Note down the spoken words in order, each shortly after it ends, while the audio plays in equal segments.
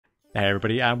Hey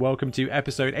everybody, and welcome to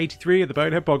episode 83 of the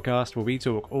Bonehead podcast, where we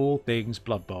talk all things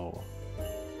Blood Bowl.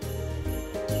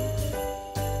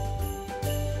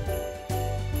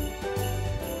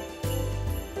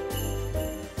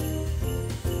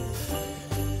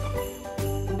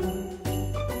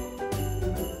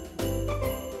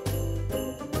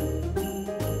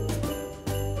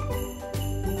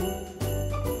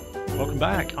 Welcome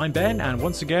back, I'm Ben, and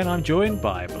once again I'm joined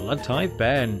by Blood Tithe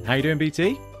Ben. How you doing,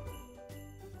 BT?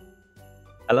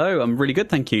 Hello, I'm really good,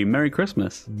 thank you. Merry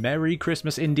Christmas. Merry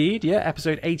Christmas indeed. Yeah,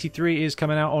 episode 83 is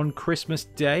coming out on Christmas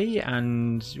Day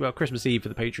and, well, Christmas Eve for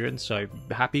the Patreon, so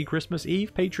happy Christmas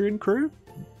Eve, Patreon crew.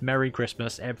 Merry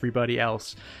Christmas, everybody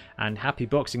else. And happy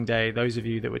Boxing Day, those of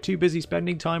you that were too busy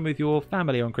spending time with your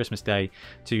family on Christmas Day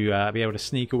to be able to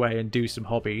sneak away and do some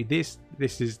hobby. This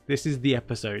is the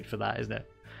episode for that, isn't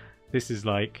it? This is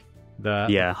like the...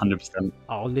 Yeah, 100%.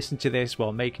 I'll listen to this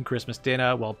while making Christmas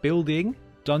dinner, while building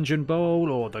Dungeon Bowl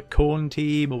or the Corn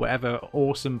Team or whatever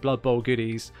awesome Blood Bowl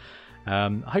goodies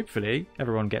hopefully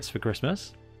everyone gets for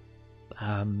Christmas,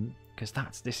 because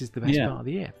this is the best part of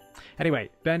the year. Anyway,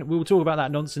 Ben, we'll talk about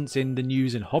that nonsense in the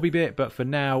news and hobby bit, but for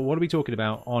now, what are we talking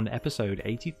about on episode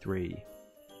 83?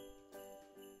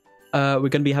 We're going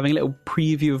to be having a little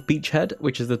preview of Beachhead,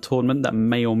 which is the tournament that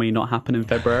may or may not happen in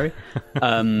February.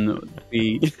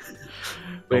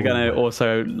 We're going to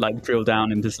also drill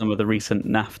down into some of the recent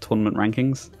NAF tournament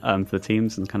rankings for the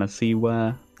teams and kind of see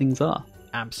where things are.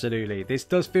 Absolutely. This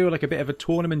does feel like a bit of a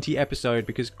tournament-y episode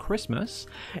because Christmas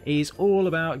is all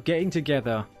about getting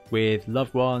together with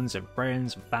loved ones and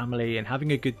friends and family and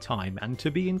having a good time. And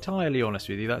to be entirely honest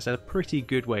with you, that's a pretty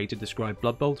good way to describe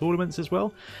Blood Bowl tournaments as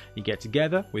well. You get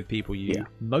together with people you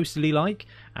mostly like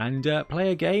and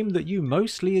play a game that you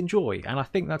mostly enjoy. And I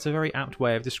think that's a very apt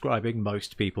way of describing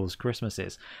most people's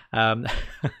Christmases. And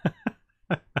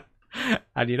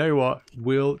you know what?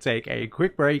 We'll take a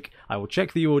quick break. I will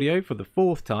check the audio for the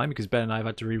fourth time because Ben and I have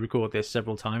had to re-record this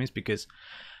several times because,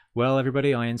 well,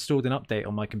 everybody, I installed an update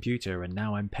on my computer and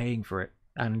now I'm paying for it.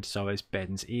 And so is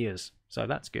Ben's ears. So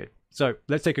that's good. So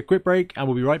let's take a quick break and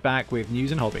we'll be right back with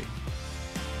news and hobby.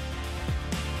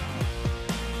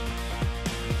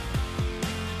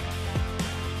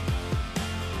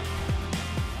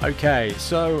 Okay,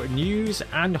 so news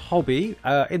and hobby.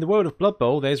 In the world of Blood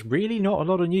Bowl, there's really not a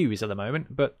lot of news at the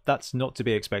moment, but that's not to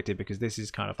be expected because this is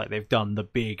kind of like they've done the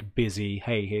big, busy,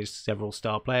 hey, here's several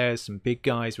star players, some big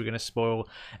guys we're going to spoil,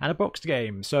 and a boxed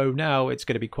game. So now it's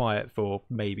going to be quiet for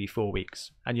maybe 4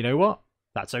 weeks. And you know what?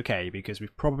 That's okay, because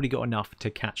we've probably got enough to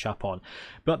catch up on.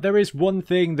 But there is one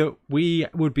thing that we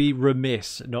would be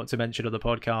remiss not to mention on the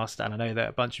podcast, and I know that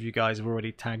a bunch of you guys have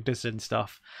already tagged us and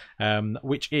stuff,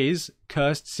 which is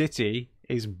Cursed City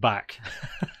is back.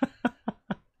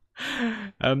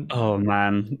 Oh,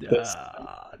 man.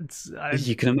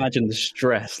 You can imagine the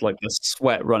stress, like the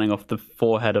sweat running off the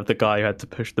forehead of the guy who had to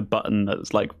push the button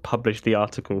that's published the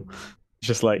article.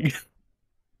 Just like...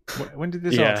 When did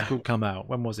this article come out?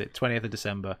 When was it? 20th of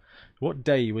December. What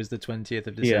day was the 20th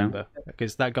of December?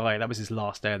 Because that guy, that was his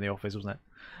last day in the office, wasn't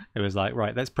it? It was like,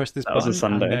 right, let's press this button was a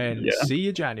Sunday. and then see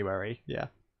you January. Yeah.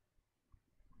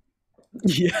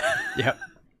 Yeah. Yep.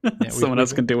 Yeah, someone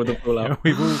else can deal with the fallout.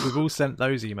 We've all sent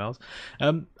those emails.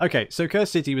 Okay, so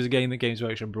Cursed City was a game that Games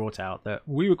Workshop brought out that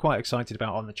we were quite excited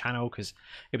about on the channel because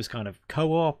it was kind of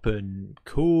co-op and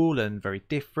cool and very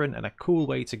different and a cool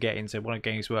way to get into one of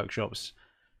Games Workshop's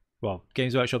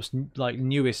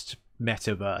newest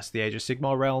metaverse, the Age of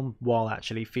Sigmar realm, while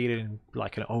actually feeling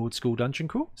like an old school dungeon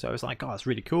crawl. So I was like, oh, it's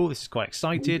really cool. This is quite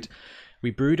excited.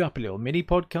 We brewed up a little mini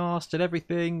podcast and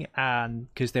everything,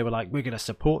 and because they were like, we're going to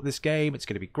support this game, it's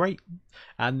going to be great.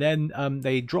 And then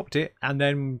they dropped it and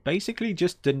then basically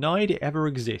just denied it ever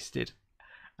existed.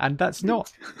 And that's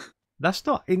not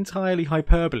entirely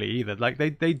hyperbole either. Like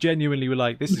they genuinely were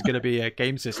like, this is going to be a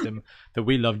game system that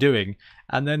we love doing,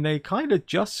 and then they kind of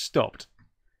just stopped.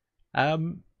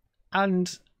 And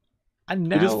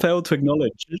now they just failed to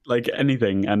acknowledge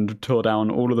anything and tore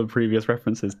down all of the previous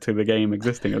references to the game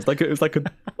existing. It was like a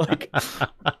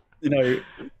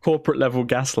corporate level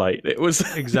gaslight. It was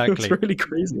exactly. It was really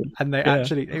crazy. And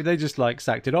they just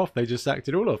sacked it off. They just sacked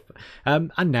it all off.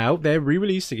 And now they're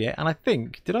re-releasing it. And I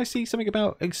think, did I see something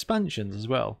about expansions as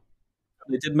well?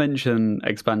 They did mention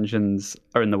expansions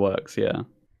are in the works. Yeah.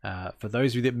 For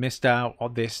those of you that missed out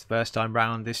on this first time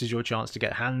round, this is your chance to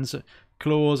get hands,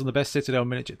 claws on the best Citadel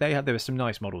miniature. There were some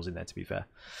nice models in there, to be fair.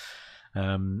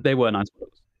 They were nice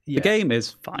models. Yeah. The game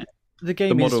is fine.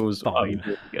 The models is fine. Are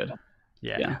really good.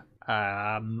 Yeah.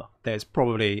 There's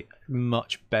probably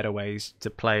much better ways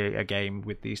to play a game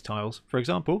with these tiles. For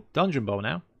example, Dungeon Bowl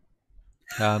now.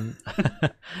 um,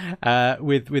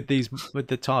 with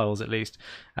the tiles at least.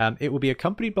 It will be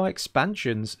accompanied by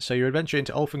expansions, so your adventure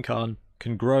into Ulfin Khan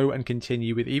can grow and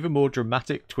continue with even more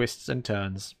dramatic twists and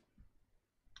turns.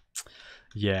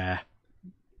 Yeah,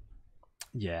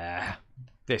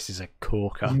 this is a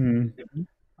corker.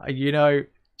 You know,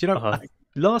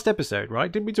 last episode,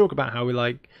 right? Didn't we talk about how we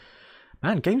like,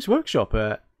 man, Games Workshop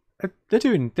they're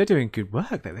doing good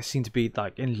work. They seem to be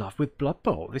like in love with Blood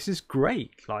Bowl. This is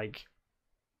great. Like,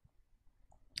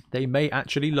 they may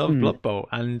actually love Blood Bowl,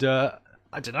 and I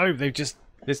don't know. They've just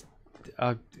this.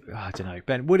 I don't know,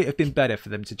 Ben. Would it have been better for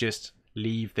them to just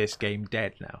leave this game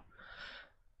dead now,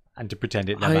 and to pretend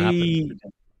it never happened?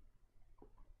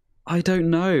 I don't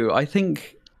know. I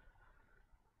think.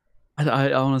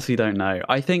 I honestly don't know.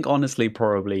 I think honestly,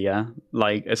 probably, yeah.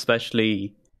 Like,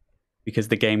 especially because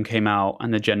the game came out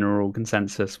and the general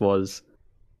consensus was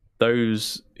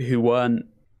those who weren't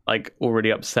like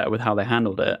already upset with how they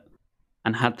handled it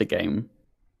and had the game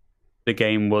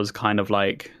was kind of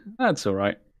like, that's all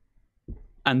right.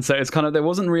 And so it's kind of, there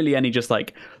wasn't really any just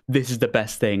like, this is the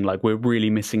best thing, like we're really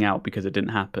missing out because it didn't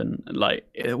happen. Like,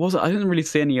 it wasn't, I didn't really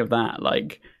see any of that.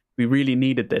 Like, we really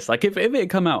needed this. Like, if it had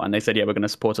come out and they said, yeah, we're going to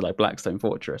support it like Blackstone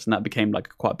Fortress, and that became like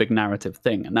quite a big narrative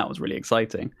thing, and that was really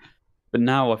exciting. But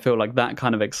now I feel like that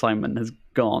kind of excitement has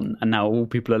gone, and now all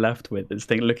people are left with is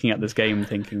looking at this game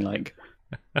thinking like,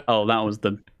 oh, that was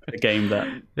the game that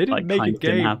they didn't like, make a game.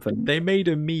 Didn't happen. They made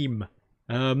a meme.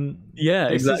 Yeah,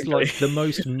 this exactly. is like the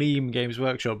most meme Games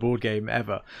Workshop board game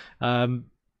ever. And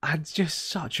just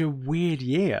such a weird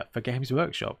year for Games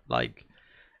Workshop. Like,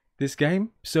 this game,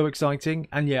 so exciting.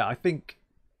 And yeah, I think,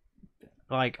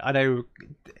 like, I know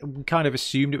we kind of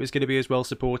assumed it was going to be as well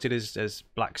supported as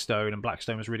Blackstone, and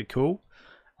Blackstone was really cool.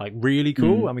 Like, really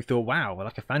cool. And we thought, wow,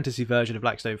 like a fantasy version of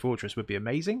Blackstone Fortress would be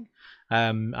amazing.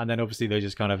 And then obviously they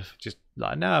just kind of just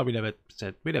like, no, we never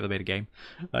made a game.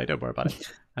 Like, don't worry about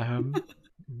it.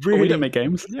 Really, we don't make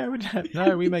games. Yeah,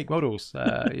 we make models.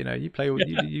 You play,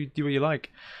 you do what you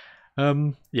like.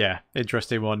 Yeah,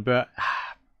 interesting one. But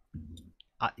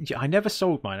I never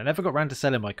sold mine. I never got around to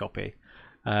selling my copy.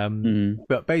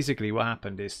 But basically what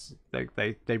happened is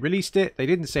they released it. They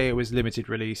didn't say it was limited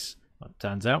release. It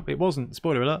turns out it wasn't.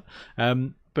 Spoiler alert.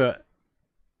 But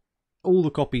all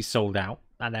the copies sold out,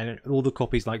 and then all the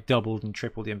copies like doubled and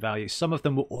tripled in value. Some of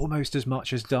them were almost as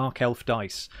much as Dark Elf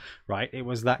dice. Right? It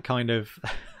was that kind of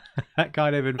that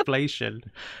kind of inflation.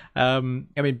 I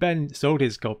mean, Ben sold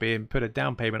his copy and put a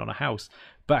down payment on a house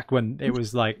back when it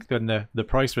was like when the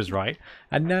price was right,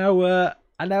 and now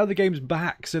the game's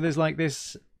back. So there's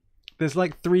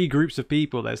like three groups of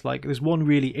people. There's one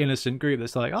really innocent group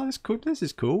that's like, oh, this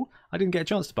is cool. I didn't get a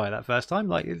chance to buy that first time.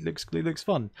 Like, it looks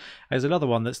fun. There's another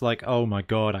one that's like, oh my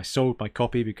god, I sold my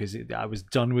copy because I was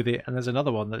done with it. And there's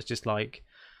another one that's just like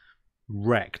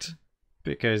wrecked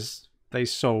because they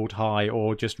sold high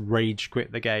or just rage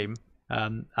quit the game.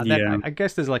 And then I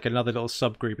guess there's like another little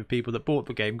subgroup of people that bought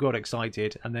the game, got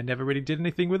excited, and then never really did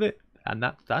anything with it. And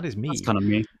that is me. That's kind of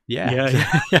me.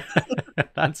 Yeah.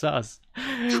 That's us.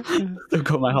 I've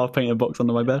got my half painted box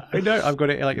under my bed. I know. I've got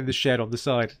it like in the shed on the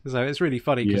side. So it's really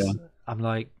funny because I'm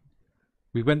like,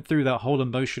 we went through that whole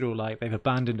emotional, like, they've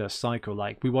abandoned us cycle.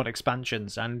 Like, we want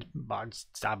expansions, and I just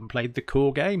haven't played the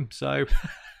core game. So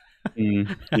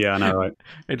yeah, I know, right?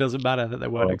 It doesn't matter that there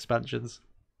weren't expansions.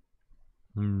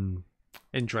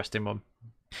 Interesting one.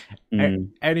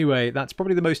 Anyway, that's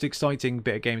probably the most exciting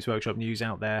bit of Games Workshop news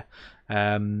out there.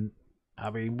 I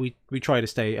mean, we try to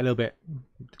stay a little bit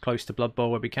close to Blood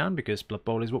Bowl where we can, because Blood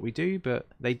Bowl is what we do. But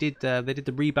they did the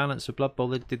rebalance of Blood Bowl.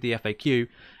 They did the FAQ,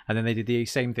 and then they did the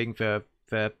same thing for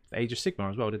Age of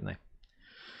Sigmar as well, didn't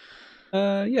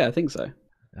they? Yeah, I think so.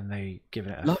 And they give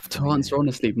it. Love to answer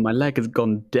honestly, but my leg has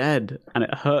gone dead and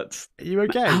it hurts. Are you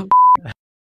okay?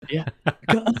 Yeah.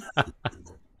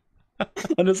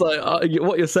 I'm just like,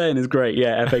 what you're saying is great.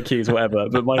 Yeah, FAQs, whatever.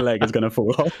 But my leg is going to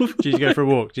fall off. Did you go for a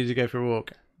walk?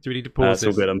 Do we need to pause this?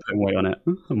 It's all good. I'm putting weight on it.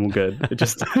 I'm all good. It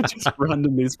just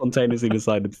randomly, spontaneously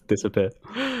decided to disappear.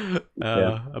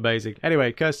 Amazing.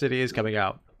 Anyway, Cursed City is coming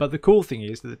out. But the cool thing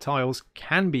is that the tiles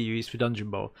can be used for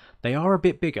Dungeon Bowl. They are a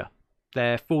bit bigger.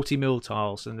 They're 40mm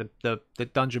tiles, and the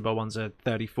Dungeon Bowl ones are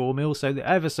 34mm, so they're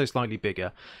ever so slightly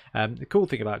bigger. The cool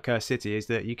thing about Cursed City is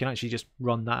that you can actually just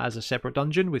run that as a separate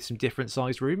dungeon with some different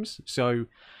sized rooms. So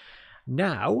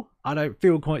now I don't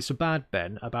feel quite so bad,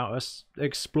 Ben, about us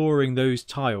exploring those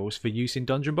tiles for use in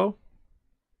Dungeon Bowl.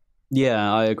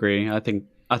 Yeah, I agree. I think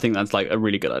that's like a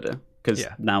really good idea, because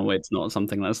now it's not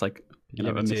something that's like a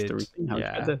mystery thing. How to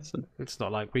get this? It's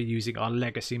not like we're using our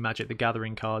legacy Magic the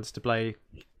Gathering cards to play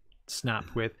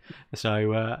Snap with.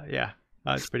 So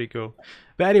That's pretty cool.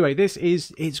 But anyway,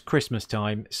 it's Christmas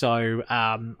time, so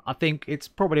I think it's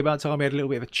probably about time we had a little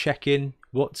bit of a check-in.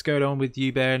 What's going on with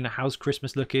you, Ben? How's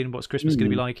Christmas looking? What's Christmas going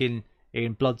to be like in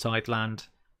Bloodtide land?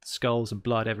 Skulls and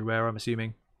blood everywhere, I'm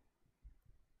assuming.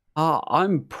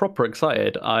 I'm proper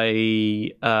excited.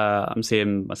 I'm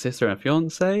seeing my sister and her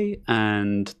fiance,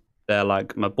 and they're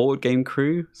like my board game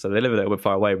crew. So they live a little bit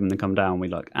far away. When they come down, we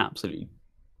like absolutely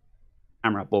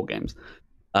hammer out board games.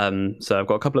 So I've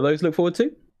got a couple of those to look forward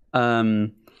to.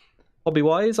 Hobby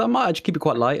wise, I might actually keep it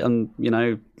quite light, and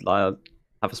I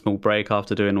have a small break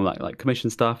after doing all that like commission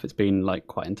stuff. It's been like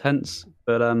quite intense,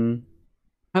 but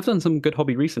I've done some good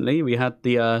hobby recently. We had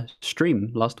the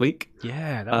stream last week.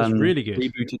 Yeah, that was really good.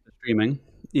 Rebooted the streaming.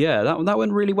 Yeah, that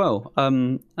went really well.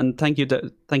 And thank you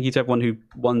to everyone who,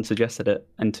 one, suggested it,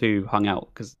 and two, hung out,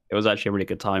 because it was actually a really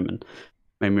good time and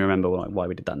made me remember why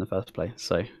we did that in the first place.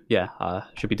 So yeah,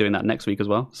 should be doing that next week as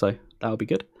well. So that'll be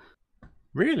good.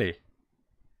 Really?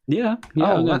 Yeah.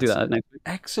 I'm gonna do that next week.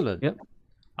 Excellent. Yep.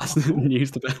 That's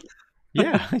news to Ben.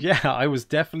 yeah, I was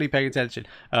definitely paying attention.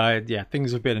 Yeah,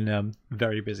 things have been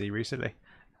very busy recently,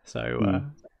 so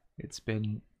it's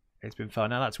been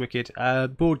fun. Now that's wicked.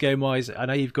 Board game wise, I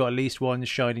know you've got at least one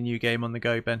shiny new game on the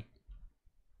go, Ben.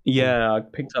 Yeah, I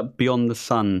picked up Beyond the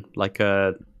Sun, like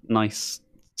a nice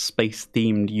space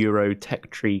themed Euro tech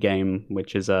tree game,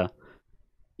 which is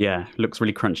looks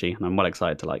really crunchy, and I'm well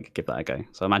excited to like give that a go.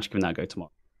 So I'm actually giving that a go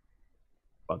tomorrow.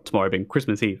 Well, tomorrow being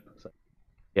Christmas Eve, so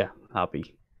yeah, that'll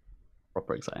be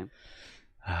proper exciting.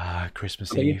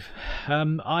 Christmas Eve.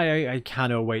 I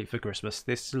cannot wait for Christmas.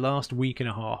 This last week and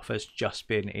a half has just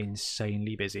been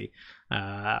insanely busy.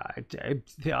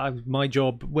 My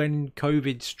job, when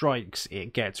COVID strikes,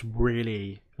 it gets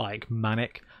really like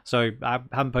manic. So I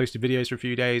haven't posted videos for a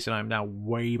few days, and I'm now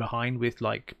way behind with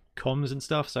like comms and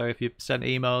stuff. So if you sent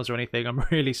emails or anything, I'm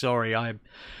really sorry. I have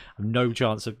no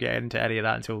chance of getting to any of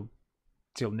that until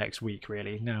next week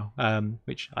really now,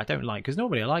 which I don't like, because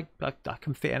normally I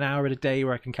can fit an hour in a day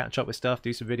where I can catch up with stuff,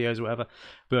 do some videos or whatever,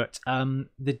 but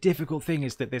the difficult thing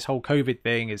is that this whole COVID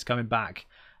thing is coming back,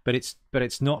 but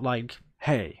it's not like,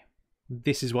 hey,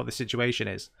 this is what the situation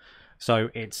is. So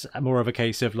it's more of a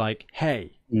case of like,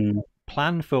 hey,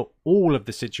 plan for all of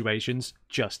the situations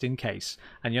just in case.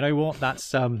 And you know what,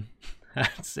 that's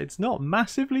it's not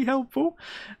massively helpful,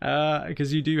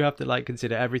 because you do have to like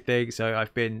consider everything. So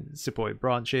I've been supporting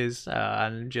branches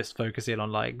and just focusing on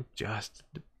like just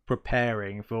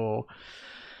preparing for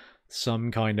some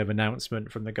kind of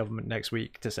announcement from the government next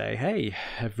week to say, hey,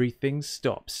 everything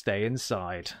stops, stay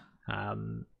inside.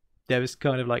 There was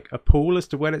kind of like a pool as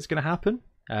to when it's going to happen.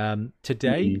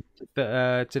 Today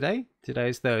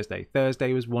is Thursday.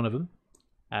 Thursday was one of them.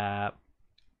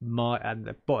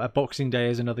 Boxing Day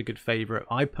is another good favourite.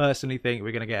 I personally think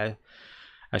we're going to get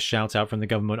a shout out from the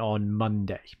government on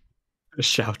Monday. A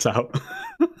shout out.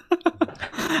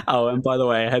 Oh, and by the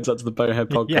way, heads up to the Bonehead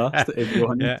podcast. If you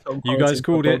want you guys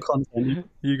called it. Content.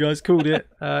 You guys called it.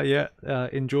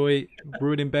 Enjoy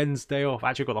ruining Ben's day off.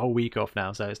 Actually, I've got the whole week off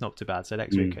now, so it's not too bad. So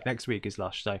next week is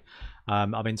lush. So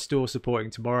I'm in store supporting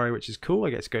tomorrow, which is cool.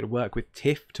 I get to go to work with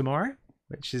Tiff tomorrow,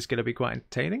 which is going to be quite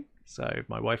entertaining. So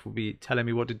my wife will be telling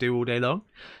me what to do all day long.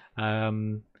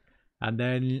 And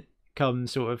then come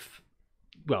sort of,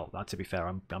 well, to be fair,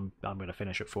 I'm going to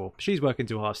finish at 4. She's working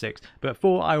till 6:30. But at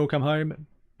 4, I will come home,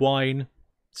 wine,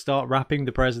 start wrapping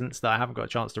the presents that I haven't got a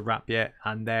chance to wrap yet.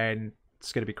 And then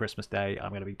it's going to be Christmas Day. I'm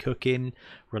going to be cooking,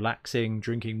 relaxing,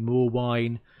 drinking more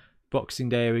wine. Boxing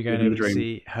Day, we're going over to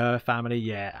see her family.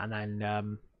 Yeah. And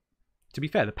then, to be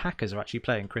fair, the Packers are actually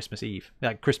playing Christmas Eve,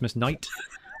 Christmas night.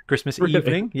 Christmas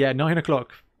evening, 9:00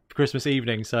 Christmas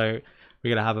evening. So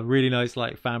we're gonna have a really nice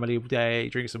like family day,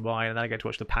 drink some wine, and then I get to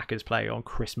watch the Packers play on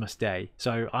Christmas Day.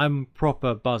 So I'm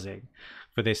proper buzzing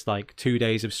for this like 2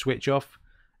 days of switch off,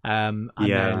 and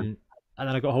then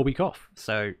I got a whole week off.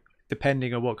 So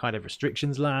depending on what kind of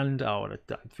restrictions land, I want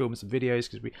to film some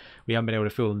videos, because we haven't been able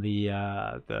to film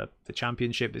the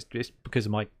championship. It's because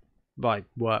of my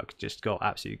work just got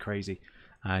absolutely crazy.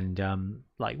 And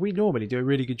like we normally do a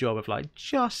really good job of like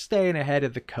just staying ahead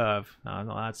of the curve. I'm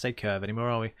not allowed to say curve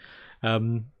anymore, are we?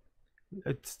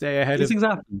 Stay ahead. These things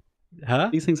happen. Huh?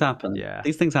 These things happen. Yeah.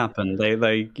 These things happen. They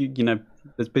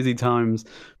there's busy times,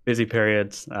 busy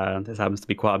periods. This happens to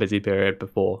be quite a busy period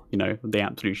before the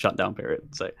absolute shutdown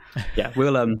period. So yeah,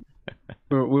 we're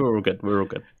all good. We're all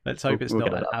good. Let's hope it's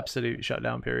not an absolute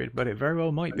shutdown period, but it very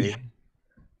well might be.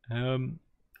 We'll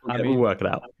work it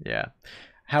out. Yeah.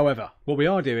 However, what we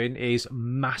are doing is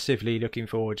massively looking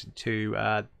forward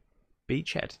to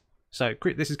Beachhead. So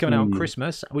this is coming out on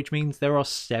Christmas, which means there are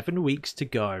 7 weeks to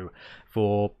go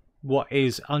for what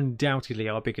is undoubtedly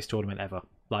our biggest tournament ever.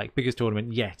 like biggest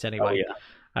tournament yet. Oh Anyway,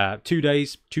 yeah. 2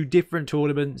 days, two different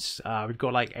tournaments. We've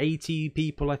got like 80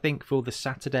 people, I think, for the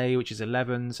Saturday, which is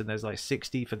 11s, and there's like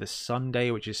 60 for the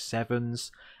Sunday, which is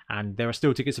 7s. And there are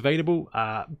still tickets available.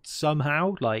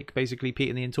 Somehow, like basically Pete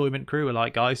and the Entoyment crew are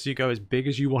like, guys, you go as big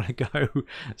as you want to go.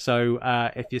 So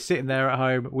if you're sitting there at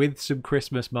home with some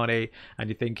Christmas money and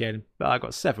you're thinking, I've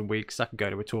got 7 weeks, I can go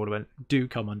to a tournament, do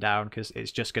come on down, because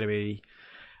it's just going to be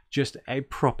just a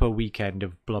proper weekend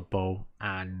of Blood Bowl,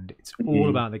 and it's all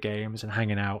about the games and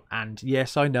hanging out. And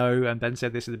yes, I know, and Ben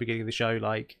said this at the beginning of the show,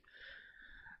 like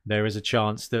there is a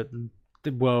chance that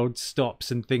the world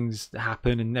stops and things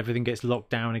happen and everything gets locked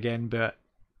down again, but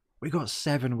we got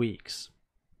 7 weeks.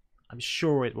 I'm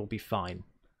sure it will be fine.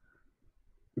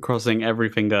 Crossing every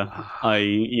finger.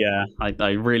 I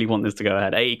really want this to go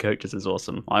ahead. 80 coaches is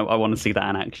awesome. I want to see that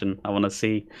in action. I want to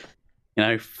see,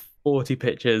 40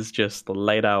 pitches just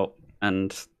laid out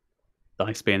and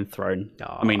dice being thrown.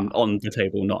 I mean, on the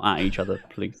table, not at each other,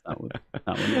 please. That would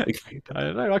be great. I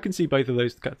don't know. I can see both of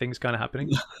those things kind of happening.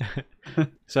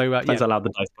 So yeah, allowed the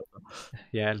dice cup.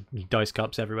 Yeah, dice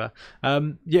cups everywhere.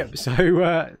 Yeah.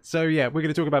 So yeah, we're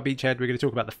going to talk about Beachhead. We're going to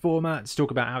talk about the format,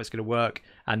 talk about how it's going to work,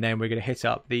 and then we're going to hit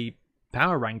up the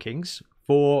power rankings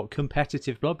for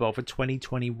competitive Blood Bowl for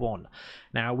 2021.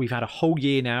 Now we've had a whole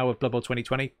year now of Blood Bowl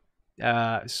 2020.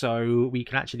 So we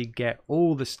can actually get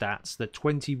all the stats, the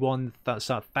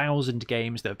 21,000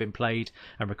 games that have been played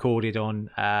and recorded on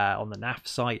the NAF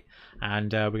site,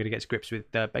 and we're going to get to grips with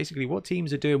basically what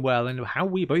teams are doing well and how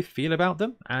we both feel about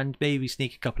them, and maybe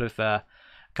sneak a couple of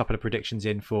predictions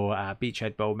in for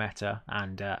Beachhead Bowl meta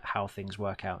and how things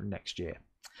work out next year.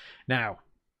 Now,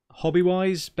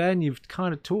 hobby-wise, Ben, you've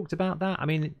kind of talked about that. I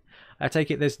mean, I take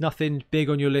it there's nothing big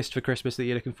on your list for Christmas that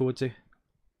you're looking forward to?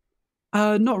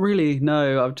 Not really.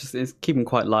 No, it's keeping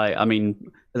quite light. I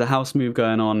mean, there's a house move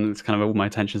going on. It's kind of all my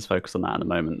attention's focused on that at the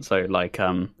moment. So like,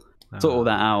 sort all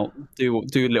that out. Do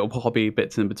little hobby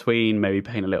bits in between. Maybe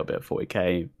paint a little bit of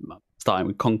 40k. Starting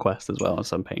with Conquest as well.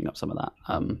 So I'm painting up some of that.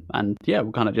 And yeah,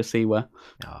 we'll kind of just see where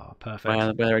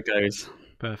it goes.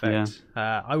 Perfect.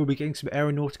 Yeah. I will be getting some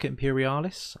Aeronautica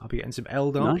Imperialis. I'll be getting some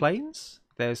Eldar planes.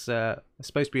 There's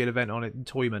supposed to be an event on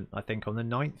Entoyment, I think, on the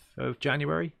 9th of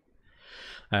January.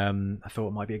 I thought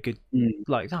it might be a good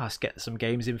let's get some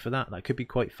games in for that. That could be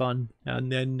quite fun.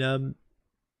 And then the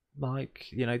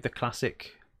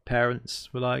classic parents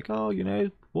were like, oh,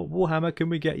 what Warhammer can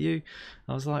we get you?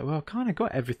 I was like, well, I kind of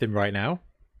got everything right now.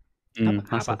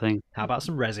 That's the thing. How about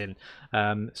some resin?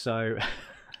 So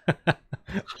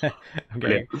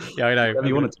okay. Yeah, I know.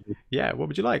 You wanted to. Yeah, what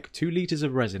would you like? 2 liters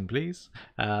of resin, please.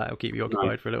 It'll keep you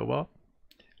occupied for a little while.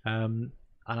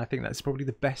 And I think that's probably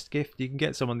the best gift you can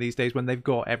get someone these days when they've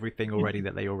got everything already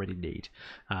that they already need.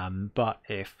 But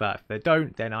if they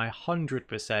don't, then I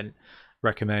 100%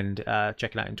 recommend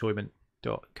checking out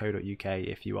entoyment.co.uk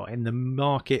if you are in the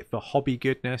market for hobby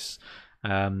goodness.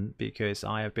 Because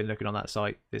I have been looking on that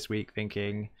site this week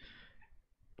thinking,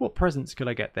 what presents could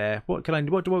I get there? What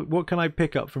can I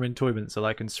pick up from Entoyment so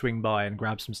I can swing by and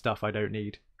grab some stuff I don't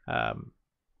need?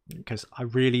 Because I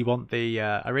really want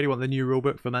the new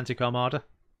rulebook for Mantic Armada.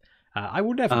 I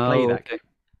will never play that,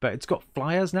 but it's got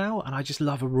flyers now, and I just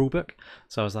love a rulebook.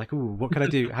 So I was like, "Ooh, what can I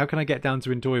do? How can I get down to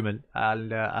Entoyment?"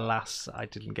 And alas, I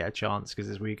didn't get a chance because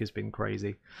this week has been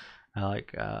crazy.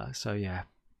 So yeah,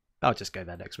 I'll just go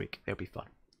there next week. It'll be fun.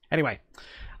 Anyway,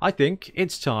 I think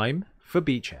it's time for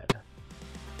Beachhead.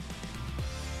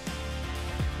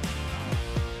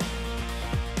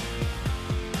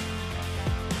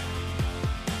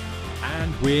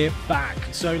 And we're back.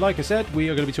 So like I said, we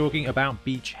are going to be talking about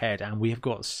Beachhead, and we have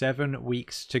got 7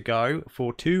 weeks to go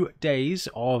for 2 days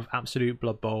of absolute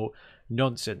Blood Bowl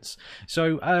nonsense.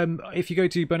 So if you go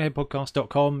to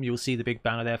boneheadpodcast.com, you'll see the big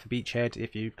banner there for Beachhead.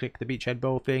 If you click the Beachhead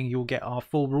Bowl thing, you'll get our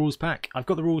full rules pack. I've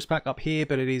got the rules pack up here,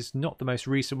 but it is not the most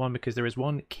recent one because there is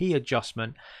one key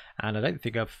adjustment, and I don't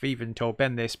think I've even told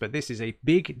Ben this, but this is a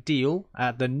big deal.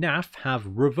 The NAF have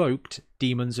revoked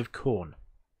Demons of Khorne.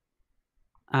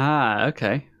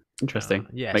 Okay. Interesting.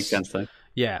 Yes. Makes sense though.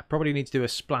 Yeah, probably need to do a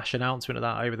splash announcement of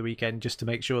that over the weekend just to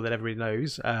make sure that everybody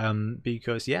knows.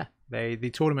 Because yeah, the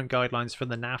tournament guidelines from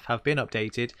the NAF have been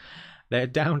updated. They're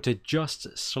down to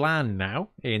just Slann now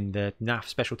in the NAF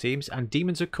special teams, and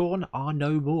Demons of Khorne are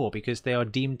no more because they are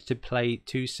deemed to play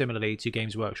too similarly to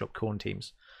Games Workshop Khorne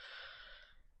teams.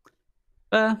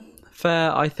 Fair.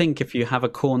 I think if you have a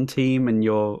Khorne team and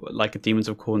you're like a Demons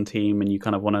of Khorne team and you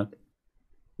kind of want to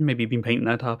maybe been painting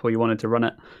that up or you wanted to run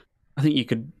it, I think you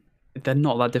could. They're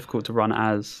not that difficult to run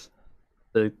as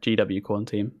the GW Khorne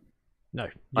team. No,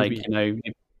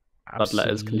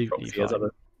 Bloodletters can as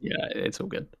other. Yeah, it's all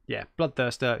good. Yeah,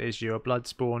 Bloodthirster is your blood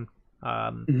spawn.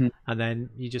 And then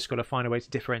you just got to find a way to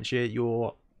differentiate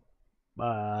your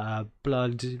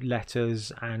blood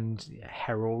letters and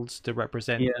heralds to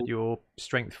represent your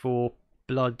strength 4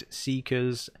 blood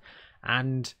seekers,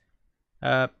 and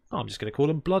I'm just going to call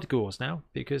them blood gores now,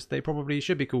 because they probably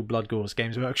should be called blood gores.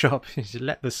 Games Workshop,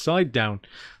 let the side down,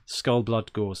 skull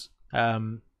blood gores.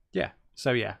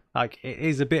 So yeah, like, it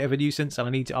is a bit of a nuisance, and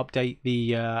I need to update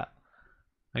the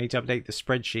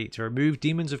spreadsheet to remove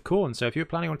Demons of Khorne. So if you're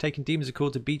planning on taking Demons of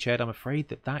Khorne to Beachhead, I'm afraid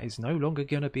that is no longer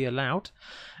going to be allowed.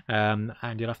 And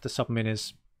you'll have to sub them in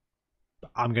as,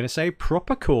 I'm going to say,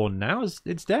 proper Khorne now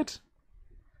instead.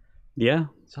 Yeah.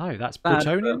 So that's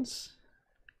Bretonians.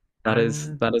 That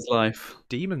is life.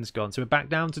 Demons gone. So we're back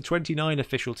down to 29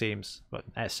 official teams, but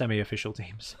semi-official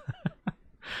teams.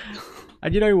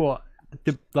 And you know what?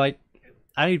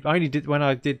 I only did, when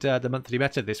I did the monthly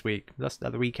meta this week. That's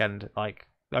the weekend. Like,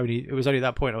 it was only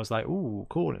that point I was like, ooh,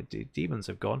 cool, demons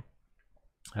have gone.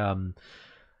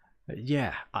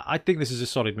 Yeah, I think this is a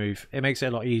solid move. It makes it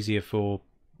a lot easier for.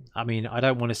 I mean, I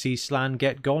don't want to see Slan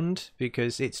get gonned,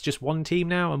 because it's just one team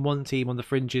now, and one team on the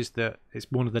fringes that is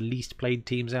one of the least played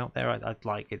teams out there. I'd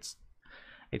like, it's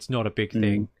not a big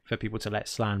thing for people to let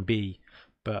Slan be,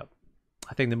 but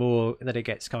I think the more that it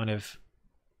gets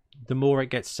the more it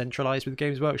gets centralized with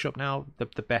Games Workshop now,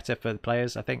 the better for the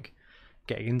players, I think,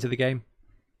 getting into the game.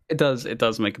 It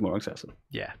does make it more accessible.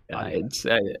 Yeah,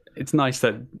 it's nice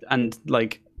that, and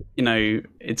like, you know,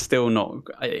 it's still not.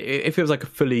 If it was like a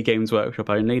fully Games Workshop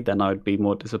only, then I would be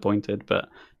more disappointed. But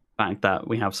the fact that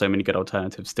we have so many good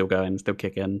alternatives still going, still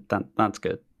kicking, that's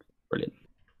good, brilliant.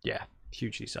 Yeah,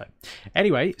 hugely so.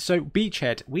 Anyway, so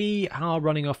Beachhead, we are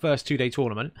running our first 2-day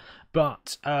tournament,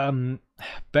 but Ben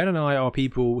and I are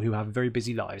people who have very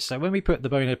busy lives. So when we put the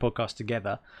Bonehead podcast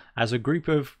together as a group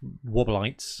of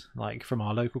Wobblites, like from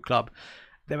our local club,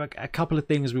 there were a couple of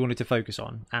things we wanted to focus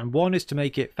on, and one is to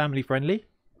make it family friendly.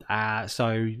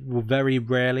 So we'll very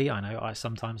rarely, I know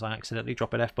sometimes I accidentally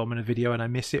drop an F-bomb in a video and I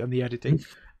miss it on the editing,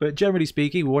 but generally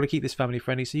speaking, we want to keep this family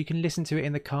friendly, so you can listen to it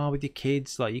in the car with your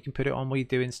kids. Like, you can put it on while you're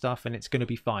doing stuff, and it's going to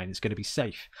be fine. It's going to be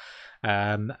safe,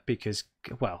 because,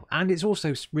 well, and it's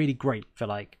also really great for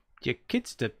like your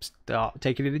kids to start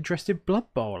taking an interest in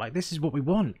Blood Bowl. Like, this is what we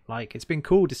want. Like, it's been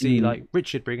cool to see like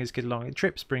Richard bring his kid along, and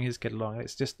Trips bring his kid along.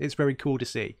 It's very cool to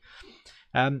see.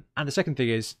 And the second thing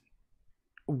is,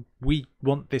 we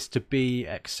want this to be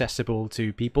accessible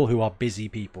to people who are busy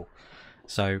people.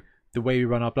 So the way we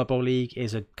run our Blood Bowl League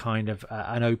is a kind of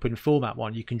an open format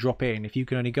one. You can drop in. If you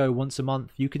can only go once a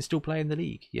month, you can still play in the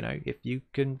league. You know, if you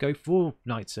can go 4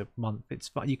 nights a month, it's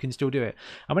fine. You can still do it.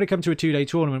 And when it comes to a 2-day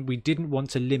tournament, we didn't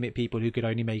want to limit people who could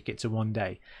only make it to 1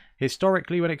 day.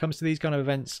 Historically, when it comes to these kind of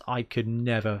events, I could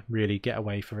never really get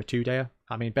away for a 2-dayer.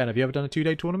 I mean, Ben, have you ever done a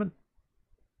 2-day tournament?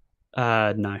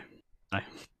 No.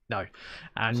 No,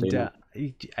 and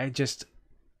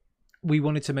we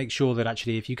wanted to make sure that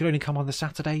actually, if you could only come on the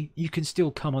Saturday, you can still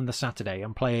come on the Saturday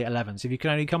and play 11s. If you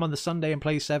can only come on the Sunday and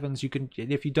play 7s, you can.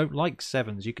 If you don't like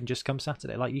 7s, you can just come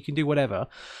Saturday. Like, you can do whatever.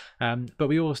 But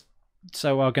we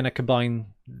also are going to combine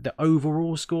the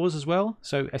overall scores as well.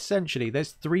 So essentially,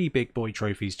 there's 3 big boy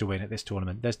trophies to win at this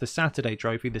tournament. There's the Saturday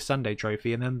trophy, the Sunday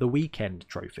trophy, and then the weekend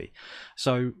trophy.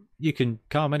 So you can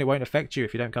come and it won't affect you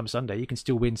if you don't come Sunday. You can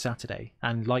still win Saturday,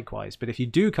 and likewise. But if you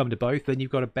do come to both, then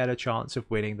you've got a better chance of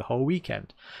winning the whole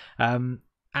weekend. And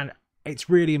it's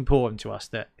really important to us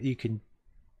that you can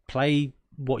play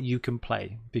what you can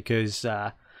play, because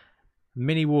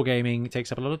mini wargaming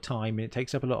takes up a lot of time and it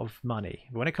takes up a lot of money.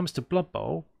 When it comes to Blood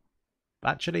Bowl,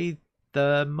 actually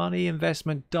the money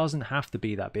investment doesn't have to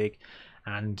be that big.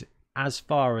 And as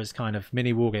far as kind of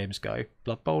mini wargames go,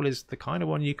 Blood Bowl is the kind of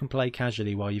one you can play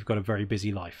casually while you've got a very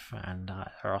busy life. And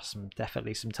there are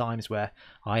definitely some times where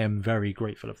I am very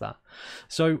grateful of that.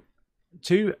 So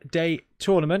 2-day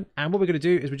tournament, and what we're going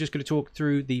to do is we're just going to talk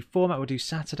through the format. We'll do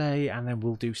Saturday and then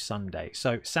we'll do Sunday.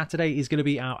 So Saturday is going to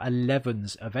be our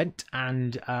 11s event,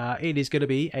 and it is going to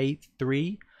be a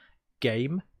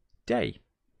 3-game day.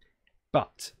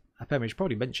 But I think we should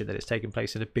probably mention that it's taking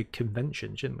place at a big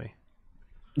convention, shouldn't we?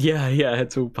 Yeah,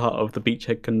 it's all part of the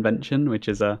Beachhead convention, which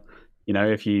is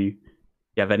if you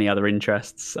have any other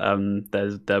interests,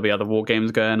 there'll be other war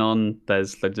games going on.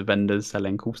 There's loads of vendors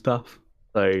selling cool stuff.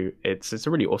 So it's a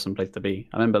really awesome place to be.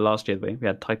 I remember last year we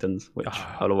had Titans, which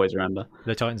I'll always remember.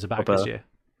 The Titans are back this year.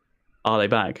 Are they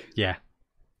back? Yeah.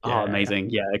 Oh,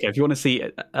 amazing. Yeah. Okay. If you want to see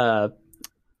Adeptus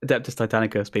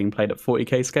Titanicus being played at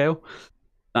 40k scale,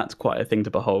 that's quite a thing to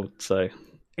behold. So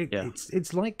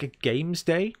it's like a games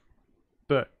day,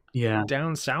 but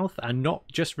down south, and not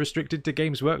just restricted to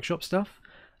Games Workshop stuff.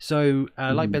 So,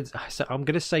 like Ben, so I'm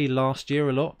going to say last year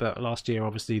a lot, but last year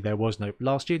obviously there was no.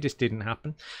 Last year just didn't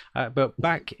happen. But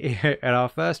back at our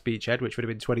first Beachhead, which would have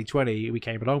been 2020, we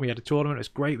came along. We had a tournament. It was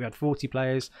great. We had 40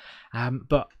 players,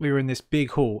 but we were in this big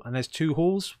hall, and there's two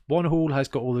halls. One hall has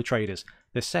got all the traders.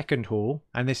 The second hall,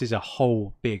 and this is a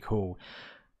whole big hall.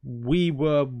 We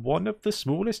were one of the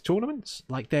smallest tournaments.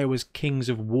 Like there was Kings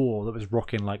of War that was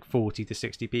rocking like 40 to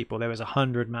 60 people. There was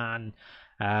 100-man.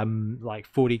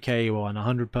 Like 40k one,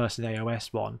 100-person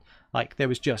AOS one. Like there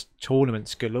was just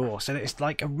tournaments galore. So it's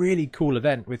like a really cool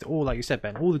event with all, like you said,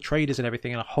 Ben, all the traders and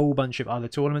everything, and a whole bunch of other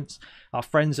tournaments. Our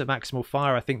friends at Maximal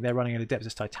Fire, I think they're running an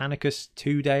Adeptus Titanicus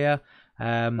 2-dayer.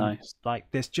 Nice. Like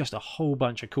there's just a whole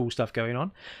bunch of cool stuff going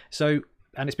on. So,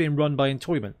 and it's being run by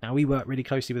Entoyment. Now we work really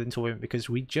closely with Entoyment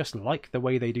because we just like the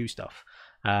way they do stuff,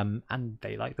 and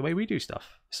they like the way we do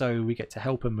stuff. So we get to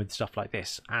help them with stuff like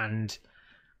this. And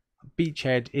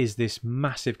Beachhead is this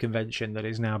massive convention that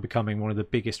is now becoming one of the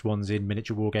biggest ones in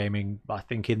miniature wargaming, I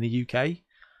think, in the UK.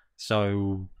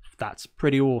 So that's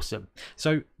pretty awesome.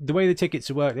 So the way the tickets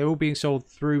work, they're all being sold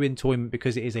through Entoyment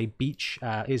because it is a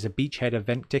Beachhead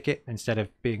event ticket instead of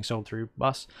being sold through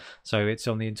us. So it's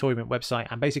on the Entoyment website,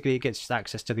 and basically it gets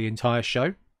access to the entire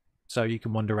show, so you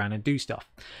can wander around and do stuff.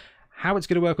 How it's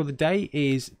going to work on the day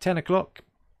is 10 o'clock.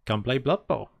 Come play Blood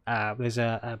Bowl. There's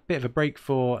a bit of a break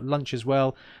for lunch as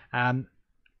well.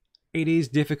 It is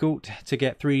difficult to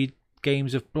get 3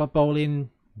 games of Blood Bowl in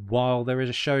while there is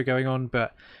a show going on,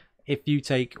 but if you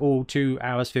take all 2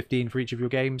 hours 15 for each of your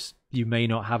games, you may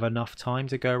not have enough time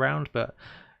to go around, but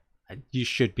you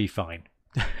should be fine.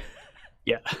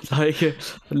 Yeah, like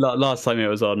last time it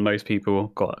was on, most people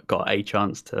got a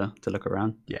chance to look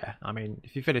around. Yeah, I mean,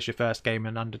 if you finish your first game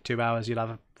in under 2 hours, you'll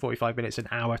have 45 minutes, an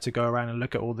hour to go around and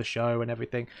look at all the show and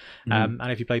everything. And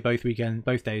if you play both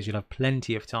days, you'll have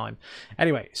plenty of time.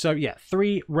 Anyway, so yeah,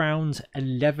 3 rounds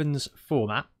 11's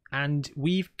format, and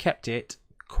we've kept it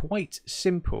quite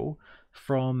simple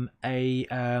from a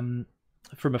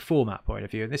format point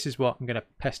of view. And this is what I'm going to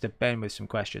pester Ben with some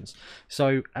questions.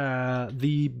 So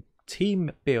the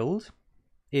team build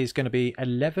is going to be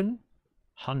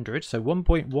 1100, so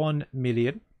 1.1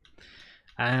 million,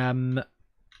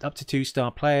 up to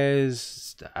 2-star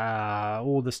players,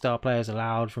 all the star players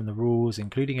allowed from the rules,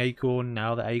 including Acorn,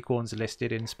 now that Acorns are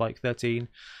listed in Spike 13,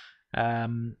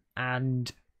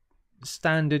 and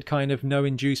standard kind of no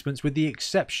inducements, with the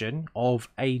exception of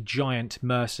a giant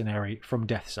mercenary from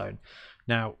Death Zone.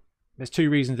 Now there's 2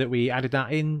 reasons that we added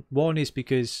that in. One is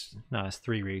because, no, there's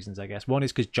 3 reasons, I guess. One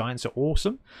is because giants are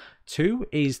awesome. 2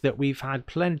 is that we've had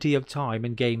plenty of time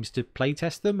in games to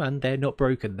playtest them, and they're not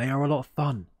broken. They are a lot of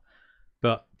fun,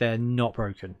 but they're not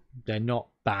broken. They're not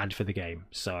bad for the game.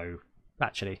 So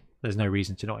actually, there's no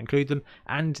reason to not include them.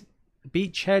 And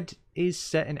Beachhead is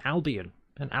set in Albion,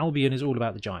 and Albion is all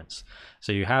about the giants.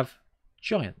 So you have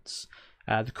giants.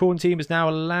 The Khorne team is now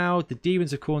allowed. The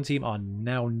Demons of Khorne team are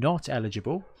now not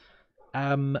eligible.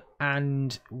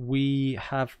 And we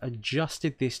have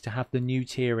adjusted this to have the new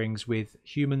tierings with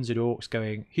humans,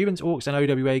 orcs and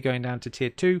OWA going down to tier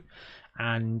 2,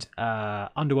 and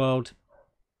Underworld.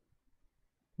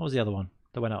 What was the other one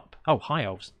that went up? Oh, High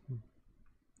Elves.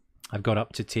 I've got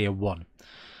up to tier 1.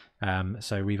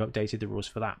 So we've updated the rules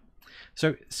for that.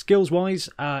 So skills wise,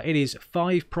 it is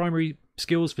 5 primary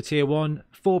skills for tier 1,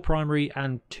 4 primary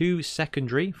and 2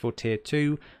 secondary for tier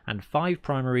 2, and 5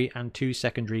 primary and 2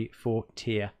 secondary for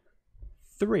tier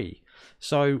 3.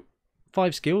 So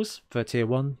 5 skills for tier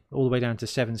 1 all the way down to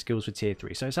 7 skills for tier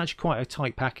 3. So it's actually quite a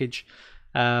tight package.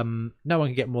 No one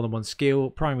can get more than 1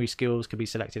 skill. Primary skills can be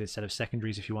selected instead of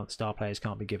secondaries if you want. Star players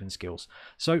can't be given skills.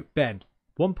 So Ben,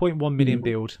 1.1 million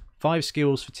build, 5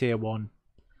 skills for tier 1,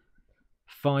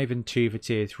 5 and 2 for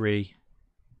tier 3.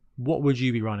 What would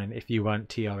you be running if you weren't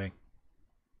TOing?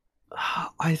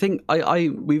 I think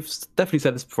we've definitely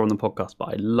said this before on the podcast, but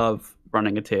I love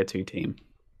running a tier 2 team.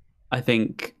 I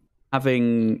think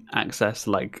having access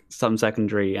like some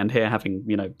secondary, and here having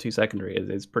 2 secondary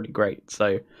is pretty great.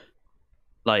 So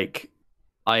like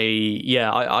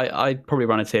I'd probably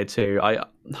run a tier 2.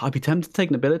 I'd be tempted to take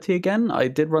an ability again. I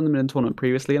did run them in a tournament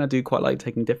previously, and I do quite like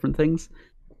taking different things.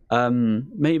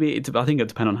 Maybe I think it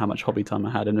depends on how much hobby time I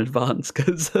had in advance,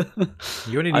 because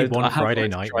you only need one Friday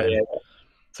night.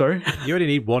 Sorry, you only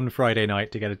need one Friday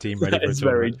night to get a team ready for a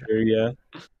tournament. Very true.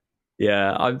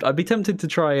 Yeah. I'd be tempted to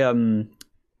try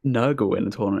Nurgle in a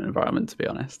tournament environment, to be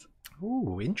honest.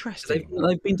 Ooh, interesting.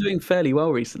 They've been doing fairly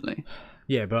well recently.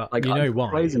 Yeah, but like, you know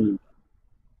why?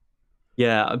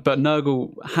 Yeah, but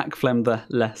Nurgle hack flem the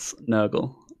less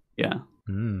Nurgle. Yeah.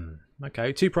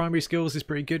 Okay, 2 primary skills is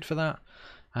pretty good for that.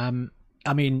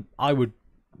 I mean, I would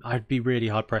I'd be really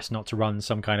hard pressed not to run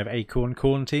some kind of acorn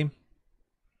corn team.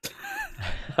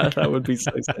 That would be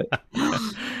so sick.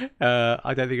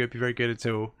 I don't think it would be very good at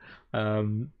all.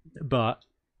 But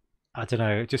I don't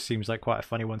know. It just seems like quite a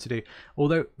funny one to do.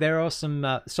 Although there are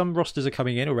some rosters are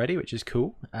coming in already, which is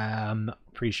cool.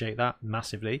 Appreciate that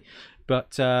massively.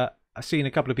 But I've seen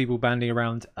a couple of people banding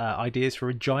around ideas for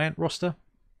a giant roster.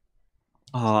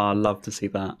 Oh, I'd love to see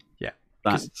that. Yeah,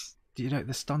 that's you know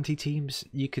the stunty teams.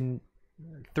 You can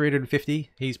 350.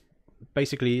 He's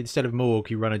basically instead of Morg,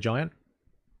 you run a giant.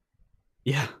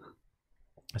 Yeah.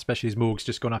 Especially as Morg's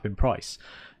just gone up in price.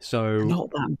 So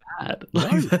not that bad.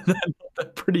 Like, they're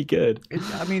pretty good.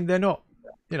 I mean, they're not,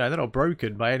 they're not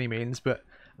broken by any means, but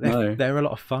they're a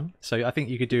lot of fun. So I think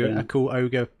you could do a cool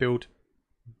ogre build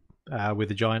with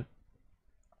the giant.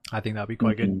 I think that'd be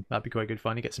quite good. That'd be quite good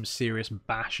fun. You get some serious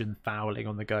bash and fouling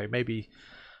on the go. Maybe,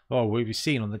 we've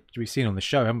seen on the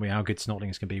show, haven't we, how good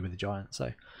Snotlings can be with the giant.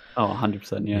 So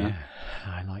 100%, yeah.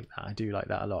 I like that. I do like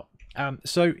that a lot.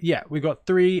 So yeah, we've got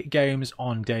 3 games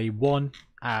on day 1.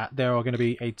 There are going to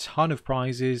be a ton of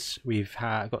prizes. We've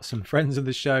got some friends of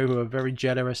the show who are very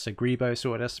generous. Agribo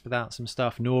sorted us without some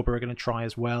stuff. Norba are going to try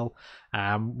as well.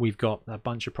 We've got a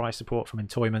bunch of prize support from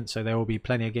Entoyment, so there will be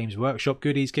plenty of Games Workshop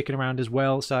goodies kicking around as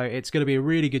well. So it's going to be a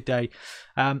really good day.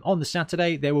 On the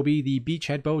Saturday, there will be the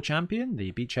Beachhead Bowl champion,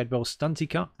 the Beachhead Bowl Stunty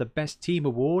Cup, the Best Team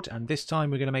Award, and this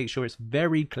time we're going to make sure it's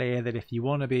very clear that if you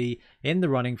want to be in the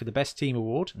running for the Best Team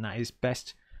Award, and that is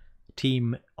Best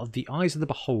Team of the Eyes of the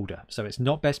Beholder, so it's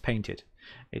not best painted,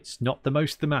 it's not the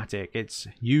most thematic, it's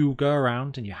you go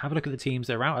around and you have a look at the teams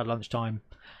that are out at lunchtime,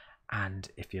 and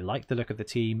if you like the look of the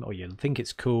team, or you think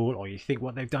it's cool, or you think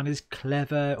what they've done is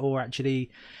clever, or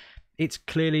actually it's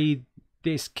clearly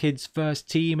this kid's first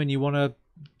team and you want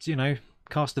to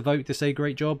cast a vote to say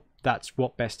great job, that's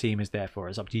what Best Team is there for.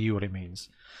 It's up to you what it means.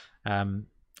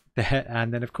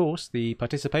 And then, of course, the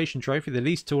participation trophy, the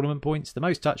least tournament points, the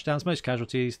most touchdowns, most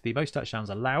casualties, the most touchdowns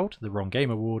allowed, the wrong game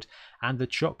award, and the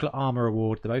chocolate armor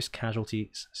award, the most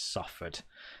casualties suffered.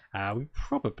 We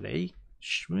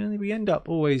end up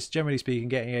always, generally speaking,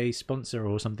 getting a sponsor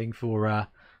or something for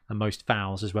the most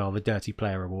fouls as well, the dirty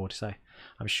player award. So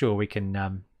I'm sure we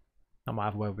can. I might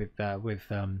have a word with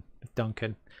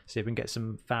Duncan, see if we can get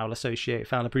some foul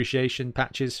appreciation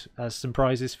patches as some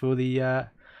prizes for the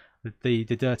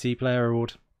dirty player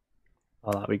award.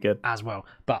 Oh, that'd be good as well.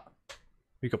 But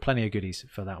we've got plenty of goodies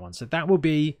for that one. So that will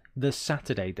be the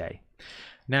Saturday day.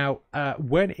 Now,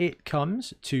 when it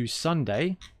comes to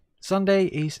Sunday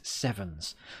is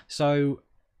sevens. So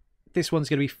this one's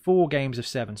going to be 4 games of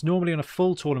sevens. Normally on a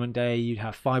full tournament day, you'd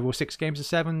have 5 or 6 games of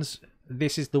sevens.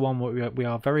 This is the one where we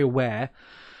are very aware.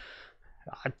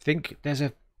 I think there's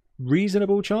a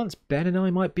reasonable chance Ben and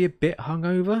I might be a bit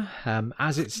hungover.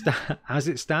 As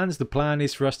it stands, the plan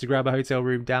is for us to grab a hotel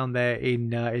room down there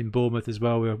in Bournemouth as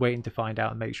well. We're waiting to find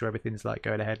out and make sure everything's like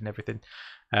going ahead and everything.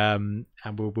 And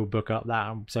we'll book up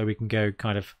that so we can go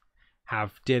kind of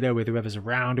have dinner with whoever's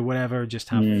around or whatever. Just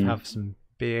have some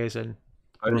beers and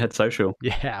Bonehead social.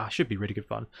 Yeah, should be really good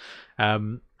fun.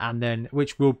 And then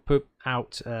which we'll put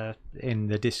out in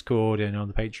the Discord and on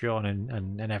the Patreon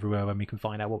and everywhere when we can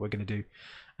find out what we're going to do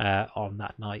on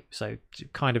that night. So to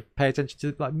kind of pay attention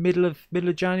to like middle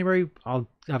of January. I'll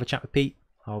have a chat with Pete.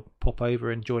 I'll pop over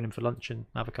and join him for lunch and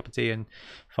have a cup of tea and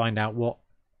find out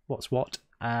what's what.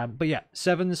 But yeah,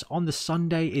 sevens on the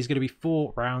Sunday is going to be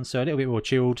 4 rounds, so a little bit more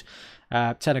chilled.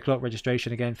 10 o'clock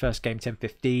registration again, first game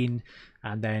 10:15,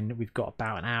 and then we've got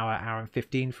about an hour and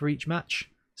 15 for each match.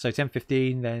 So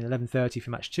 10:15, then 11:30 for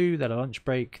match 2, then a lunch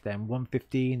break, then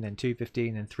 1:15, then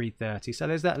 2:15, then 3:30. So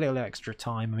there's that little extra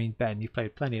time. I mean, Ben, you've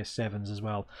played plenty of sevens as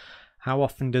well. How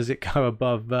often does it go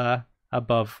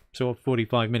above sort of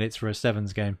 45 minutes for a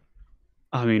sevens game?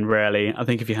 I mean, rarely. I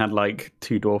think if you had like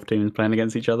 2 dwarf teams playing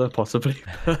against each other, possibly.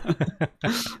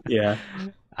 Yeah.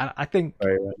 I think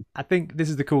this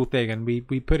is the cool thing, and we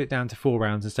put it down to 4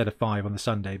 rounds instead of 5 on the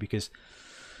Sunday, because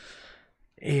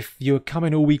if you're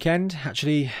coming all weekend,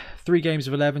 actually 3 games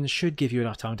of 11 should give you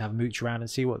enough time to have a mooch around and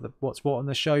see what's what on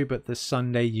the show. But the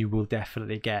Sunday you will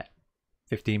definitely get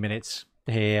 15 minutes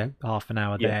here, half an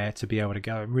hour there to be able to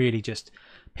go and really just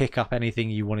pick up anything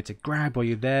you wanted to grab while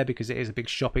you're there, because it is a big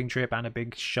shopping trip and a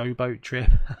big showboat trip.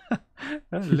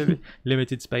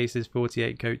 Limited spaces,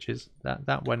 48 coaches.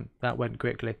 That went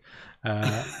quickly.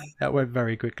 That went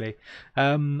very quickly.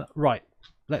 Right,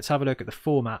 let's have a look at the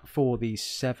format for these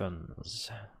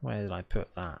sevens. Where did I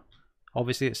put that?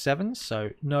 Obviously it's sevens, so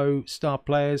no star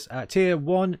players. Tier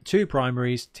 1, 2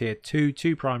 primaries. Tier 2,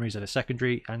 2 primaries and a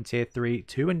secondary. And Tier 3,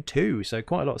 2 and 2. So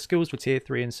quite a lot of skills for Tier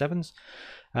 3 and sevens.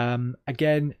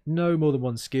 Again, no more than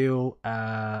one skill.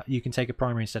 You can take a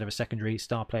primary instead of a secondary.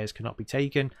 Star players cannot be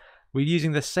taken. We're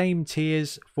using the same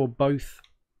tiers for both,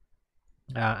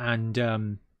 and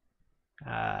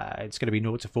it's going to be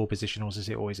 0 to 4 positionals as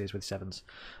it always is with sevens.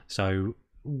 So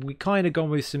we kind of gone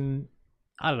with some,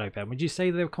 I don't know, Ben, would you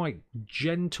say they're quite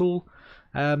gentle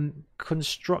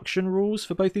construction rules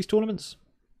for both these tournaments?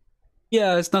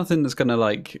 Yeah, it's nothing that's going to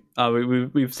like.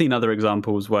 We've seen other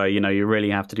examples where you really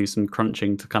have to do some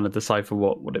crunching to kind of decipher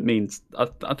what it means.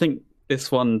 I think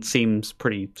this one seems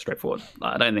pretty straightforward.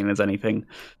 I don't think there's anything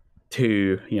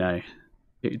too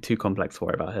too complex to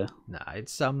worry about here. Nah,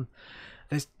 it's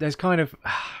there's kind of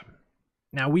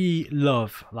now we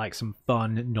love like some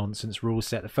fun nonsense rule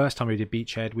set. The first time we did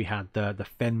Beachhead, we had the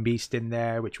Fen Beast in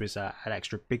there, which was an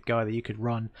extra big guy that you could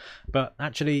run. But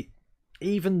actually,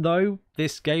 even though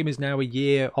this game is now a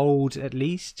year old at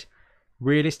least,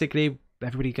 realistically,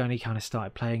 everybody only kind of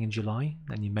started playing in July,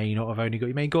 and you may not have only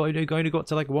got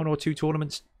to like 1 or 2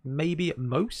 tournaments, maybe at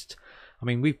most. I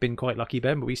mean, we've been quite lucky,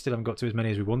 Ben, but we still haven't got to as many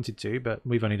as we wanted to. But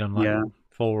we've only done like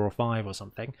 4 or 5 or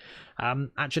something.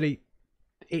 Actually,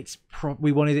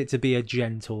 we wanted it to be a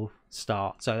gentle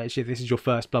start. So actually, if this is your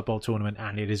first Blood Bowl tournament,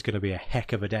 and it is going to be a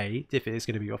heck of a day if it is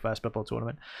going to be your first Blood Bowl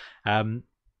tournament,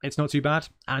 it's not too bad.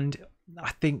 And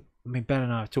I think, Ben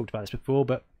and I have talked about this before,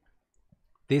 but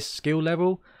this skill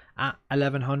level at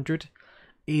 1100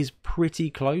 is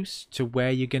pretty close to where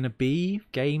you're going to be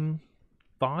game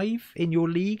 5 in your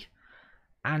league,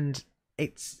 and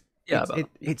it's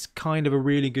kind of a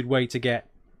really good way to get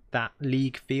that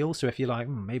league feel. So if you're like,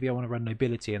 maybe I want to run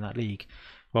nobility in that league,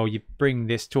 well, you bring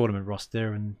this tournament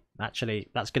roster, and actually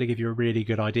that's going to give you a really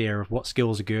good idea of what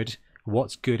skills are good,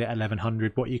 what's good at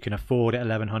 1100, what you can afford at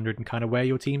 1100, and kind of where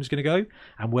your team's going to go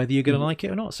and whether you're going to like it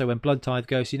or not. So when Blood Tithe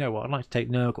goes, you know what, I'd like to take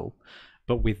Nurgle,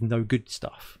 but with no good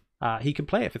stuff, he can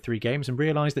play it for 3 games and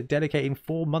realise that dedicating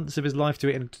 4 months of his life to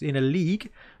it in a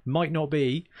league might not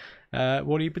be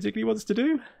what he particularly wants to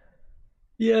do.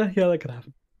 Yeah, that could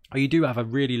happen. Oh, you do have a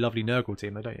really lovely Nurgle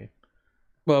team though, don't you?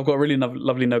 Well, I've got a really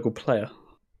lovely Nurgle player.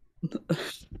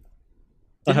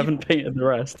 I haven't painted the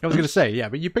rest. I was going to say, yeah,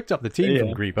 but you picked up the team from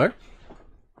Grebo.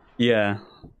 Yeah,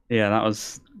 that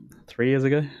was 3 years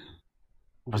ago.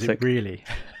 Was it really?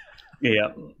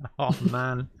 Yeah. Oh,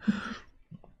 man.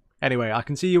 Anyway, I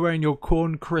can see you wearing your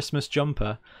Corn Christmas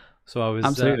jumper. So I was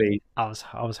absolutely. I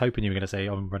was hoping you were going to say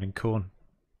I'm running Corn.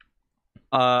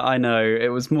 I know. It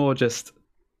was more just.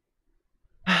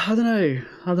 I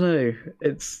don't know.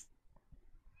 It's.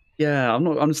 Yeah,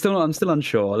 I'm still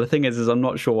unsure. The thing is I'm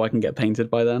not sure I can get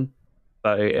painted by then.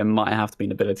 So it might have to be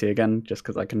nobility again, just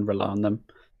because I can rely on them.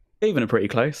 Skaven are pretty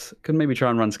close. Could maybe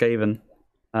try and run Skaven.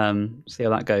 See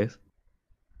how that goes.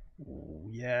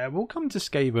 Yeah, we'll come to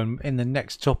Skaven in the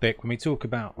next topic when we talk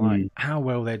about like how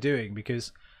well they're doing,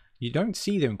 because you don't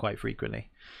see them quite frequently.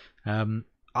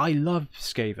 I love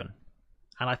Skaven,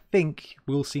 and I think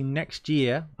we'll see next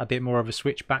year a bit more of a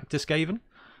switch back to Skaven.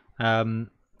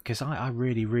 Because I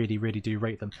really, really, really do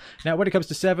rate them. Now, when it comes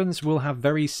to sevens, we'll have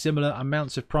very similar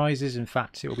amounts of prizes. In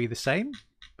fact, it will be the same,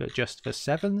 but just for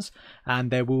sevens.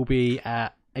 And there will be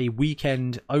a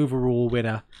weekend overall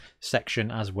winner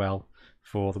section as well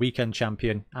for the weekend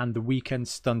champion and the weekend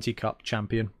Stunty Cup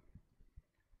champion.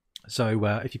 So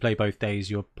if you play both days,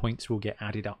 your points will get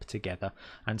added up together.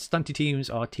 And Stunty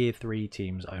teams are tier 3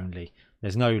 teams only.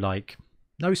 There's no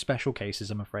special cases,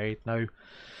 I'm afraid. No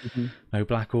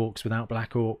Black Orcs without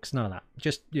Black Orcs. None of that.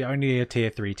 Just only a tier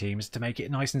 3 teams to make it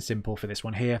nice and simple for this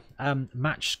one here.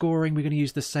 Match scoring, we're going to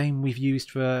use the same we've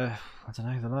used for, I don't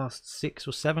know, the last 6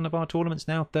 or 7 of our tournaments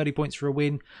now. 30 points for a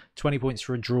win, 20 points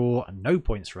for a draw, and no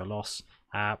points for a loss.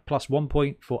 Plus 1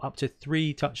 point for up to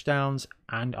 3 touchdowns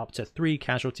and up to 3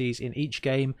 casualties in each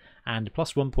game, and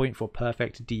plus 1 point for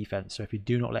perfect defense. So if you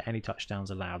do not let any touchdowns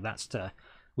allowed,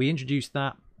 we introduced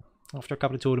that after a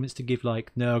couple of tournaments to give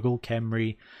like Nurgle,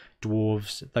 Khemri,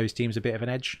 Dwarves, those teams a bit of an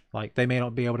edge. Like they may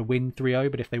not be able to win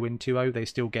 3-0, but if they win 2-0, they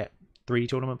still get 3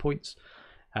 tournament points.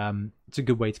 It's a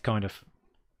good way to kind of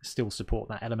still support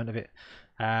that element of it.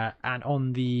 And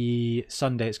on the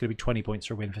Sunday, it's going to be 20 points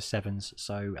for a win for sevens.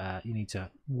 So you need to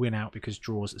win out because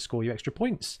draws score you extra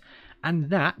points. And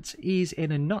that is,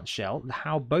 in a nutshell,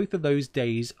 how both of those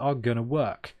days are going to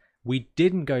work. We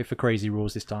didn't go for crazy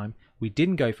rules this time. We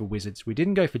didn't go for wizards. We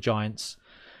didn't go for giants.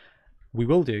 We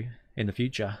will do in the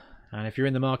future. And if you're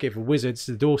in the market for wizards,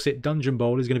 the Dorset Dungeon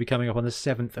Bowl is going to be coming up on the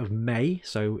 7th of May.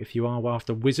 So if you are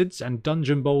after wizards and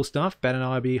Dungeon Bowl stuff, Ben and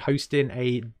I will be hosting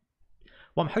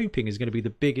what I'm hoping is going to be the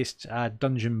biggest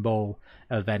Dungeon Bowl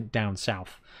event down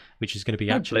south, which is going to be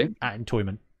actually at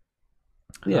Entoyment.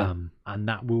 Yeah. And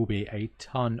that will be a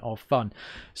ton of fun.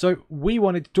 So we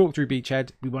wanted to talk through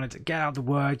Beachhead. We wanted to get out the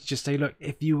word, just say, look,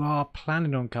 if you are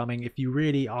planning on coming, if you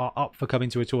really are up for coming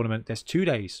to a tournament, there's 2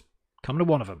 days. Come to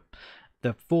one of them.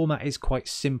 The format is quite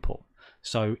simple.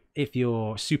 So if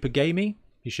you're super gamey,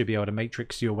 you should be able to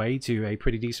matrix your way to a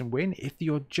pretty decent win. If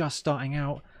you're just starting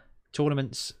out,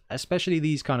 tournaments, especially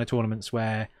these kind of tournaments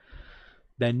where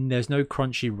then there's no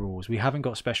crunchy rules, we haven't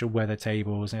got special weather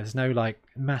tables, and there's no like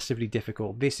massively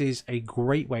difficult, this is a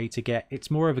great way to get,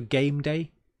 it's more of a game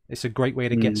day. It's a great way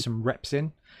to get some reps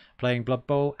in playing Blood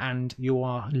Bowl, and you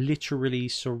are literally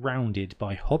surrounded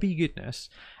by hobby goodness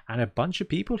and a bunch of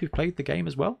people who've played the game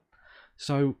as well.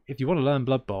 So if you want to learn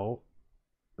Blood Bowl,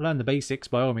 learn the basics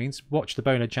by all means. Watch the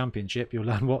Bonehead Championship. You'll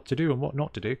learn what to do and what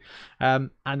not to do.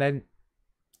 And then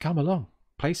come along,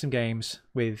 play some games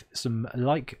with some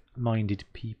like-minded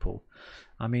people.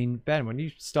 I mean, Ben, when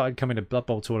you started coming to Blood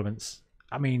Bowl tournaments,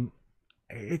 I mean,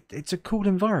 it's a cool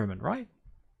environment, right?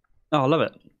 Oh, I love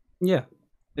it. Yeah,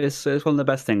 it's one of the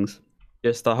best things.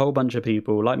 Just a whole bunch of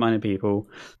people, like-minded people,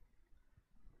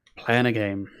 playing a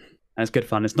game. And it's good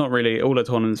fun. It's not really all the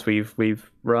tournaments we've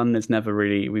run.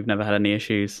 We've never had any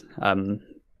issues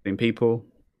between people.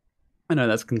 I know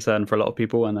that's a concern for a lot of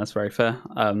people, and that's very fair.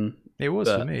 It was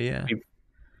for me,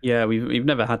 yeah. We've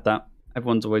never had that.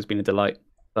 Everyone's always been a delight.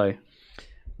 So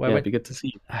well, it'd be good to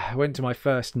see. I went to my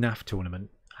first NAF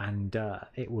tournament, and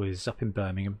it was up in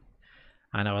Birmingham.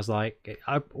 And I was like,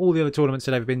 all the other tournaments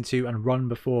that I've been to and run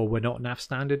before were not NAF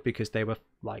standard because they were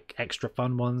like extra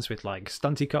fun ones with like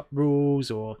Stunty Cup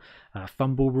rules or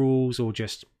fumble rules, or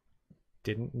just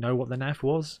didn't know what the NAF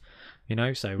was, you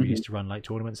know. So we used to run like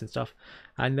tournaments and stuff.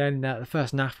 And then the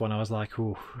first NAF one, I was like,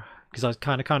 oh, because I was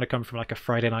kind of come from like a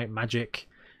Friday Night Magic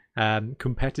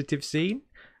competitive scene.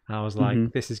 And I was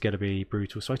like, this is going to be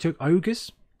brutal. So I took ogres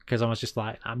because I was just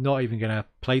like, I'm not even going to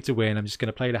play to win. I'm just going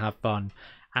to play to have fun.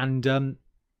 And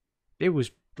it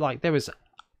was like there was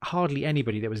hardly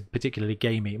anybody that was particularly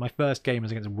gamey. My first game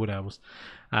was against Wood Elves,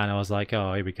 and I was like,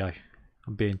 oh, here we go.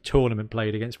 I'm being tournament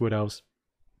played against Wood Elves.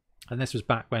 And this was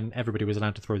back when everybody was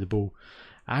allowed to throw the ball.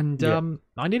 And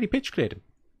I nearly pitch cleared him.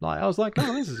 Like I was like,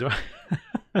 oh, this is all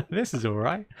right. This is all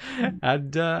right.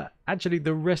 And actually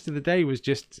the rest of the day was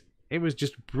just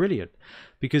brilliant,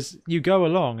 because you go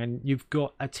along and you've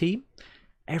got a team.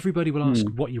 Everybody will ask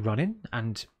what you're running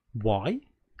and why.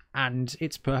 And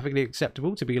it's perfectly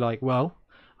acceptable to be like, well,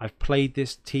 I've played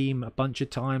this team a bunch of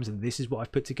times and this is what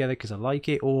I've put together because I like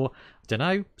it, or I don't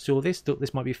know, saw this, thought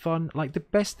this might be fun. Like the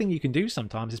best thing you can do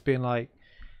sometimes is being like,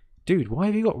 dude, why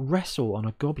have you got wrestle on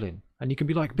a goblin? And you can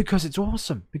be like, because it's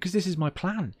awesome, because this is my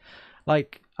plan.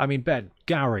 Like, I mean, Ben,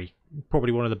 Gary,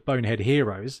 probably one of the Bonehead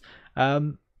heroes,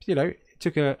 you know,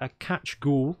 took a catch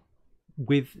ghoul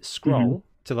with scroll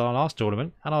to the last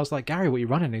tournament, and I was like, Gary, what are you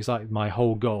running? And he's like, my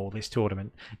whole goal this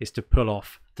tournament is to pull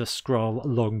off the scroll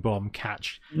long bomb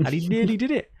catch, and he nearly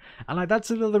did it. And like that's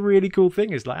another really cool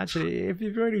thing, is like, actually, if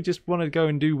you really just want to go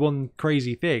and do one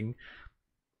crazy thing,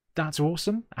 that's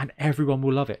awesome, and everyone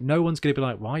will love it. No one's going to be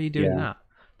like, why are you doing that?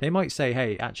 They might say,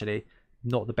 hey, actually,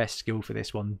 not the best skill for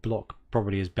this one. Block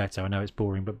probably is better. I know it's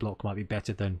boring, but block might be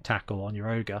better than tackle on your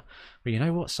ogre. But you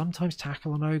know what? Sometimes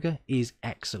tackle on ogre is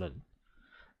excellent.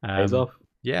 Pays off.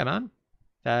 Yeah,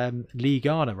 man. Lee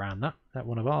Garner ran that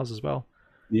one of ours as well.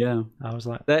 Yeah, I was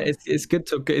like, it's good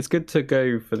to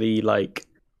go for the like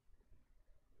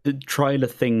the try the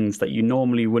things that you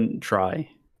normally wouldn't try,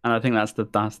 and I think that's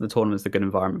the tournament's a good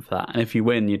environment for that. And if you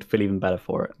win, you'd feel even better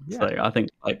for it. Yeah. So I think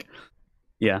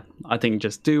I think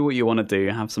just do what you want to do,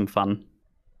 have some fun.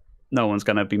 No one's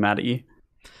gonna be mad at you.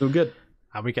 Feel good,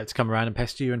 and we get to come around and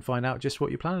pester you and find out just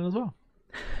what you're planning as well.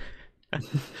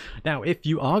 Now, if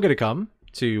you are going to come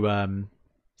to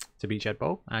Beachhead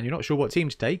Bowl and you're not sure what team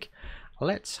to take,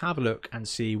 let's have a look and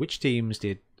see which teams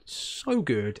did so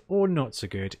good or not so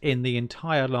good in the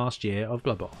entire last year of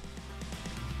Blood Bowl.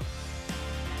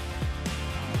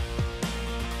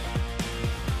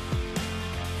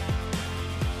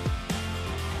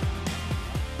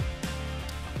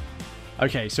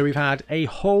 Okay, so we've had a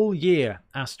whole year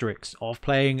asterisk of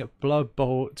playing Blood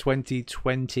Bowl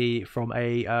 2020 from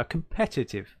a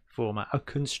competitive format, a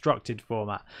constructed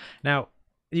format. Now,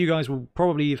 you guys will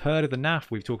probably have heard of the NAF.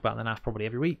 We've talked about the NAF probably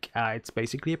every week. It's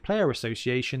basically a player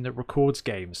association that records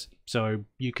games. So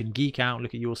you can geek out,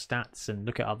 look at your stats and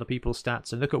look at other people's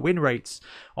stats and look at win rates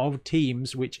of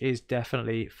teams, which is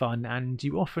definitely fun. And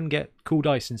you often get cool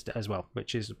dice as well,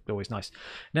 which is always nice.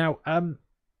 Now,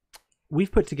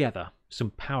 we've put together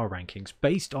some power rankings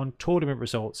based on tournament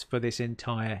results for this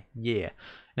entire year.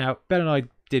 Now, Ben and I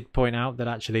did point out that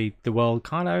actually the world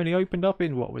kind of only opened up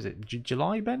in, what was it,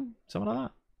 July, Ben? Something like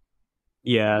that?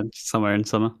 Yeah, somewhere in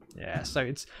summer. Yeah, so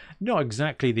it's not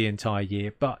exactly the entire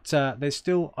year, but there's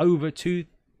still over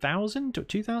 2,000 or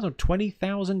 2,000 or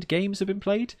 20,000 games have been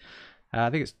played. I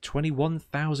think it's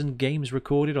 21,000 games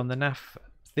recorded on the NAF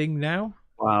thing now.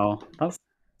 Wow, that's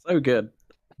so good.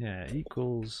 Yeah,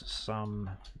 equals sum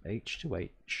h to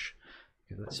h.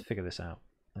 Okay, let's figure this out.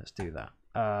 Let's do that.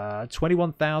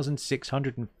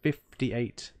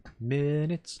 21,658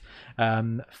 minutes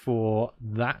for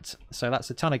that. So that's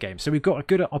a ton of games. So we've got a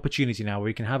good opportunity now where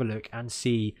we can have a look and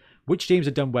see which teams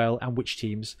have done well and which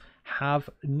teams have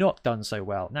not done so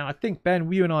well. Now, I think, Ben,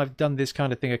 you and I have done this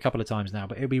kind of thing a couple of times now,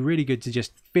 but it'll be really good to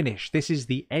just finish. This is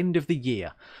the end of the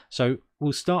year. So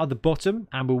we'll start at the bottom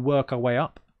and we'll work our way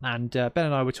up. And Ben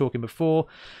and I were talking before,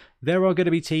 there are going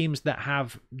to be teams that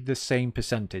have the same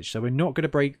percentage. So we're not going to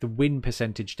break the win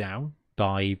percentage down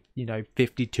by,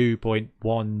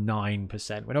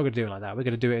 52.19%. We're not going to do it like that. We're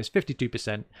going to do it as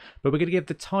 52%, but we're going to give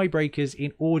the tiebreakers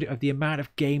in order of the amount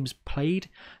of games played.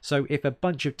 So if a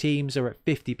bunch of teams are at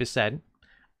 50%,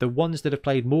 the ones that have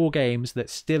played more games that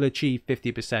still achieve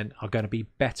 50% are going to be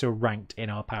better ranked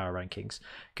in our power rankings.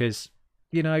 Because,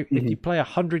 if you play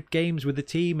 100 games with a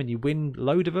team and you win a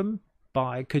load of them,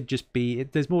 but it could just be,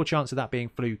 there's more chance of that being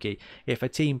fluky. If a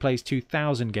team plays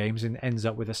 2,000 games and ends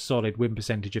up with a solid win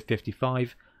percentage of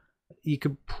 55, you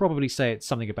could probably say it's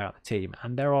something about the team.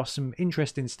 And there are some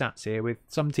interesting stats here, with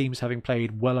some teams having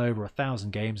played well over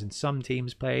 1,000 games and some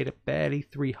teams played barely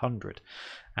 300.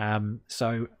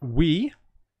 So we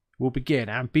will begin.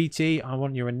 And BT, I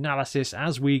want your analysis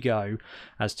as we go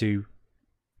as to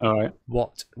All right.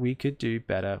 what we could do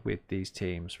better with these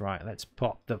teams. Right, let's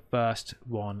pop the first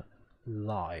one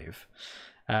live.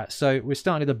 So we're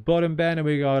starting at the bottom, Ben, and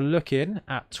we are looking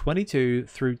at 22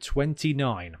 through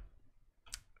 29.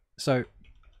 So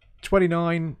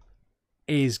 29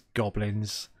 is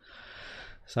goblins.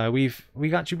 So we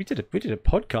did a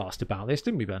podcast about this,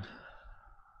 didn't we, Ben?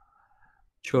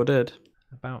 Sure did.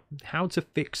 About how to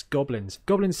fix goblins.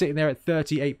 Goblins sitting there at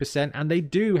 38%, and they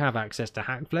do have access to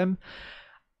Hackflem.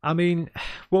 I mean,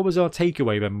 what was our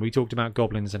takeaway when we talked about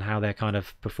goblins and how they're kind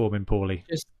of performing poorly?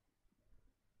 Just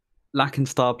lacking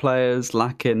star players,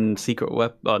 lacking secret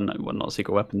weapons. Oh, no, well, not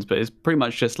secret weapons, but it's pretty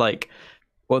much just like,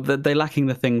 well, they're lacking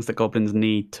the things that goblins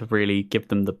need to really give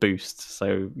them the boost.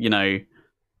 So,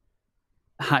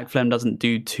 Hackflem doesn't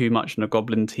do too much in a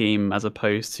goblin team as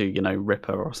opposed to,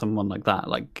 Ripper or someone like that,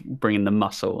 like bringing the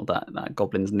muscle that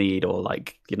goblins need, or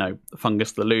like,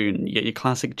 Fungus the Loon. You get your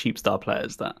classic cheap star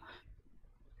players that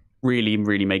really,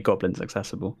 really make goblins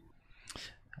accessible.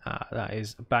 That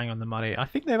is bang on the money. I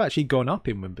think they've actually gone up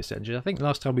in win percentage. I think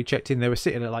last time we checked in, they were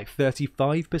sitting at like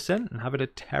 35% and having a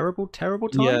terrible, terrible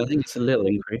time. Yeah, I think it's a little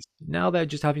increase. Now they're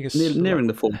just having a nearing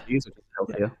the 40s, which is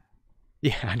healthier.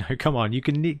 Yeah, I know. Come on, you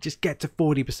can just get to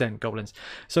 40% goblins.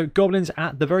 So goblins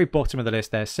at the very bottom of the list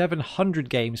there. 700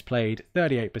 games played,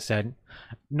 38%.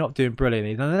 Not doing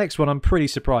brilliantly. Now the next one I'm pretty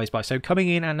surprised by. So coming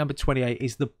in at number 28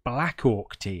 is the Black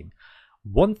Orc team.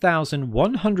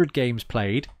 1,100 games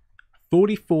played,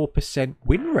 44%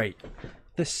 win rate.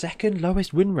 The second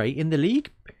lowest win rate in the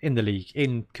league.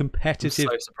 In competitive.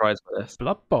 I'm so surprised by this.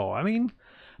 Blood Bowl. I mean,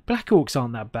 Black Orcs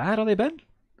aren't that bad, are they, Ben?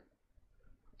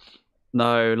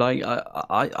 No, like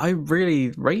I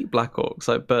really rate Black Orcs,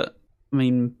 but I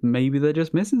mean, maybe they're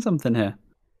just missing something here.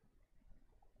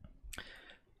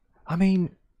 I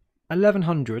mean,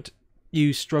 1,100,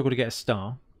 you struggle to get a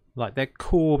star. Like, their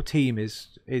core team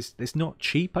is it's not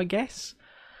cheap, I guess.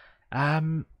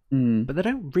 But they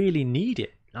don't really need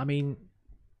it. I mean,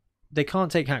 they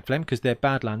can't take Hackflem because they're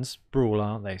Badlands Brawl,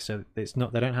 aren't they? So it's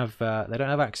not. They don't have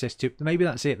access to. Maybe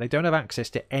that's it. They don't have access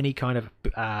to any kind of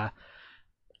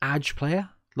Edge player.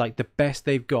 Like, the best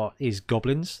they've got is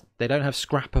goblins. They don't have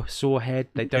Scrapper Sorehead.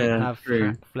 They don't have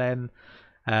Hackflem.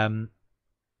 I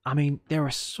mean, they're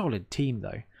a solid team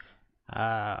though.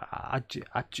 I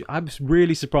was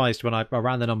really surprised when I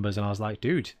ran the numbers and I was like,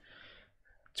 dude,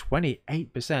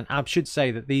 28%. I should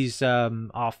say that these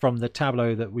are from the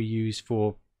tableau that we use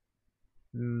for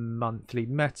monthly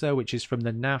meta, which is from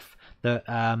the NAF that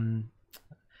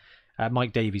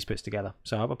Mike Davies puts together.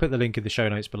 So I'll put the link in the show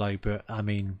notes below, but I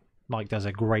mean, Mike does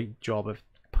a great job of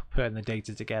putting the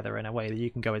data together in a way that you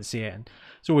can go and see it, and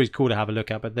it's always cool to have a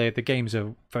look at. But the games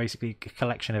are basically a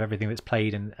collection of everything that's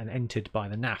played and entered by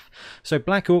the NAF. So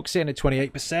Black Orc sitting at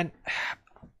 28%.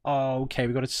 Okay,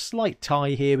 we've got a slight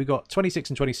tie here. We've got 26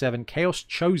 and 27, Chaos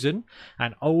Chosen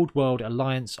and Old World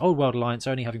Alliance. Old World Alliance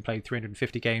only having played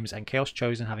 350 games, and Chaos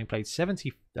Chosen having played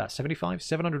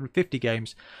 750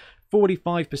 games,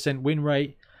 45% win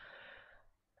rate.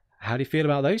 How do you feel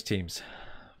about those teams?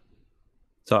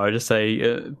 So I just say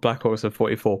Blackhawks are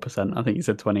 44%. I think you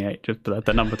said 28. Just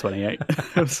the number 28. Yeah,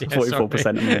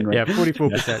 44% in win rate. Yeah,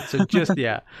 44%. Yeah. So just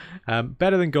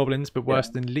better than Goblins, but Yeah. worse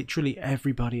than literally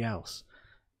everybody else.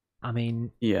 I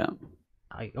mean, Yeah.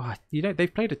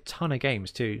 they've played a ton of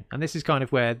games too, and this is kind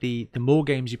of where the more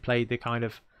games you play, the kind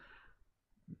of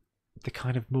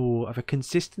more of a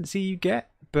consistency you get.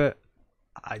 But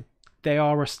they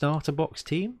are a starter box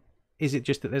team. Is it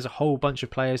just that there's a whole bunch of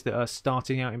players that are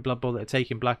starting out in Blood Bowl that are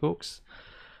taking Blackhawks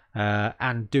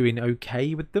and doing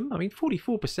okay with them? I mean,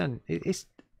 44%. It's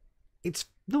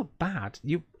not bad.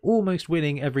 You're almost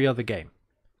winning every other game.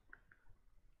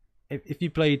 If you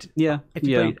played, if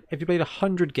you played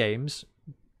 100 games,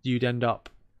 you'd end up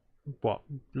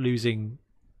losing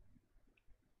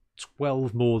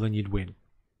 12 more than you'd win.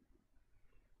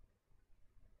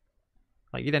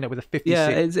 Like you'd end up with a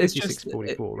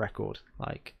 56-44 record.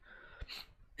 Like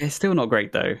it's still not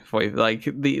great though. For like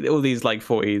all these like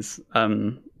 40s.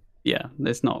 Yeah,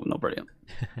 it's not brilliant.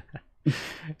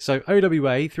 So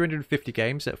OWA 350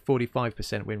 games at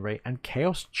 45% win rate, and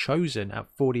Chaos Chosen at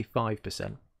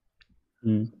 45%.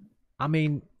 I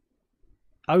mean,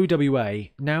 OWA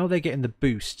now they're getting the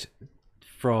boost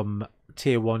from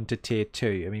tier 1 to tier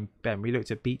 2. I mean, Ben, we looked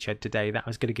at Beachhead today. That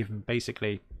was going to give them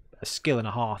basically a skill and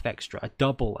a half extra, a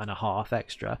double and a half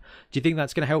extra. Do you think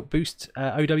that's going to help boost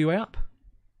OWA up?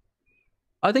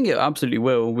 I think it absolutely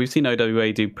will. We've seen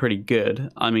OWA do pretty good.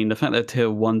 I mean, the fact they're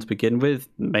tier 1 to begin with,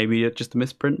 maybe it's just a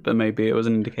misprint, but maybe it was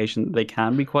an indication that they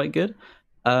can be quite good.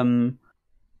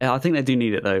 I think they do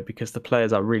need it though, because the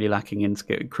players are really lacking in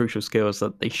crucial skills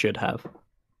that they should have.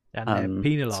 And they're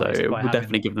penalised. So it would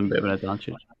definitely give them a bit of an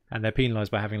advantage. And they're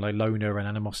penalised by having like loner and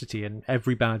animosity, and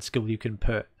every bad skill you can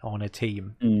put on a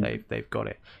team, they've got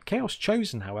it. Chaos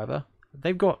Chosen, however,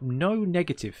 they've got no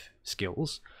negative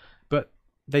skills, but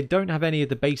they don't have any of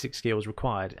the basic skills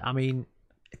required. I mean,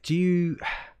 do you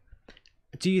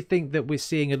think that we're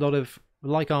seeing a lot of,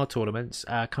 like our tournaments,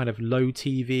 kind of low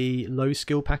TV, low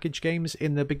skill package games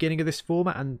in the beginning of this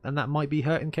format, and that might be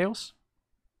hurting Chaos?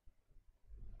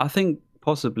 I think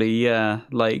possibly, yeah.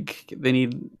 Like they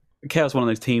need Chaos, one of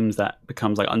those teams that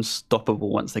becomes like unstoppable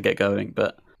once they get going.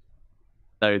 But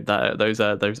those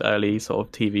early sort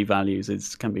of TV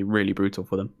values can be really brutal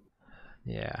for them.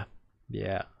 Yeah,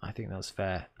 I think that's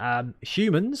fair.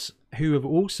 Humans, who have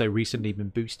also recently been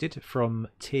boosted from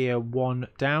tier 1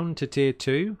 down to tier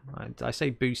 2. I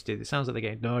say boosted, it sounds like they're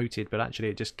getting noted, but actually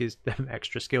it just gives them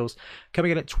extra skills.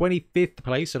 Coming in at 25th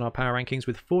place on our power rankings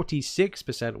with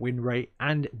 46% win rate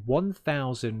and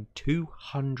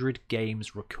 1,200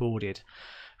 games recorded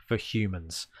for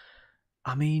Humans.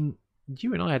 I mean,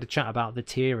 you and I had a chat about the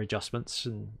tier adjustments,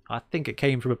 and I think it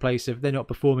came from a place of they're not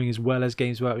performing as well as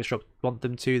Games Workshop want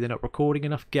them to. They're not recording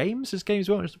enough games as Games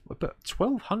Workshop. But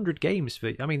 1,200 games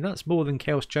I mean, that's more than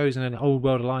Chaos Chosen and Old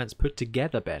World Alliance put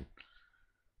together, Ben.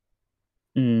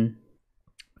 46%.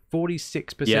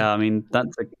 Yeah, I mean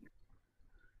that's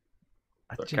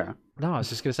no, I was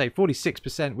just going to say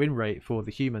 46% win rate for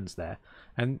the Humans there,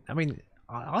 and I mean,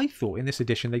 I thought in this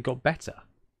edition they got better.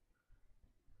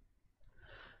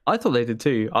 I thought they did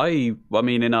too. I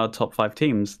mean, in our top 5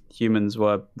 teams, Humans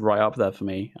were right up there for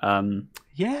me.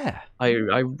 Yeah.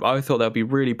 I thought they'll be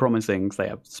really promising because they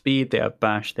have speed, they have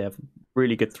bash, they have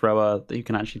really good thrower that you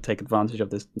can actually take advantage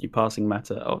of this new passing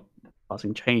meta or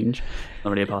passing change. Not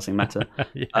really a passing meta.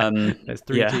 There's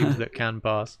 3 teams that can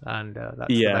pass, and that's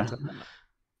the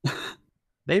meta.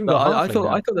 They even got I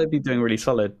thought they'd be doing really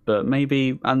solid, but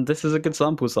maybe, and this is a good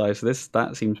sample size, so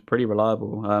that seems pretty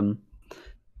reliable.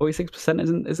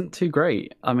 46% isn't too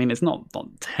great. I mean, it's not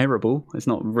terrible. It's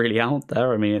not really out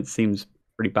there. I mean, it seems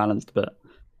pretty balanced, but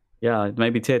yeah,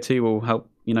 maybe tier 2 will help,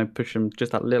 push them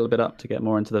just that little bit up to get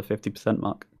more into the 50%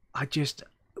 mark.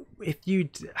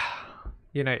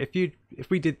 If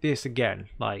we did this again,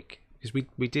 like, because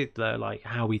we did the like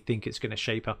how we think it's going to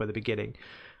shape up at the beginning,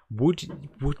 would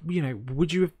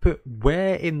you have put,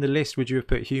 where in the list would you have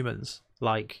put Humans?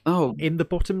 Like, in the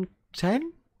bottom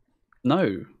 10?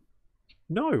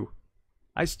 No,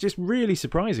 it's just really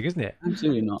surprising, isn't it?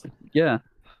 Absolutely not. Yeah,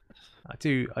 I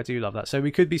do love that. So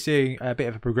we could be seeing a bit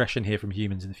of a progression here from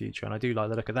Humans in the future, and I do like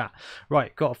the look of that.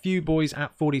 Right, got a few boys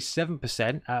at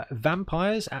 47%.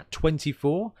 Vampires at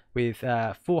 24 with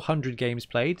 400 games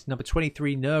played. Number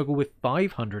 23, Nurgle with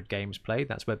 500 games played.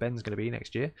 That's where Ben's going to be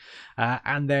next year.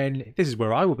 And then this is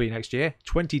where I will be next year.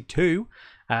 22.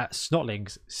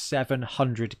 Snotlings,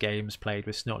 700 games played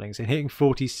with Snotlings and hitting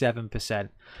 47%.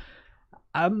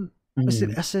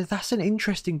 That's an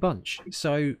interesting bunch.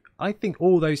 So I think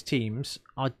all those teams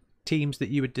are teams that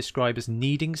you would describe as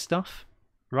needing stuff,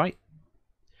 right?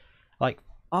 Like,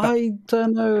 I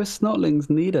don't know if Snotlings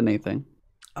need anything.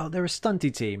 Oh, they're a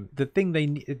stunty team. The thing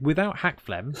they without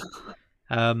Hackflem,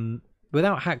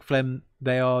 without Hackflem,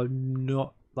 they are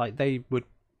not like they would.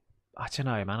 I don't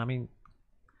know, man. I mean,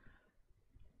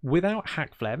 without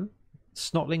Hackflem,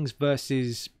 Snotlings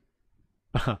versus.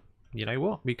 You know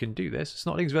what? We can do this.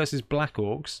 Snotlings versus Black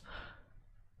Orcs.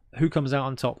 Who comes out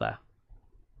on top there?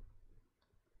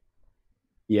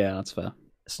 Yeah, that's fair.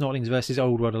 Snotlings versus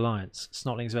Old World Alliance.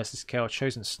 Snotlings versus Chaos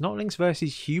Chosen. Snotlings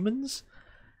versus humans.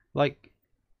 Like,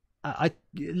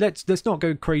 let's not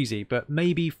go crazy, but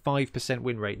maybe 5%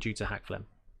 win rate due to Hackflem.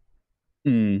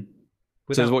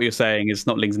 So what you're saying is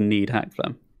Snotlings need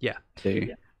Hackflem. Yeah.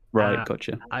 Yeah. Right,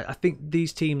 gotcha. I think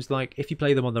these teams, like, if you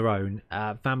play them on their own,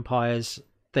 vampires,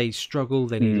 they struggle.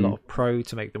 They need a lot of pro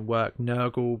to make them work.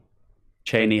 Nurgle.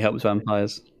 Cheney helps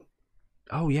vampires.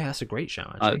 Oh, yeah, that's a great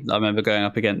shout, actually. I remember going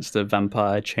up against a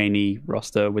vampire Cheney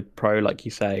roster with pro, like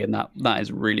you say, and that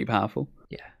is really powerful.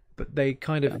 Yeah, but they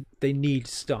kind of they need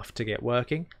stuff to get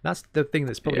working. That's the thing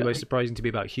that's probably most surprising to me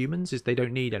about humans is they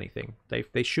don't need anything.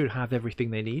 They should have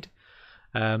everything they need.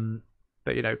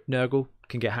 But you know, Nurgle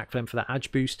can get Hackflem for that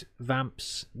edge boost.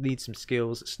 Vamps need some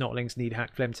skills. Snotlings need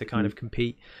Hackflem to kind of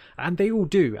compete, and they all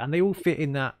do, and they all fit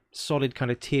in that solid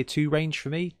kind of tier 2 range for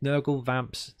me. Nurgle,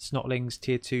 Vamps, Snotlings,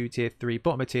 tier 2, tier 3,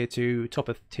 bottom of tier 2, top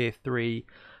of tier 3.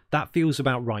 That feels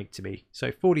about right to me.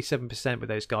 So 47% with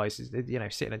those guys is, you know,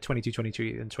 sitting at 22,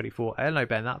 22, and 24. I don't know,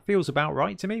 Ben. That feels about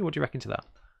right to me. What do you reckon to that?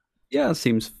 Yeah, it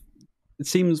seems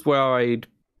where I'd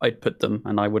put them,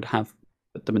 and I would have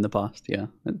put them in the past. Yeah,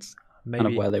 it's kind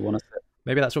of where they want to sit.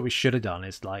 Maybe that's what we should have done,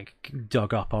 is like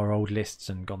dug up our old lists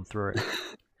and gone through it.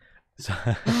 So,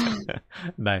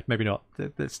 no, maybe not.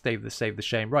 Let's save the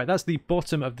shame. Right, that's the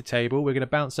bottom of the table. We're going to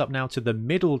bounce up now to the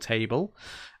middle table.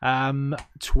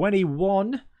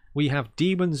 21, we have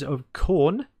Demons of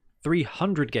Khorne,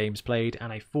 300 games played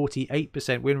and a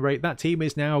 48% win rate. That team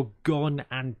is now gone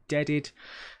and deaded,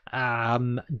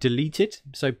 deleted.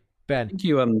 So Ben, did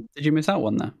you miss out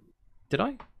one there? Did I?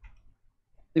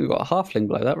 I think we've got a halfling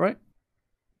below that, right?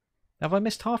 Have I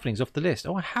missed halflings off the list?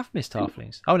 Oh, I have missed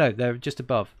halflings. Oh no, they're just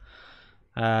above.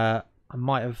 I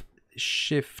might have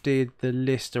shifted the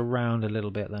list around a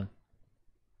little bit then.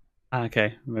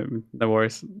 Okay, no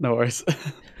worries.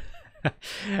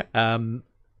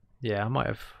 Yeah, I might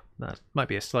have. That might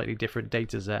be a slightly different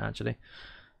data set actually.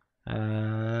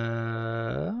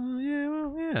 Yeah,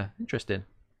 interesting.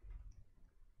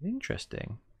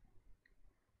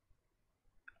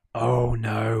 Oh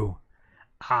no.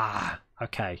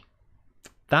 Okay.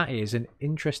 That is an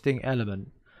interesting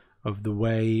element of the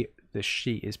way the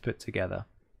sheet is put together.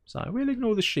 So we'll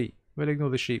ignore the sheet.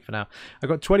 For now. I've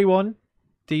got 21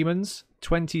 demons,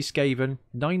 20 Skaven,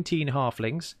 19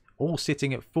 halflings, all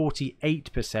sitting at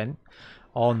 48%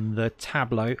 on the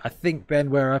tableau. I think, Ben,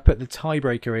 where I put the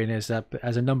tiebreaker in as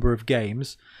a number of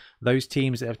games, those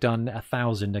teams that have done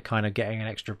 1,000 are kind of getting an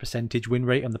extra percentage win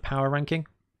rate on the power ranking.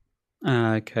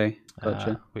 Okay,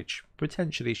 gotcha. Which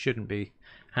potentially shouldn't be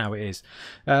how it is.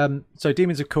 So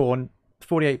Demons of Khorne,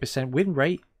 48% win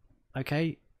rate.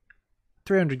 Okay,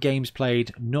 300 games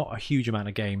played, not a huge amount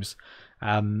of games.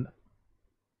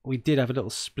 We did have a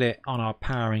little split on our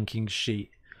power rankings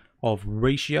sheet of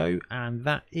ratio, and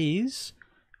that is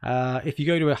if you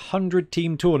go to a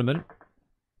 100-team tournament,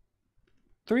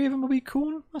 3 of them will be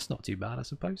Khorne. That's not too bad, I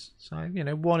suppose. So, you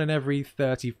know, 1 in every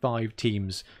 35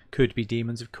 teams could be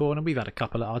Demons of Khorne, and we've had a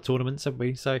couple at our tournaments, haven't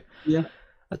we? So yeah,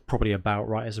 that's probably about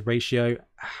right as a ratio.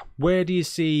 Where do you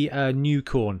see new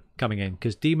Khorne coming in?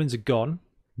 Because Demons are gone.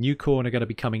 New Khorne are going to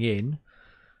be coming in.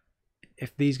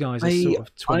 If these guys are sort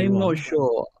of 21... I'm not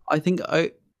sure. I think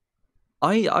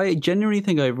I genuinely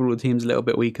think overall the team's a little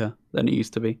bit weaker than it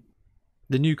used to be.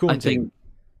 The new Khorne team?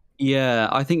 Yeah,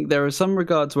 I think there are some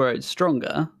regards where it's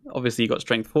stronger. Obviously, you've got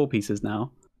strength 4 pieces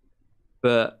now.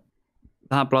 But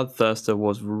that Bloodthirster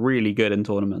was really good in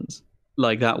tournaments.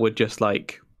 Like, that would just,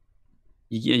 like...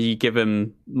 You give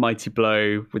him Mighty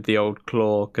Blow with the old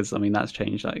Claw, because, I mean, that's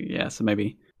changed. Like, yeah, so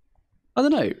maybe... I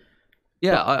don't know.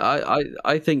 Yeah,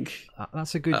 I think...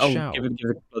 That's a good shout. Give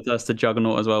the Bloodthirster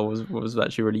Juggernaut as well was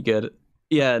actually really good.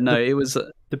 Yeah, no, it was...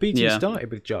 The BT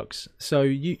started with Jugs, so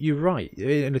you're right.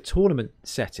 In a tournament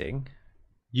setting,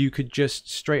 you could just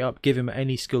straight up give him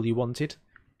any skill you wanted,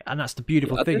 and that's the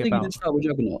beautiful thing about... I think he didn't start with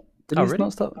Juggernaut. Did he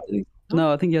not start?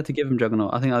 No, I think you had to give him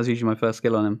Juggernaut. I think that was usually my first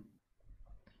skill on him.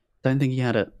 Don't think he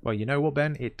had it. Well, you know what,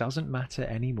 Ben? It doesn't matter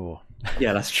anymore.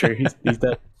 Yeah, that's true. He's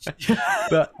dead.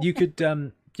 But you could,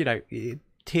 you know,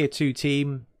 tier 2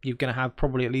 team, you're going to have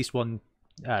probably at least one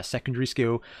secondary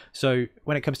skill. So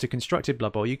when it comes to constructed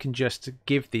Blood Bowl, you can just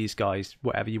give these guys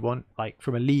whatever you want. Like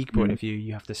from a league point of view,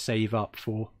 you have to save up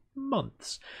for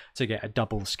months to get a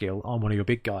double skill on one of your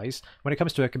big guys. When it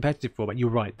comes to a competitive format, you're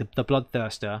right. The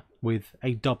Bloodthirster with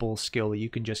a double skill that you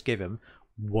can just give him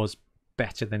was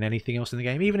better than anything else in the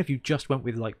game. Even if you just went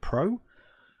with like pro,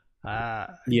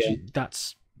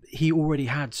 that's he already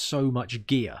had so much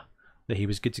gear that he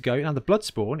was good to go. Now the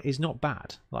Bloodspawn is not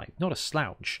bad, like not a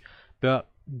slouch, but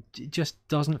it just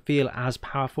doesn't feel as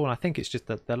powerful. And I think it's just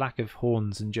the lack of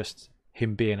horns and just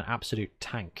him being an absolute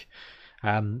tank.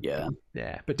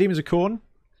 But Demons of Khorne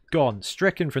gone,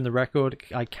 stricken from the record.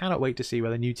 I cannot wait to see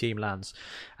where the new team lands.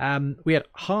 We had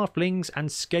Halflings and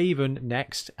Skaven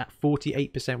next at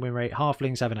 48% win rate.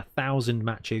 Halflings having 1,000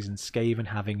 matches and Skaven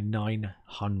having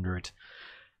 900.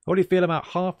 What do you feel about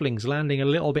Halflings landing a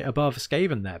little bit above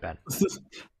Skaven there, Ben?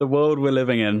 The world we're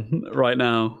living in right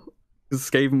now.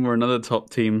 Skaven were another top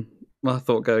team, I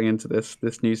thought, going into this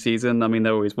new season. I mean, they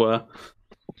always were.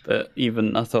 But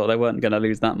even I thought they weren't going to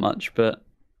lose that much. But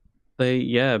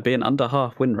being under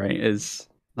half win rate is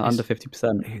under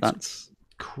 50%. That's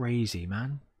crazy,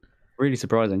 man. Really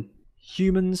surprising.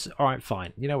 Humans, all right,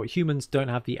 fine. You know what? Humans don't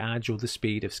have the edge or the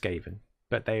speed of Skaven,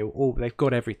 but they've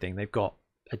got everything. They've got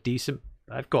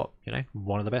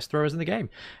one of the best throwers in the game,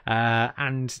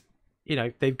 and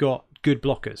they've got good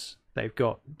blockers. They've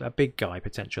got a big guy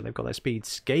potential. They've got their speed.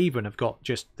 Skaven have got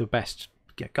just the best.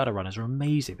 Gutter runners are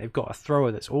amazing. They've got a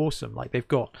thrower that's awesome. Like they've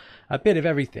got a bit of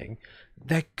everything.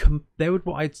 They would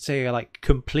what I'd say are like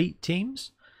complete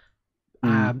teams.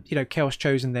 Chaos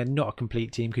Chosen, they're not a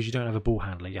complete team because you don't have a ball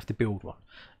handler. You have to build one.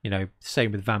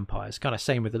 Same with vampires. Kind of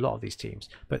same with a lot of these teams.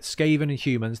 But Skaven and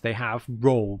humans, they have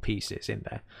role pieces in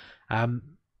there.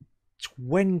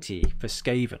 20 for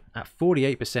Skaven at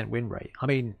 48% win rate. I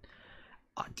mean,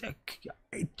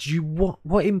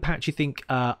 what impact do you think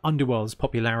Underworld's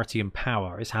popularity and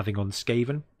power is having on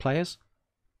Skaven players?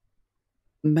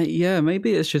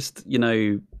 Maybe it's just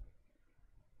Skaven's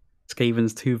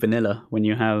too vanilla when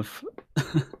you have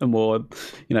a more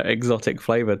exotic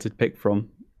flavor to pick from.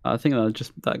 I think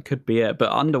that could be it.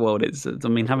 But Underworld having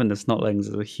the Snotlings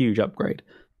is a huge upgrade.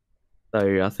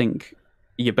 So I think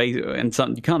you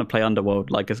kind of play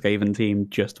Underworld like a Skaven team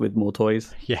just with more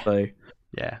toys. Yeah. So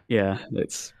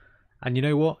it's. And you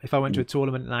know what? If I went to a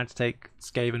tournament and I had to take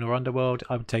Skaven or Underworld,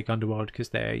 I would take Underworld because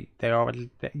they're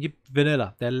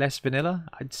vanilla. They're less vanilla.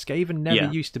 Skaven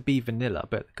never used to be vanilla,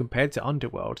 but compared to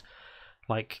Underworld,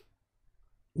 like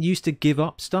used to give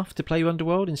up stuff to play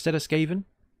Underworld instead of Skaven.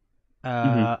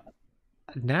 Now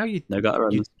you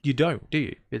don't, do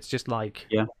you? It's just like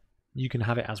you can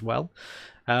have it as well.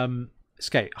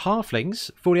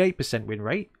 Halflings 48% win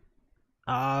rate.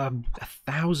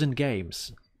 1,000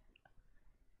 games.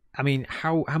 I mean,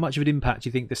 how much of an impact do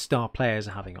you think the star players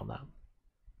are having on that?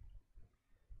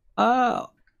 I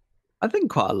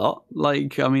think quite a lot.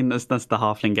 Like, I mean, that's the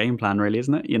Halfling game plan, really,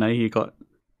 isn't it? You got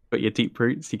your deep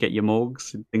roots, you get your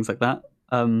morgs, and things like that.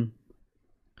 I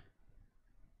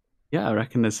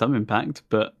reckon there's some impact,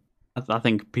 but I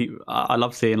think I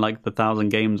love seeing like the 1,000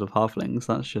 games of Halflings.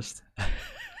 That's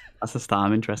the stat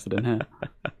I'm interested in here.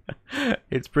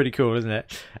 It's pretty cool, isn't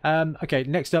it? Okay,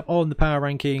 next up on the power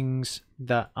rankings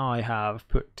that I have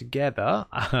put together,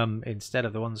 instead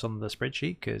of the ones on the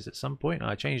spreadsheet, because at some point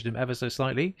I changed them ever so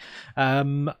slightly.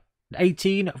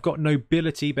 18, I've got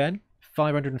Nobility, Ben.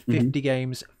 550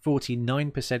 games,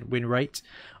 49% win rate.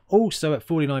 Also at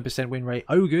 49% win rate,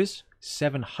 Ogres,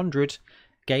 700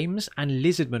 games, and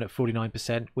Lizardmen at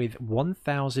 49% with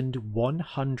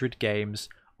 1,100 games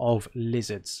of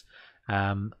Lizards.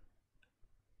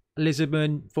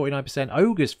 Lizardmen 49%,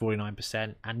 Ogres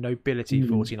 49%, and Nobility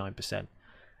 49%.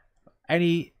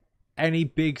 Any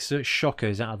big sort of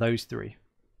shockers out of those three?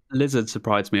 Lizards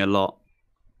surprised me a lot.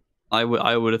 I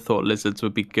would have thought Lizards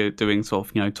would be good doing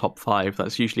sort of top 5.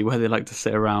 That's usually where they like to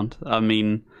sit around. I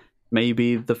mean,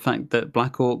 maybe the fact that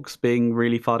Black Orcs being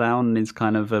really far down is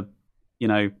kind of a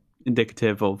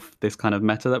indicative of this kind of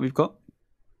meta that we've got.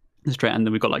 Straight, and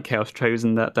then we've got like Chaos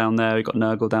Chosen down there. We've got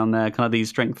Nurgle down there. Kind of these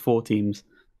strength 4 teams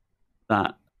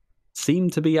that seem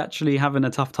to be actually having a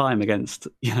tough time against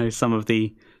some of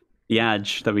the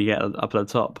edge that we get up at the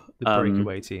top. The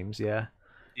breakaway teams, yeah.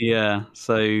 Yeah.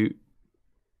 So,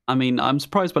 I mean, I'm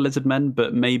surprised by Lizardmen,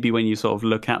 but maybe when you sort of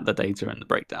look at the data and the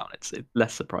breakdown, it's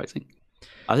less surprising.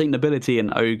 I think Nobility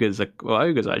and Ogres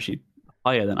are actually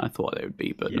higher than I thought they would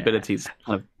be, but Nobility's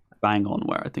kind of bang on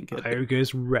where I think it.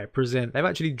 Ogres represent. They've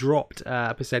actually dropped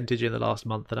a percentage in the last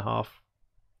month and a half.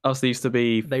 Oh, so they used to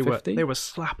be 50? They were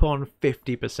slap on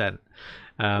 50%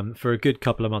 for a good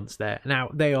couple of months there. Now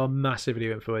they are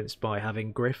massively influenced by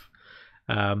having Griff.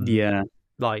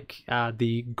 Like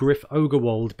the Griff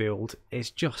Ogrewold build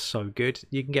is just so good.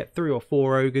 You can get 3 or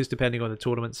 4 ogres depending on the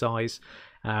tournament size.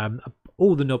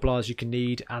 all the Noblars you can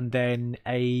need, and then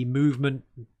a movement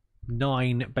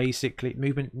 9, basically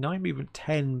movement 9, movement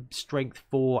 10, strength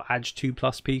 4, edge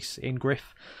 2+ piece in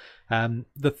Griff.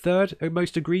 The third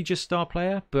most egregious star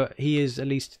player, but he is at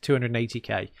least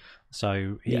 280k.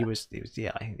 So he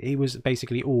was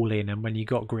basically all in, and when you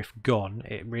got Griff gone,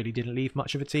 it really didn't leave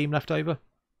much of a team left over.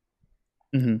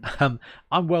 I'm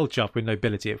well chuffed with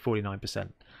nobility at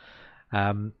 49%.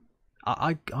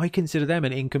 I consider them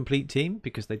an incomplete team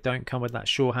because they don't come with that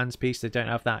sure hands piece. They don't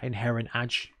have that inherent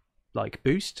edge like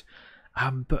boost.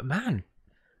 But man,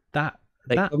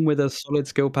 they come with a solid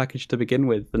skill package to begin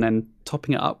with, and then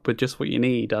topping it up with just what you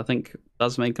need, I think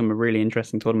does make them a really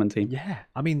interesting tournament team. Yeah,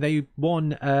 I mean they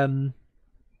won a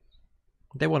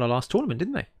last tournament,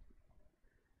 didn't they?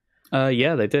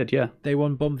 Yeah, they did. Yeah, they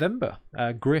won Bombvember.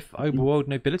 Griff Overworld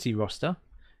Nobility roster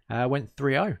went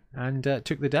 3-0 and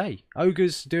took the day.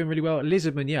 Ogre's doing really well.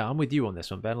 Lizardman, yeah, I'm with you on this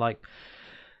one, Ben. Like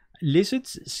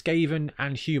lizards, Skaven,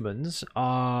 and humans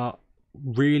are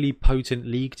really potent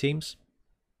league teams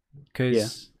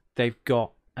because they've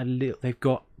got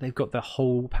the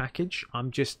whole package.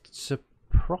 I'm just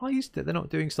surprised that they're not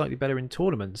doing slightly better in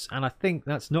tournaments, and I think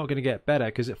that's not going to get better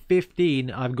because at 15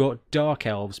 I've got Dark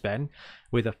Elves, Ben,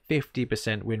 with a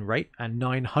 50% win rate and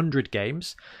 900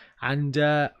 games, and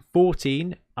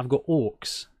 14 I've got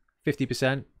Orcs,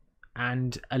 50%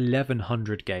 and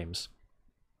 1100 games.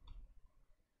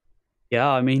 Yeah,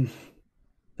 I mean,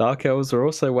 Dark Elves are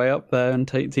also way up there, and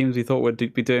teams we thought would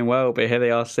be doing well, but here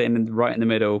they are sitting right in the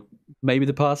middle. Maybe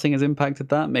the passing has impacted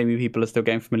that. Maybe people are still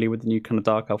getting familiar with the new kind of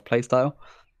Dark Elf playstyle.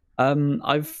 I'm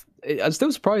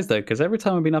still surprised though, because every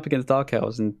time I've been up against Dark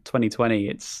Elves in 2020,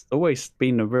 it's always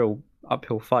been a real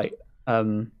uphill fight.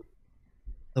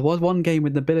 There was one game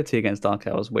with Nobility against Dark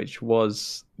Elves, which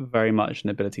was very much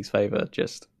Nobility's favor.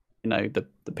 Just the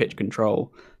pitch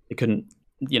control, they couldn't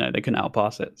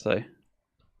outpass it. So.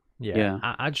 Yeah.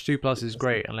 Edge 2+ is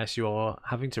great unless you're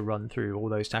having to run through all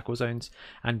those tackle zones,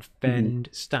 and fend,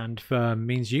 stand firm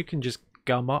means you can just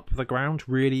gum up the ground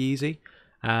really easy.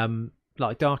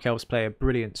 Like Dark Elves play a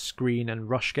brilliant screen and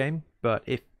rush game, but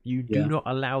if you do not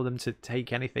allow them to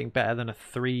take anything better than a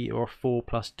 3 or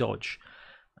 4+ dodge,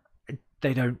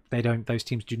 those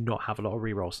teams do not have a lot of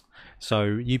rerolls. So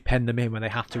you pen them in when they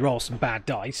have to roll some bad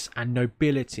dice, and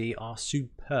Nobility are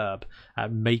superb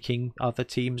at making other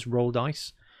teams roll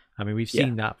dice. I mean, we've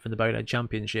seen that from the Bonehead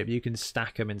Championship. You can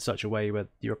stack them in such a way where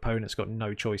your opponent's got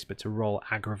no choice but to roll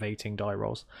aggravating die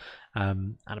rolls,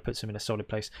 and it puts them in a solid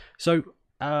place. So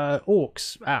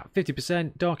Orcs at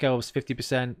 50%, Dark Elves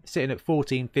 50%, sitting at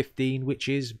 14-15, which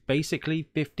is basically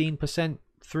 15%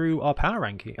 through our power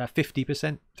ranking,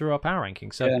 50% through our power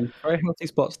ranking. So very healthy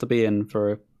spots to be in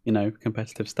for a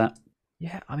competitive stat.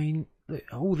 Yeah, I mean,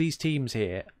 all these teams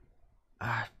here,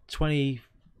 48%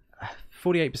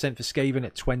 for Skaven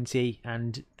at 20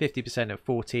 and 50% at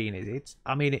 14.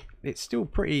 It's still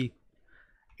pretty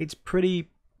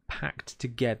packed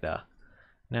together.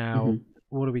 Now,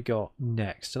 what do we got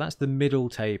next? So that's the middle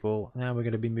table. Now we're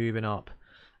going to be moving up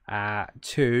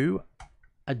to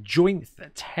a joint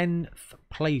 10th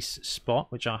place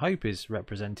spot, which I hope is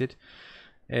represented.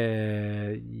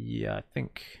 I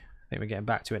think we're getting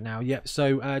back to it now. Yep.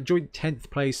 So joint 10th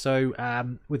place. So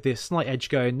with this slight edge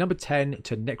going, number 10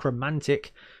 to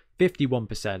Necromantic,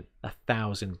 51%,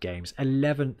 1,000 games.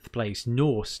 11th place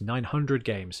Norse, 900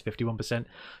 games, 51%.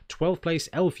 12th place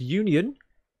Elf Union,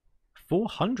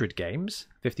 400 games,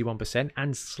 51%.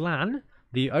 And Slan,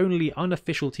 the only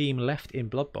unofficial team left in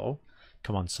Blood Bowl.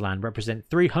 Come on, Slan, represent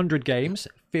 300 games,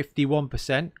 51%.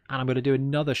 And I'm going to do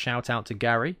another shout out to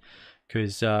Gary,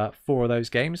 because 4 of those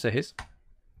games are his.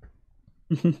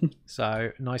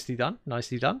 So nicely done.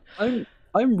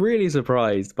 I'm really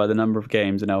surprised by the number of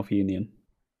games in Elf Union.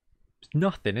 It's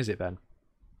nothing, is it, Ben?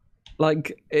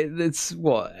 Like it's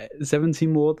what, 70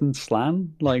 more than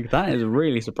Slan? Like that is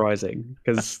really surprising,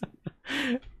 because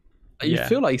you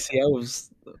feel like you see elves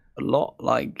a lot.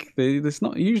 Like there's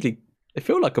not usually. They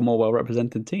feel like a more well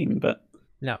represented team, but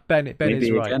no, Ben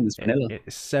is right. Again,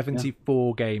 it's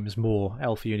 74 games more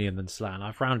Elf Union than Slan.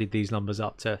 I've rounded these numbers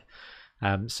up to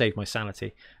save my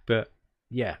sanity, but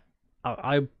yeah,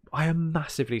 I am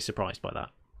massively surprised by that.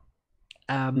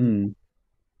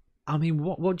 I mean,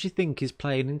 what do you think is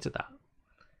playing into that?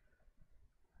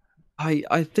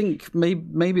 I think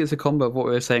maybe it's a combo of what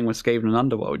we were saying with Skaven and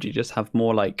Underworld. You just have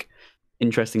more like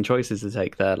interesting choices to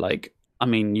take there. Like, I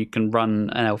mean, you can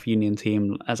run an Elf Union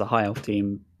team as a High Elf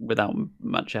team without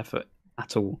much effort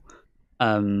at all.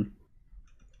 And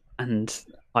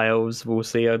High Elves, we'll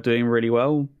see, are doing really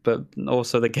well, but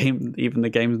also even the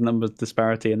game's numbers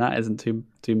disparity, and that isn't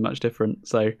too much different.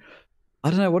 So I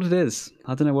don't know what it is.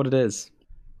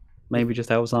 if maybe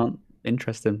just elves aren't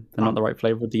interesting. They're uh, not the right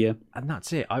flavor of the year. and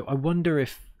that's it. I wonder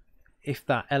if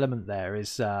that element there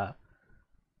is that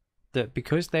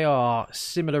because they are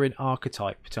similar in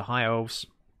archetype to high elves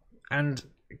and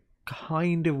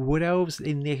kind of wood elves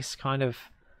in this kind of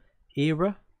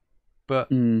era, but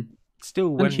Mm. still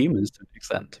And when humans to an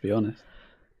extent, to be honest.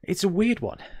 it's a weird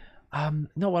one.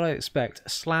 Not what I expect.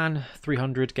 Slan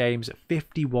 300 games at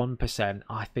 51%.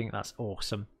 I think that's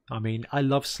awesome. I mean, I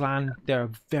love Slan. They're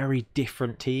a very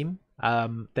different team.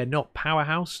 They're not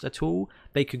powerhouse at all.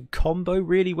 They can combo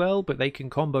really well, but they can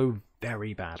combo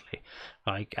very badly.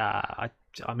 Like, I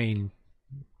mean,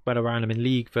 went around them in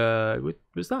league for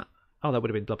was that? Oh, that would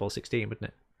have been Blood Bowl 16,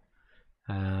 wouldn't it?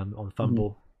 On Mhm.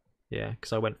 Fumble. Yeah,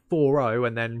 because I went 4-0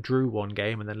 and then drew one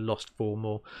game and then lost four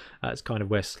more. That's kind of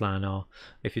where Slan are.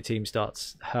 If your team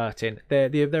starts hurting,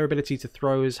 their ability to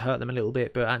throw has hurt them a little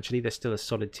bit, but actually they're still a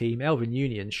solid team. Elven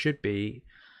Union should be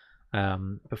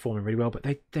performing really well, but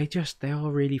they are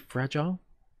really fragile.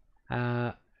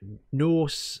 Uh,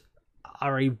 Norse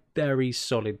are a very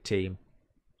solid team,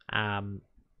 and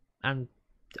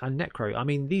Necro. I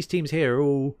mean, these teams here are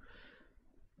all.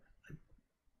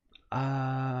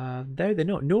 No, they're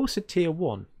not. Norse are tier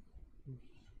 1,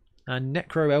 and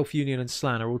Necro, Elf Union, and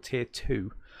Slan are all tier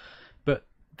 2. But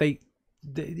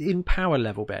in power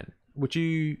level, Ben, would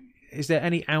you? Is there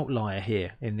any outlier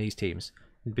here in these teams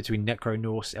between Necro,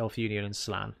 Norse, Elf Union, and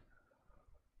Slan?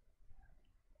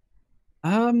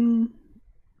 Um,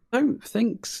 don't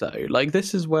think so. Like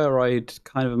this is where I'd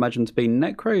kind of imagine to be.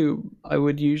 Necro, I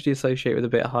would usually associate with a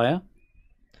bit higher.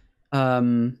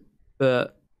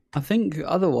 But I think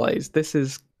otherwise, this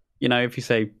is if you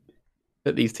say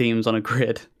put these teams on a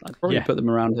grid, I'd probably Yeah, put them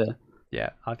around here. yeah,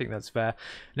 I think that's fair.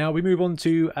 Now we move on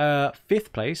to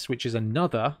fifth place, which is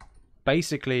another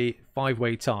basically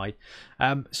five-way tie.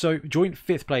 So joint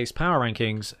fifth place power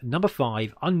rankings: number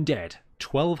 5, Undead,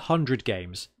 1,200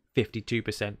 games,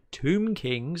 52%. Tomb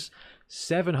Kings,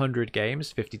 700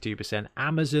 games, 52%.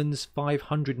 Amazons,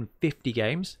 550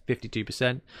 games,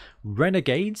 52%.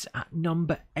 Renegades at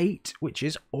number 8, which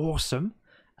is awesome.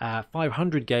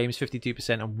 500 games,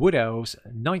 52%. And Wood Elves,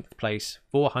 ninth place,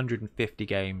 450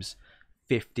 games,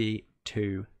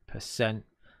 52%.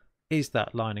 Is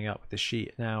that lining up with the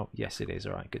sheet now? Yes, it is.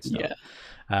 All right, good stuff.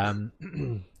 Yeah.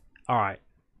 All right.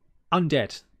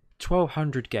 Undead,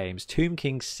 1,200 games. Tomb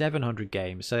King, 700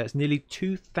 games. So that's nearly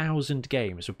 2,000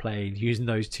 games were played using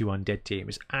those two Undead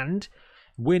teams. And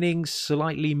winning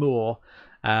slightly more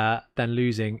than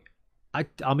losing. I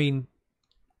mean,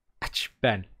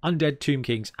 Ben, Undead, Tomb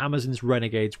Kings, Amazons,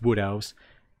 Renegades, Wood Elves.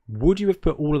 Would you have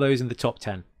put all of those in the top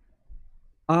 10?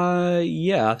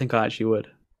 Yeah, I think I actually would.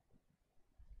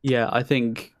 Yeah, I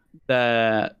think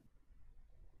they're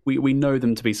we know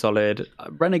them to be solid.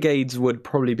 Renegades would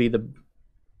probably be the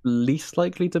least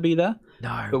likely to be there,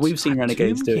 No, but we've seen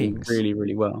Renegades Tomb doing Kings. really,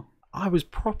 really well. I was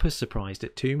proper surprised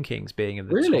at Tomb Kings being in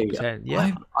the Really, top 10.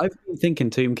 Yeah, I've been thinking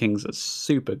Tomb Kings are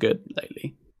super good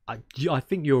lately. I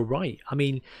think you're right. I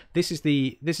mean, this is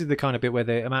the kind of bit where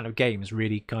the amount of games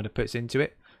really kind of puts into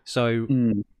it. So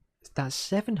Mm. that's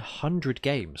 700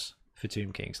 games for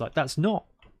Tomb Kings. Like that's not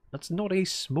a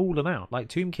small amount. Like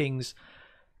Tomb Kings,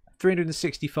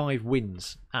 365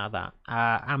 wins out of that.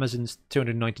 Amazon's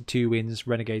 292 wins.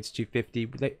 Renegades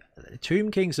 250.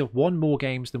 Tomb Kings have won more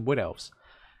games than Wood Elves,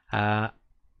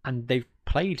 and they've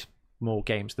played more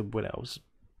games than Wood Elves.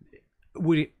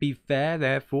 Would it be fair,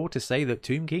 therefore, to say that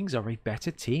Tomb Kings are a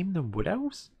better team than Wood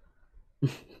Elves?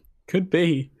 Could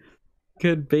be.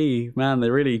 Could be. Man, they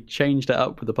really changed it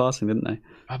up with the passing, didn't they?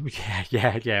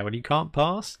 Yeah. When you can't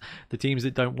pass, the teams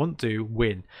that don't want to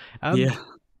win. Yeah.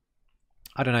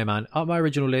 I don't know, man. On my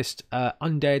original list,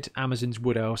 Undead, Amazons,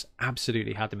 Wood Elves,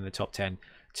 absolutely had them in the top 10.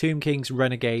 Tomb Kings,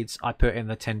 Renegades, I put in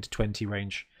the 10 to 20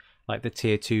 range, like the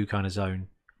tier 2 kind of zone.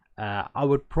 I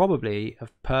would probably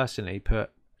have personally put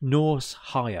Norse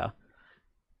higher.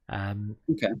 Okay.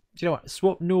 Do you know what?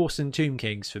 Swap Norse and Tomb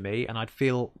Kings for me, and I'd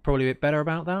feel probably a bit better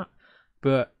about that.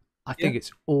 But I think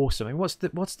it's awesome. I mean,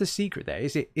 what's the secret there?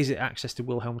 Is it access to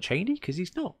Wilhelm Chaney? Because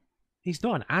he's not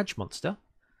an Edge monster.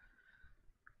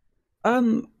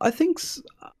 I think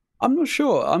I'm not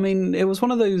sure. I mean, it was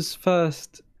one of those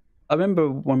first. I remember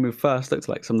when we first looked at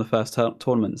like some of the first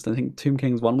tournaments. I think Tomb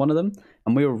Kings won one of them,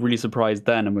 and we were really surprised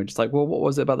then. And we were just like, "Well, what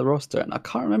was it about the roster?" And I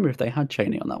can't remember if they had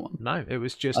Cheney on that one. No, it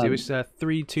was just it was a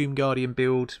 3 Tomb Guardian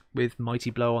build with Mighty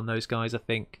Blow on those guys. I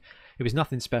think it was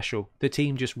nothing special. The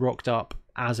team just rocked up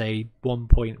as a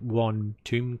 1.1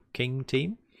 Tomb King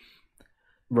team,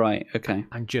 Right. Okay.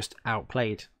 and just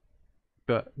outplayed.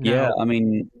 But now, Yeah. I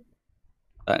mean,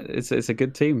 it's a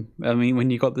good team. I mean, when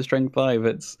you got the strength 5,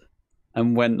 it's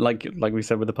And when, like we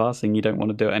said with the passing, you don't want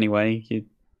to do it anyway. You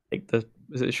take the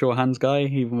is it sure hands guy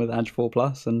even with Edge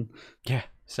 4+, and Yeah,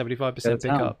 go to 75% town.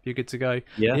 pickup. You're good to go.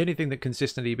 Yeah, The only thing that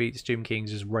consistently beats Doom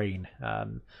Kings is rain.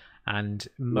 And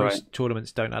right. most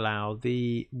tournaments don't allow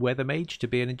the Weather Mage to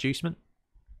be an inducement,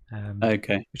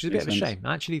 Okay, which is a bit makes of a sense. shame.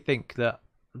 I actually think that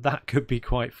that could be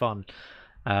quite fun.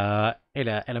 In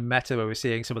a meta where we're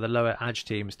seeing some of the lower edge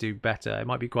teams do better, it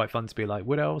might be quite fun to be like,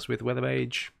 what else with Weather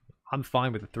Mage? I'm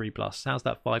fine with the 3+. How's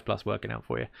that 5+ working out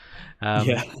for you?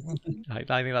 Yeah. Um, I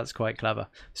think that's quite clever.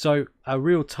 So a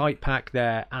real tight pack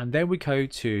there, and then we go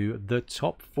to the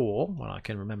top four. Well, I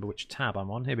can remember which tab I'm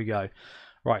on. Here we go.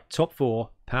 Right, top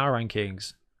four power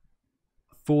rankings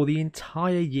for the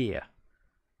entire year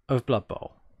of Blood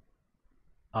Bowl.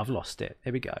 I've lost it.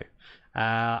 Here we go.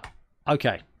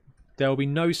 Okay, there will be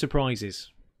no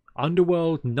surprises.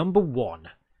 Underworld number one,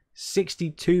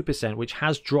 62%, which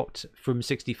has dropped from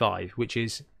 65, which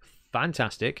is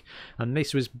fantastic. And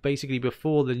this was basically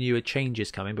before the newer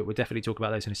changes come in, but we'll definitely talk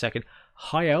about those in a second.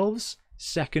 High Elves,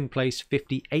 second place,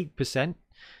 58%.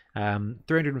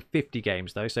 350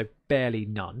 games though, so barely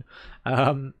none.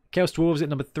 Chaos Dwarves at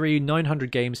number 3,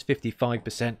 900 games,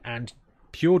 55%. And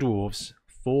Pure Dwarves,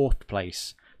 fourth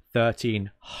place,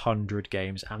 1,300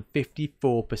 games and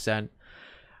 54%.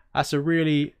 That's a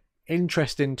really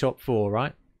interesting top four,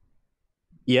 right?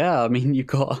 Yeah, I mean, you've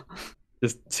got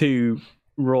just two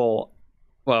raw.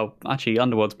 Well, actually,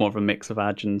 Underworld's more of a mix of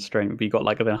edge and strength. But you got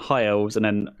like then high elves and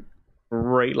then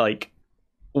great like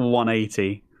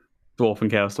 180 dwarf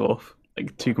and chaos dwarf,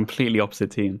 like two completely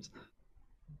opposite teams.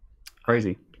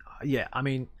 Crazy. Yeah, I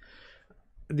mean,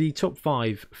 the top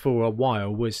five for a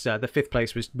while was the fifth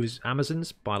place was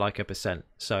Amazons by like a percent.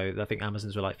 So I think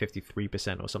Amazons were like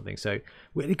 53% or something. So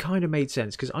it kind of made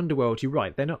sense because Underworld, you're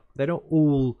right, they're not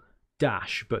all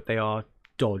dash, but they are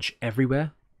dodge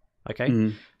everywhere.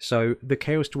 Okay, so the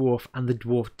Chaos Dwarf and the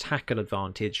Dwarf tackle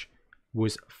advantage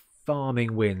was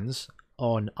farming wins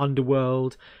on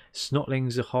Underworld.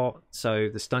 Snotlings are hot, so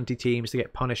the stunty teams, they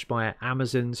get punished by it.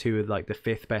 Amazons, who are like the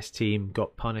fifth best team,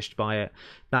 got punished by it.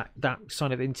 That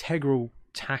kind of integral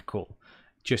tackle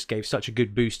just gave such a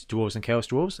good boost to Dwarves and Chaos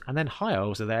Dwarves. And then High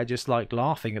Elves are there just like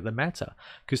laughing at the meta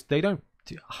because they don't.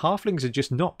 Halflings are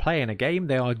just not playing a game.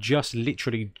 They are just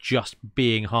literally just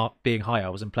being High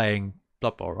Elves and playing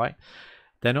Blood Bowl, right?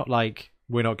 They're not like,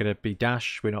 we're not going to be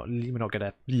dash, we're not going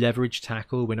to leverage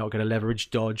tackle, we're not going to leverage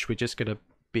dodge, we're just going to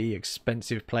be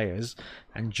expensive players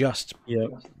and just Yeah,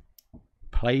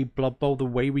 play Blood Bowl the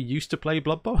way we used to play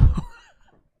Blood Bowl.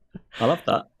 I love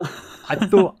that.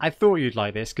 I thought you'd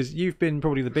like this because you've been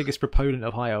probably the biggest proponent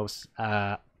of High Elves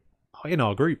in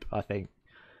our group, I think.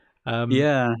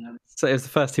 Yeah, so it was the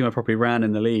first team I probably ran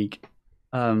in the league.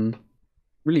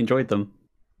 Really enjoyed them.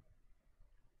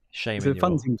 It's a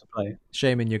fun team to play.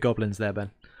 Shame in your goblins there,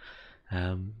 Ben.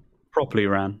 Properly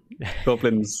ran.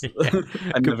 Goblins, Yeah.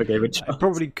 I never gave a chance.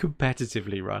 Probably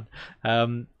competitively run.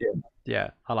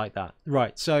 Yeah, I like that.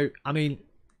 Right, so I mean,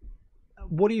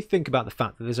 what do you think about the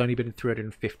fact that there's only been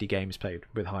 350 games played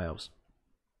with High Elves?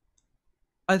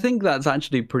 I think that's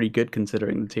actually pretty good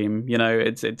considering the team. You know,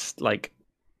 it's like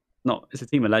not it's a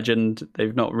team of legend.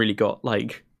 They've not really got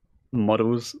like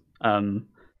models.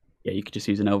 Yeah, you could just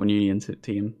use an Elven Union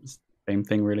team. Same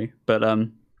thing really. But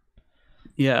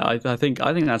yeah, I think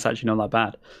that's actually not that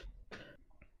bad.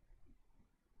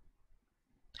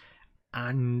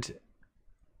 And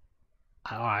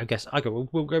I guess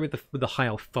we'll go with the High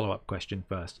Elf follow-up question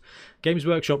first. Games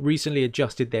Workshop recently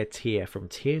adjusted their tier from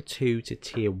tier 2 to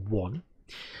tier 1.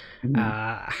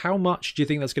 How much do you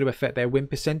think that's going to affect their win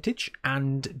percentage?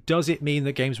 And does it mean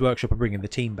that Games Workshop are bringing the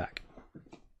team back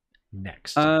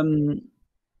next?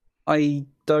 I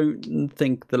don't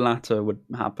think the latter would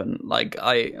happen. Like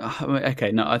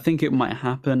okay, no, I think it might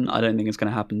happen. I don't think it's going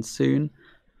to happen soon.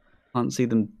 Can't see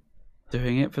them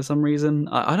doing it for some reason.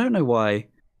 I don't know why.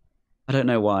 I don't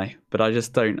know why, but I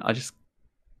just don't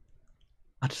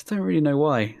really know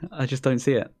why. I just don't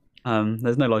see it.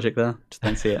 There's no logic there. Just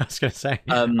don't see it. I was going to say,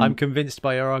 I'm convinced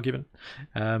by your argument.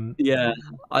 Yeah,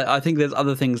 I think there's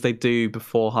other things they do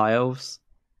before High Elves,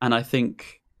 and I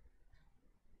think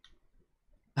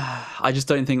I just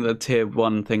don't think the tier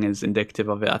 1 thing is indicative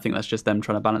of it. I think that's just them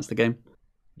trying to balance the game.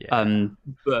 Yeah.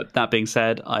 But that being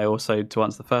said, I also, to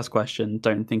answer the first question,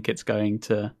 don't think it's going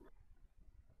to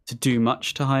do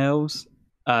much to High Elves.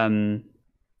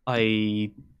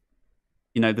 The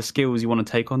skills you want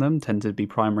to take on them tend to be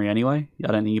primary anyway.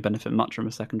 I don't think you benefit much from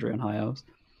a secondary on High Elves.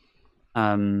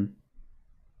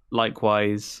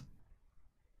 Likewise,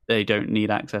 they don't need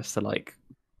access to like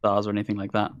stars or anything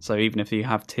like that. So even if you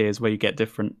have tiers where you get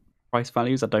different price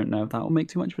values, I don't know if that will make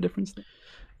too much of a difference.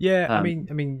 Yeah, I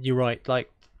mean, you're right.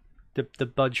 Like the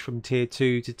budge from tier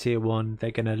 2 to tier 1,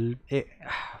 they're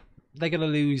gonna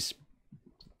lose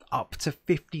up to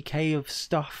 50k of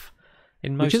stuff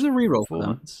in which is most a reroll for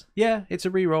them. formats. Yeah, it's a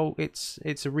reroll. It's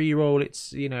a reroll.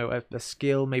 It's a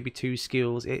skill, maybe two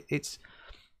skills. It's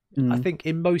I Mm. think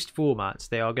in most formats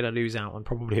they are going to lose out on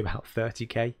probably about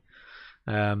 30k.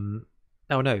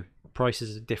 Oh no,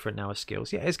 prices are different now as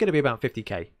skills. Yeah, it's going to be about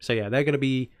 50k. So yeah, they're going to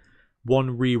be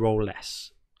one reroll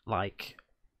less, like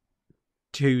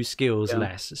two skills Yeah.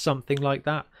 less, something like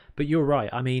that. But you're right.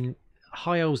 I mean,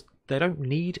 high elves, they don't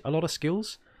need a lot of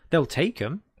skills. They'll take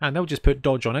them and they'll just put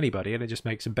dodge on anybody, and it just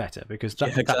makes them better because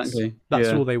Yeah, exactly. that's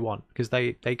Yeah. all they want. Because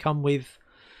they come with,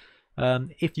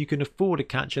 if you can afford a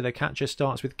catcher, the catcher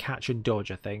starts with catch and dodge,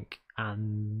 I think,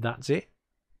 and that's it.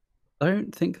 I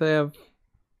don't think they have.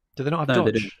 Do they not have No,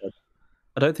 they dodge? didn't.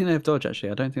 I don't think they have dodge,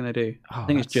 actually. I don't think they do. I Oh,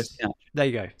 think it's just catch. there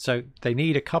you go. So they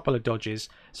need a couple of dodges.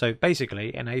 So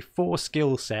basically, in a 4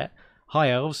 skill set, high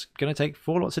elves going to take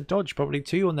 4 lots of dodge, probably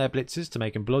 2 on their blitzers to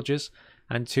make them blodgers,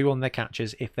 and 2 on their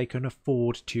catchers if they can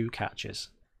afford 2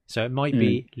 catchers. So it might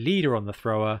be leader on the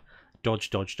thrower, dodge,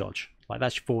 dodge, dodge. Like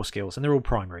that's 4 skills, and they're all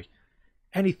primary.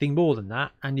 Anything more than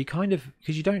that, and you kind of,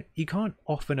 because you can't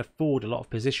often afford a lot of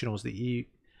positionals that you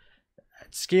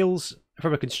skills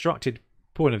from a constructed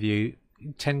point of view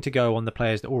tend to go on the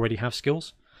players that already have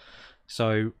skills.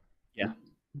 So Yeah.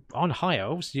 on high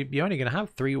elves, you're only going to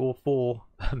have 3 or 4,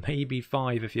 maybe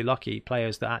 5 if you're lucky,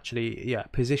 players that actually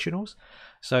positionals.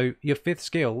 So your 5th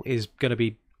skill is going to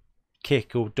be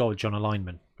kick or dodge on a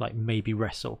lineman, like maybe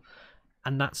wrestle,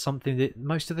 and that's something that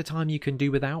most of the time you can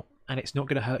do without, and it's not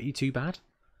going to hurt you too bad.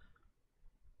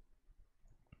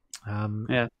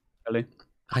 Yeah, really.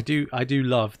 I do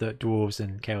love that dwarves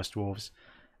and chaos dwarves.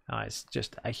 It's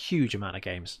just a huge amount of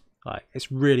games. Like it's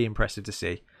really impressive to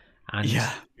see. And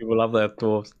Yeah, people love their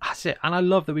dwarves. that's it. And I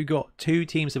love that we've got 2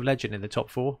 teams of legend in the top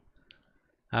 4.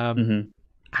 And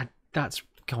that's,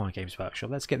 come on, Games Workshop.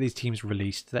 Let's get these teams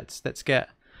released. Let's get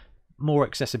more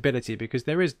accessibility, because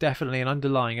there is definitely an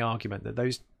underlying argument that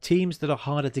those teams that are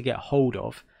harder to get hold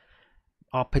of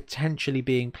are potentially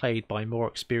being played by more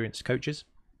experienced coaches.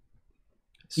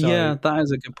 So, Yeah, that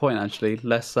is a good point, actually.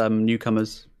 Less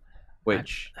newcomers,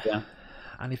 which, yeah.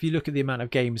 and if you look at the amount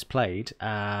of games played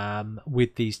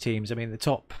with these teams, I mean, the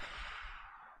top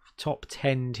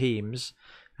 10 teams,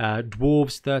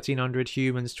 dwarves 1300,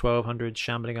 humans 1200,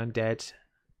 shambling undead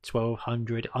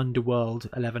 1200, underworld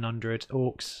 1100,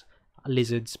 orcs,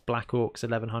 lizards, black orcs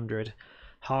 1100,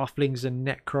 halflings and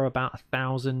necro about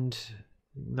 1000,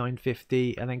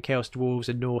 950, and then chaos dwarves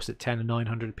and Norse at 10 and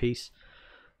 900 apiece.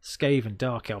 Scave and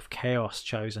Dark Elf Chaos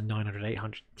chosen 900,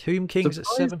 800. Tomb Kings at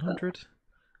 700.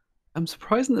 I'm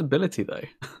surprised in the ability, though.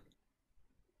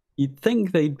 You'd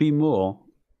think they'd be more.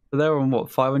 So they're on,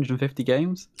 what, 550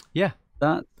 games? Yeah.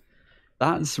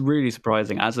 That's really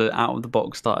surprising as an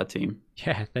out-of-the-box starter team.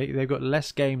 Yeah, they've got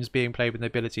less games being played with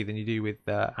nobility than you do with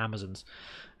Amazons.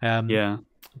 Yeah.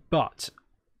 But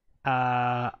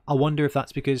I wonder if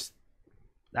that's because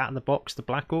out in the box, the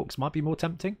Black Orcs might be more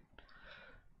tempting.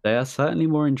 They are certainly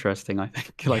more interesting, I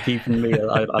think. Like, even me,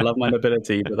 I love my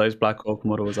nobility, but those Black Orc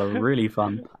models are really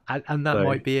fun. And that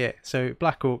might be it. So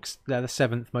Black Orcs, they're the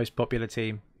 7th most popular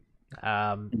team.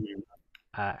 8th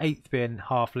being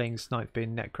Halflings, 9th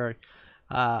being Necro.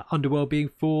 Underworld being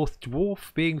 4th,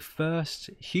 Dwarf being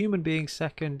 1st, Human being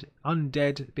 2nd,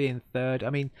 Undead being 3rd.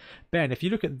 I mean, Ben, if you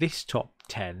look at this top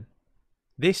 10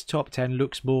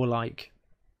 looks more like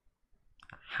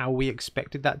how we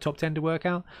expected that top 10 to work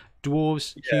out.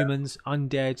 Dwarves, humans,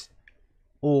 undead,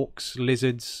 orcs,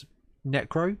 lizards,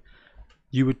 necro.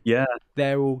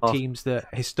 They're all teams that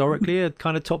historically are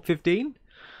kind of top 15.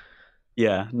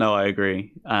 Yeah, no, I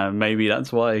agree. Maybe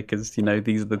that's why, because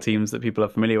these are the teams that people are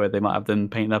familiar with. They might have them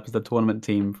painted up as the tournament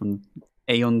team from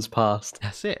aeons past.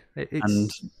 That's it.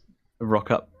 And rock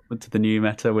up to the new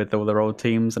meta with all their old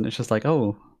teams, and it's just like,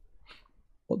 oh,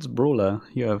 what's Brawler?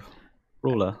 You have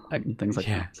Brawler and things like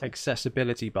that.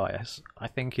 Accessibility bias, I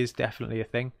think, is definitely a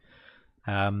thing.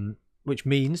 Which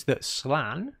means that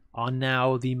Slan are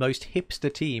now the most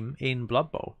hipster team in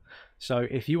Blood Bowl. So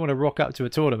if you want to rock up to a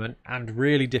tournament and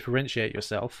really differentiate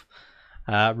yourself,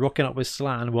 rocking up with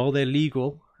Slan while they're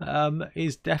legal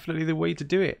is definitely the way to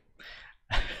do it.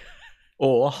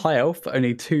 Or High Elf,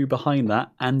 only 2 behind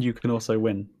that, and you can also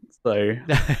win. So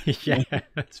yeah,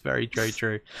 that's very, very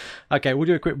true. Okay, we'll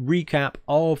do a quick recap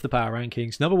of the power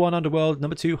rankings. Number 1, Underworld.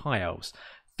 Number 2, High Elves.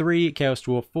 3, Chaos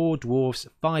Dwarf. 4, Dwarfs.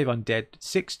 5, Undead.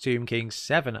 6, Tomb Kings.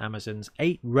 7, Amazons.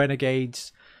 8,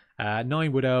 Renegades.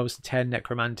 9, Wood Elves. 10,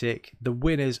 Necromantic. The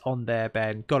winners on there,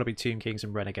 Ben, gotta be Tomb Kings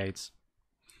and Renegades.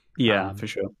 Yeah, for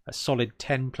sure. A solid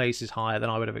 10 places higher than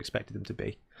I would have expected them to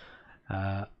be.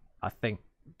 I think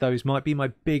those might be my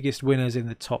biggest winners in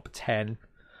the top 10.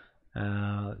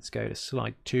 Let's go to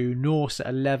slide 2. Norse at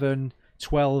 11,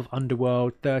 12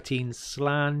 Underworld, 13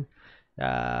 Slan,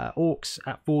 Orcs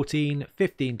at 14,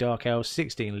 15 Dark Elves,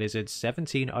 16 Lizards,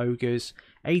 17 Ogres,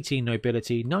 18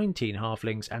 Nobility, 19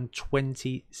 Halflings, and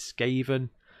 20 Skaven.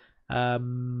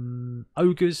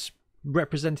 Ogres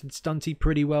represented Stunty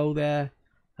pretty well there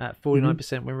at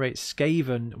 49% win rate.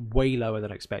 Skaven way lower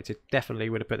than expected. Definitely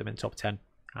would have put them in top 10.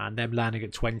 And them landing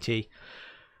at 20.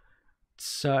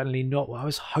 Certainly not what I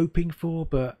was hoping for,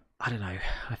 but I don't know.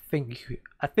 I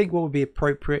think what would be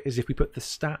appropriate is if we put the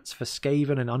stats for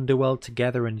Skaven and Underworld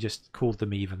together and just called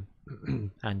them even,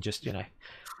 and just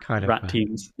kind of rat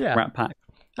teams, yeah, rat pack.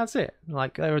 That's it.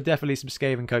 Like there are definitely some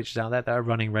Skaven coaches out there that are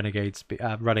running Renegades,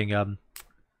 running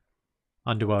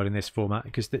Underworld in this format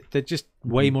because they're just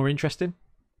way more interesting.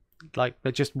 Like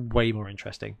they're just way more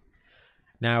interesting.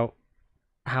 Now,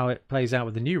 how it plays out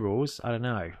with the new rules, I don't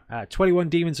know. 21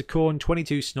 Demons of Khorne,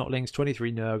 22 Snotlings,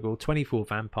 23 Nurgle, 24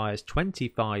 Vampires,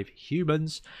 25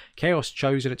 Humans, Chaos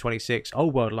Chosen at 26,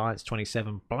 Old World Alliance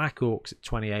 27, Black Orcs at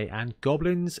 28, and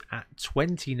Goblins at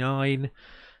 29.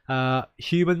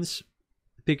 Humans,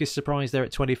 biggest surprise there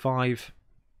at 25.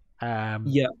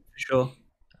 Yeah, for sure.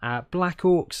 Black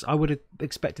Orcs, I would have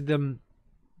expected them.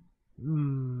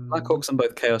 Black Orcs and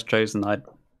both Chaos Chosen, I'd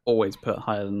always put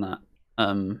higher than that.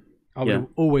 I would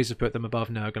always have put them above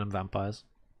Nurgle and Vampires.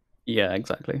 Yeah,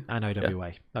 exactly. And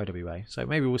OWA. Yeah. OWA. So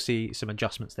maybe we'll see some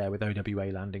adjustments there with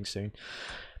OWA landing soon.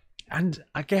 And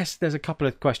I guess there's a couple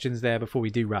of questions there before we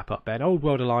do wrap up, Ben. Old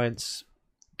World Alliance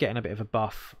getting a bit of a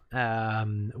buff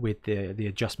with the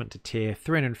adjustment to tier.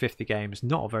 350 games,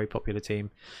 not a very popular team.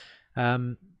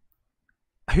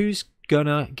 Who's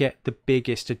gonna get the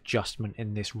biggest adjustment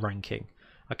in this ranking?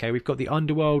 Okay, we've got the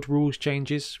Underworld rules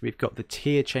changes. We've got the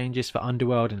tier changes for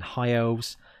Underworld and High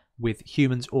Elves, with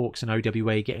Humans, Orcs, and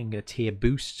OWA getting a tier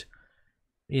boost.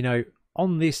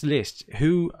 On this list,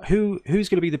 who's going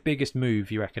to be the biggest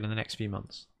move, you reckon, in the next few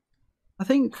months? I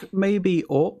think maybe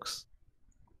Orcs.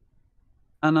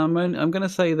 And I'm going to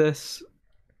say this,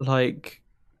 like,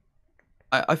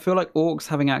 I feel like Orcs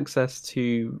having access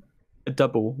to a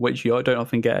double, which you don't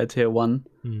often get at tier 1,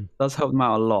 does help them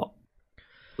out a lot.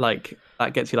 Like,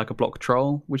 that gets you like a block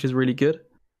troll, which is really good.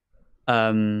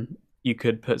 You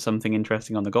could put something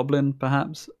interesting on the goblin,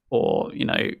 perhaps, or do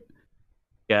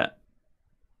the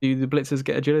blitzers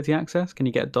get agility access? Can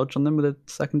you get a dodge on them with a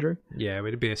secondary? Yeah, it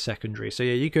would be a secondary. So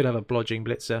yeah, you could have a blodging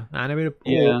blitzer and or a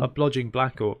blodging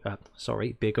black or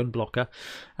big unblocker.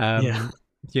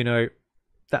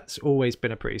 That's always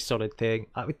been a pretty solid thing.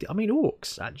 I mean,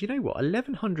 Orcs. Do you know what?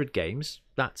 1,100 games.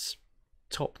 That's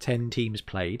top 10 teams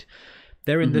played.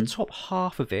 They're in the top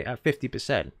half of it at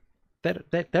 50%.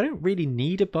 They don't really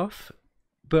need a buff,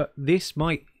 but this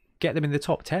might get them in the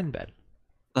top 10, Ben.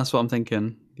 That's what I'm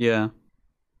thinking. Yeah.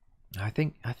 I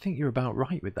think you're about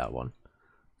right with that one.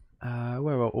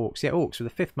 Where are Orcs? Yeah, Orcs were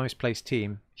the 5th most placed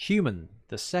team. Human,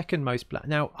 the 2nd most.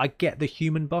 Now, I get the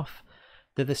human buff.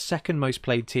 They're the 2nd most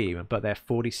played team, but they're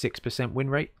 46%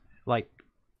 win rate. Like,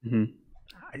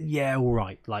 yeah, all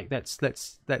right. Like, let's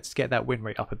get that win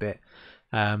rate up a bit.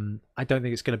 I don't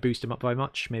think it's going to boost them up by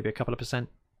much. Maybe a couple of percent.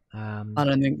 I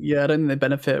don't think they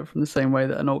benefit from the same way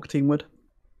that an Orc team would.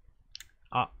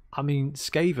 I mean,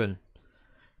 Skaven.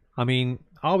 I mean,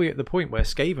 are we at the point where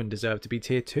Skaven deserve to be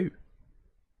tier 2?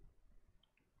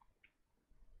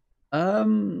 I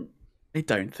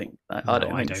don't think that. I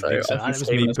don't think so. That was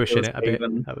me pushing it a bit.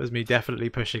 That was me definitely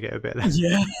pushing it a bit.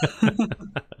 Yeah.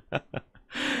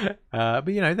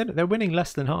 But they're winning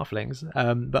less than Halflings.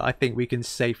 But I think we can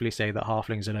safely say that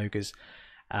Halflings and Ogres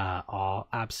are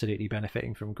absolutely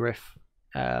benefiting from Griff.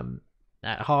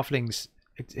 Halflings,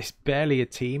 it's barely a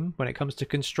team when it comes to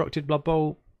constructed Blood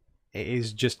Bowl. It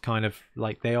is just kind of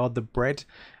like they are the bread,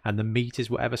 and the meat is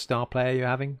whatever star player you're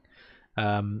having.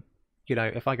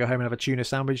 If I go home and have a tuna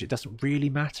sandwich, it doesn't really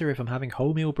matter if I'm having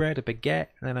wholemeal bread, a baguette,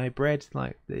 and a bread,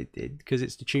 like because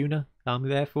it's the tuna I'm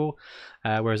there for.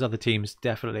 Whereas other teams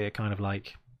definitely are kind of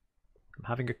like, I'm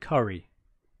having a curry.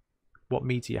 What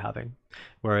meat are you having?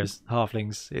 Whereas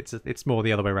Halflings, it's more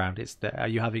the other way around. Are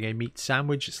you having a meat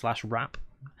sandwich / wrap?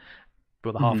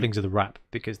 But the Halflings are the wrap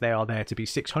because they are there to be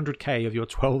 600k of your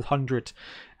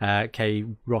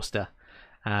 1200k roster,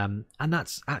 and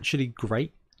that's actually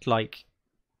great. Like,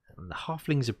 the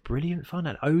Halflings are brilliant fun,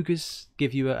 and Ogres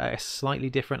give you a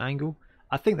slightly different angle.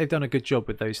 I think they've done a good job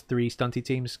with those 3 stunty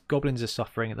teams. Goblins are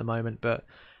suffering at the moment, but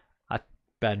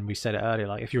Ben, we said it earlier,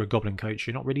 like if you're a goblin coach,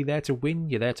 you're not really there to win,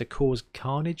 you're there to cause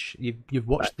carnage. You've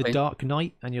watched The Dark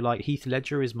Knight and you're like, Heath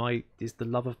Ledger is the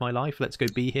love of my life, let's go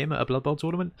be him at a Blood Bowl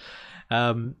tournament.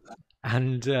 And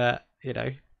you know,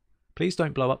 please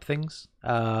don't blow up things,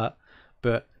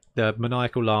 but the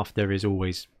maniacal laughter is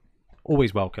always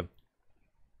welcome.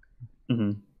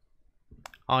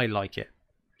 I like it.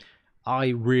 I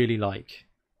really like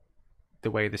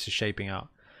the way this is shaping out,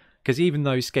 because even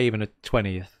though Skaven are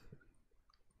 20th,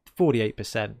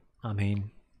 48%, I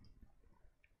mean,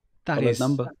 that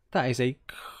is a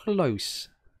close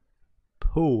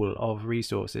pool of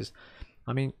resources.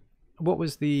 I mean, what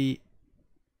do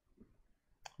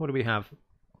we have?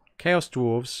 Chaos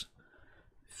Dwarves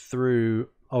through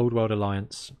Old World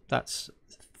Alliance, that's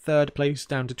 3rd place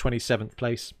down to 27th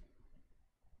place,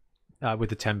 with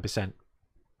the 10%,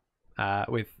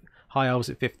 with High Elves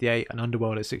at 58 and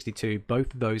Underworld at 62,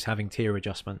 both of those having tier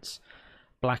adjustments.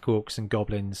 Black Orcs and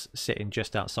Goblins sitting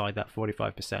just outside that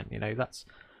 45%. You know, that's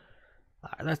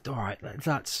all right.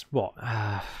 That's what,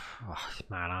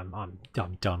 man. I'm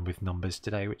done with numbers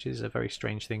today, which is a very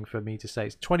strange thing for me to say.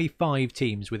 It's 25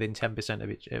 teams within 10%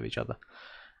 of each other.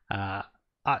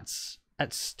 That's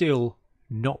still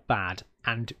not bad.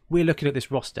 And we're looking at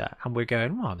this roster and we're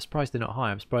going, I'm surprised they're not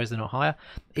higher. I'm surprised they're not higher.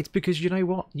 It's because, you know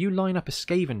what? You line up a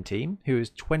Skaven team who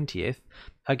is 20th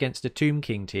against a Tomb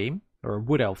King team or a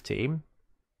Wood Elf team.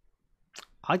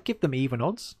 I'd give them even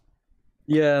odds.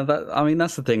 Yeah,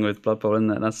 that's the thing with Blood Bowl,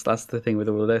 isn't it? That's the thing with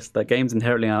all of this. The games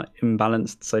inherently are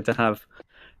imbalanced, so to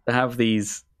have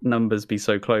these numbers be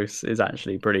so close is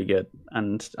actually pretty good.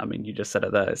 And I mean, you just said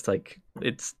it there. It's like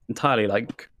it's entirely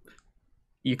like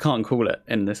you can't call it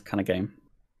in this kind of game.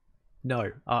 No,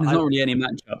 there's not really any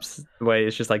matchups the way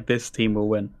it's just like this team will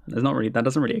win. That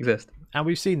doesn't really exist. And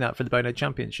we've seen that for the Bonehead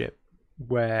Championship,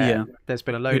 where there's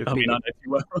been a load of people.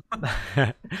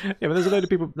 Yeah, but there's a load of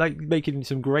people like making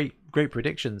some great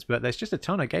predictions, but there's just a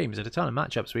ton of games and a ton of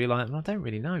matchups where you're like, I don't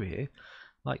really know here.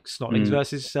 Like Snotlings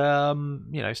versus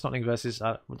Snotlings versus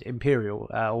Imperial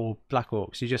or Black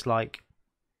Orcs. You're just like,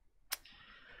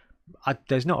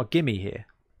 there's not a gimme here,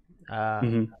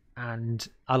 and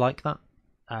I like that.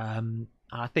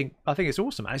 I think it's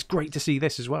awesome, and it's great to see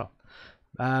this as well.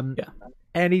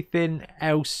 Anything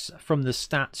else from the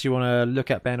stats you want to look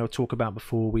at, Ben, or talk about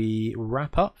before we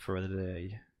wrap up for the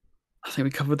day? I think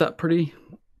we covered that pretty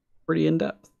in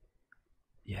depth.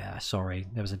 Yeah, sorry,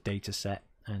 there was a data set,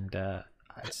 and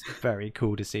it's very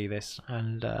cool to see this.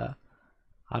 And I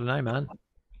don't know, man.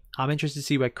 I'm interested to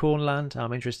see where Khorne land.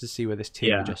 I'm interested to see where this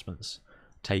tier adjustments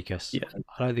take us. Yeah.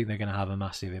 I don't think they're going to have a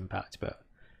massive impact, but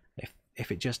if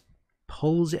it just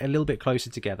pulls it a little bit closer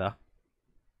together,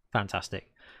 fantastic.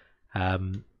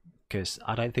 Because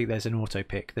I don't think there's an auto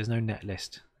pick. There's no net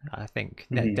list. I think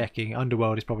net decking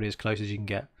Underworld is probably as close as you can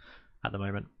get at the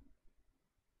moment.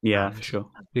 Yeah, for sure.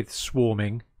 With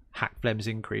swarming, Hack Flem's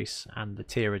increase, and the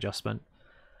tier adjustment,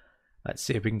 let's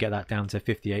see if we can get that down to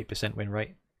 58% win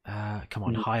rate. Come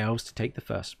on, High Elves to take the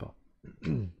first spot.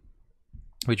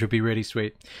 Which would be really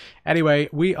sweet. Anyway,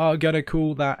 we are going to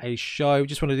call that a show.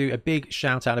 Just want to do a big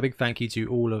shout out, a big thank you to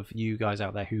all of you guys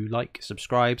out there who like,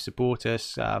 subscribe, support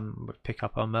us, pick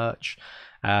up our merch.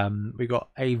 We've got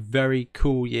a very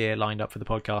cool year lined up for the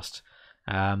podcast.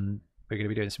 We're going to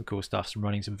be doing some cool stuff, some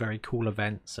running some very cool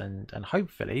events, and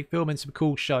hopefully filming some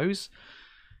cool shows.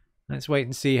 Let's wait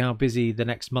and see how busy the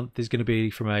next month is going to be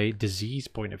from a disease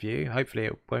point of view. Hopefully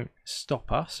it won't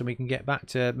stop us and we can get back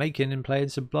to making and playing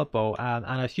some Blood Bowl. And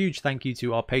a huge thank you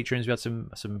to our patrons. We had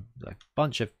some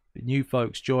bunch of new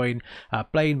folks join.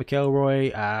 Blaine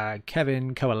McElroy,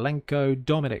 Kevin Kowalenko,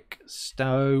 Dominic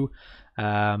Stowe,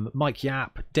 Mike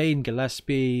Yap, Dane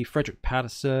Gillespie, Frederick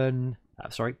Patterson,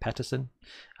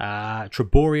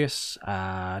 Treborius,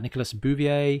 Nicholas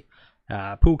Bouvier,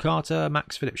 Paul Carter,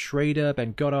 Max Philip Schrader,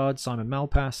 Ben Goddard, Simon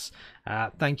Malpass.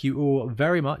 Thank you all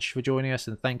very much for joining us,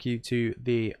 and thank you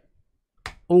to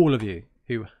all of you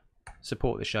who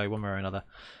support the show one way or another.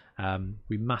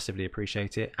 We massively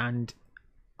appreciate it, and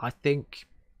I think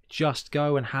just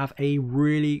go and have a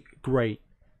really great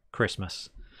Christmas,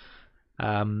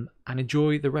 and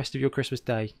enjoy the rest of your Christmas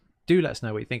day. Do let us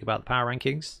know what you think about the power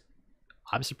rankings.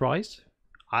 I'm surprised.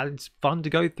 It's fun to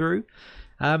go through.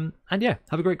 And yeah,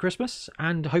 have a great Christmas,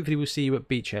 and hopefully we'll see you at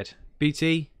Beachhead.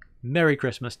 BT, Merry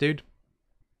Christmas, dude.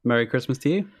 Merry Christmas to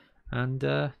you. And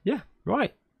yeah,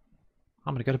 right.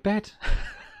 I'm gonna go to bed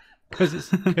because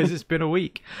it's been a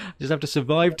week. I just have to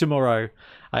survive tomorrow.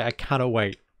 I cannot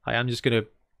wait. I am just gonna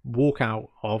walk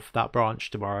out of that branch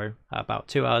tomorrow about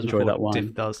 2 hours Enjoy before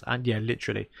Diff does, and yeah,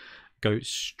 literally go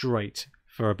straight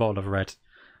for a bottle of red.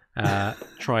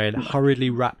 Try and hurriedly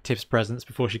wrap Tiff's presents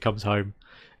before she comes home.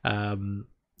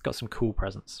 got some cool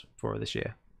presents for her this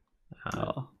year.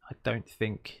 Oh. I don't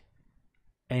think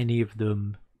any of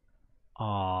them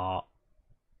are.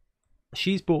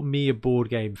 She's bought me a board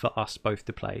game for us both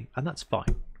to play, and that's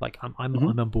fine. Like I'm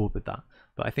on board with that.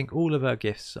 But I think all of her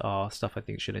gifts are stuff I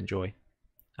think she'll enjoy,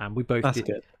 and we both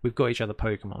we've got each other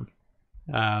Pokemon.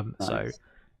 Nice. So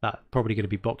that's probably going to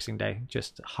be Boxing Day,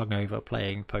 just hungover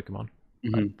playing Pokemon.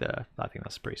 But I think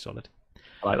that's pretty solid.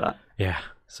 I like that. Yeah.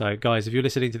 So guys, if you're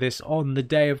listening to this on the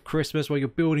day of Christmas while you're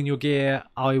building your gear,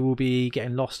 I will be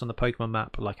getting lost on the Pokemon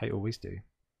map like I always do.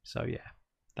 So yeah,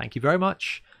 thank you very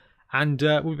much. And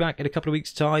we'll be back in a couple of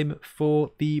weeks' time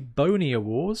for the Boney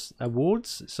Awards.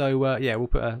 So yeah, we'll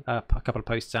put a couple of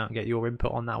posts out and get your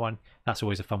input on that one. That's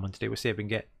always a fun one to do. We'll see if we can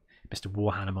get Mr.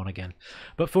 Warhanam on again.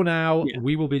 But for now,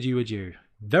 we will bid you adieu.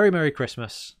 Very Merry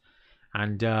Christmas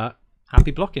and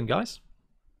happy blocking, guys.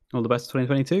 All the best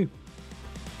 2022.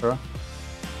 Hurrah.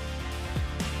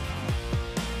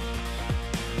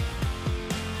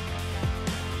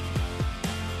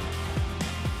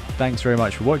 Thanks very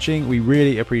much for watching. We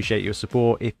really appreciate your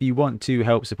support. If you want to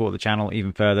help support the channel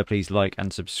even further, please like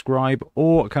and subscribe,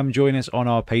 or come join us on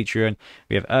our Patreon.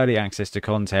 We have early access to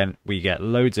content. We get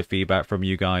loads of feedback from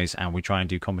you guys, and we try and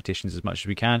do competitions as much as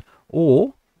we can.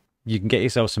 Or you can get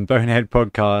yourself some Bonehead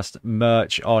podcast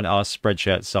merch on our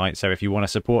Spreadshirt site. So if you want to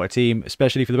support a team,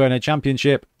 especially for the Bonehead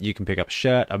Championship, you can pick up a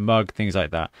shirt, a mug, things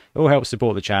like that. It all helps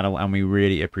support the channel, and we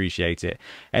really appreciate it.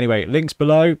 Anyway, links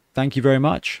below. Thank you very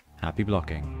much. Happy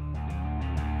blocking.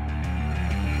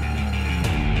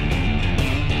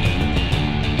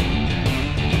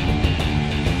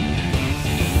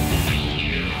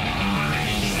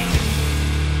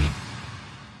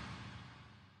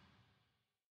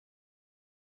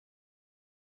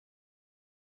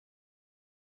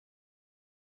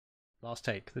 Last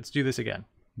take. Let's do this again.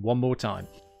 One more time.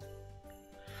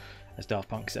 As Daft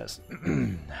Punk says.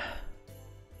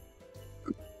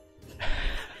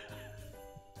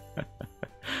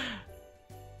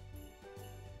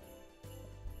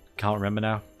 Can't remember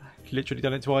now. Literally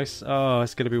done it twice. Oh,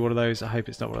 it's going to be one of those. I hope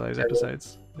it's not one of those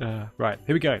episodes. Right,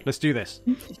 here we go. Let's do this.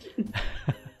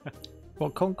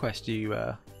 What conquest are you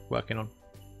working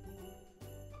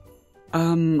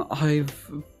on?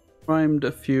 I've primed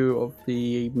a few of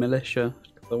the militia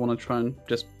because I want to try and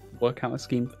just work out a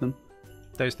scheme for them.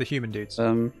 Those the human dudes?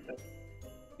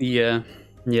 Yeah,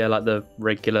 like the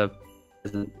regular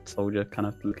peasant soldier kind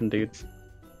of looking dudes.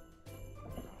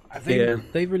 I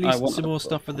think they released some more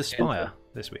stuff for the Spire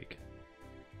this week.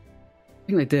 I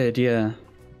think they did, yeah.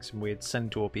 Some weird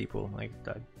centaur people. Like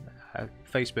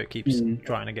Facebook keeps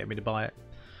trying to get me to buy it.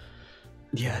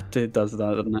 Yeah, it does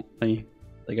that, doesn't it?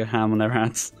 They go ham on their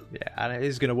hands. Yeah, and it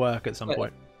is going to work at some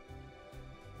point.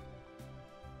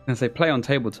 And say Play on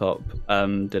Tabletop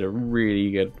did a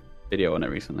really good video on it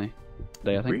recently.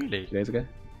 Today, I think. Really? 2 days ago.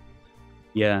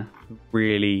 Yeah,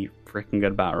 really freaking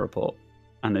good battle report.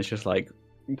 And it's just like,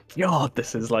 God,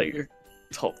 this is like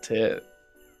top tier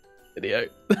video.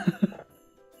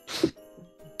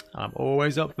 I'm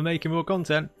always up for making more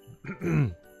content.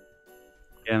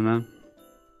 Yeah, man.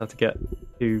 Have to get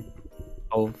 2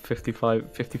 old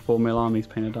 54 mil armies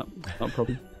painted up. Not a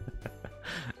problem.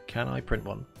 Can I print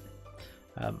one?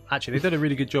 Actually, they've done a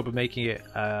really good job of making it.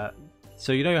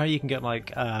 So you know how you can get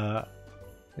like,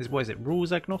 what is it,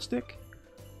 rules agnostic?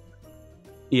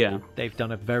 Yeah. They've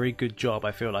done a very good job,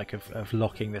 I feel like, of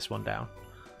locking this one down.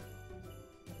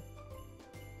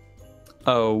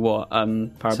 Oh, what?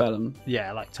 Parabellum?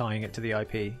 Yeah, like tying it to the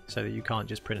IP so that you can't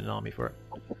just print an army for it.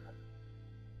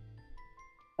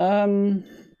 Kind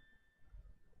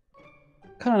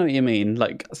of know what you mean.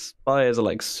 Like, spires are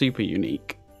like super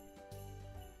unique.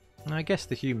 I guess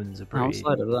the humans are pretty.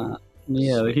 Outside of that,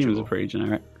 yeah, the humans are pretty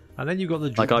generic. And then you got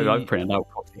the like I've printed out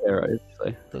proxy heroes.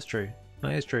 So. That's true.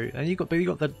 That is true. And you got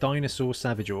the dinosaur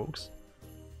savage orcs.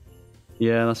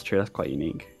 Yeah, that's true. That's quite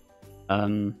unique.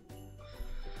 Even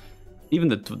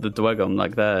the Dwegom,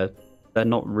 like they're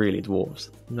not really dwarves.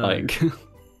 No. Like,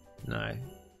 no.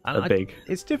 And they're big.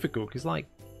 It's difficult because, like,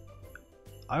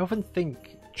 I often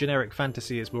think generic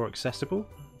fantasy is more accessible.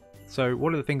 So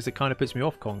one of the things that kind of puts me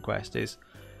off Conquest is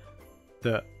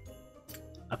that,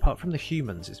 apart from the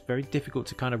humans, it's very difficult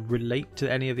to kind of relate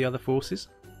to any of the other forces.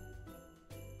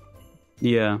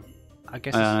 Yeah. I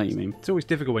guess I know what you mean. It's always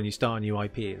difficult when you start a new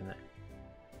IP, isn't it?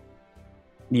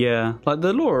 Yeah, like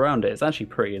the lore around it is actually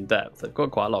pretty in depth. They've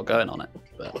got quite a lot going on it,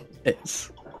 but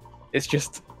it's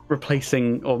just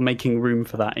replacing or making room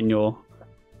for that in your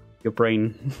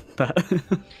brain. That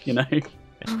you know,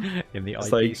 in the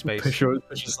IP like space, push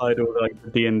aside all like the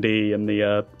D&D and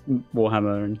the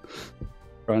Warhammer and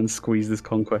try and squeeze this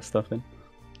conquest stuff in.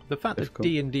 The fact that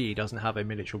D&D doesn't have a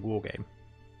miniature war game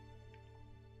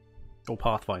or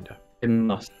Pathfinder. It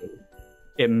must do.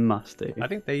 It must do. I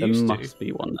think they there used to. must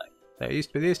be one though. They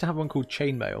used to have one called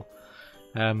Chainmail,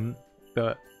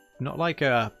 but not like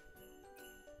a.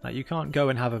 Like you can't go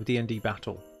and have a D&D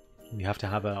battle. You have to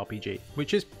have an RPG,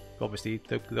 which is obviously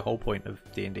the whole point of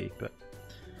D&D. But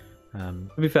to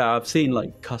be fair, I've seen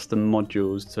like custom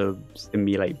modules to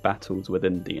simulate battles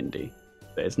within D&D,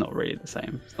 but it's not really the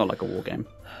same. It's not like a war game.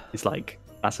 It's like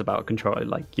that's about control.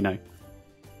 Like, you know,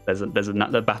 there's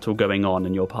a battle going on,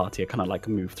 and your party are kind of like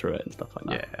move through it and stuff like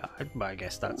that. Yeah, I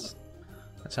guess that's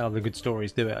how the good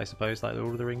stories do it, I suppose, like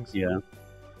Lord of the Rings. Yeah.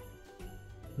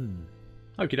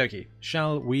 Okie dokie.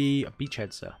 Shall we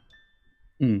beachhead, sir?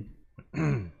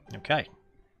 Okay.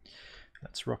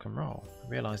 Let's rock and roll. I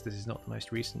realise this is not the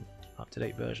most recent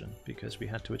up-to-date version because we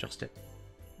had to adjust it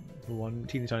for one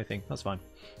teeny tiny thing. That's fine.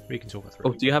 We can talk it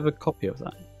through. Oh, do you have a copy of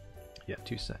that? Yeah,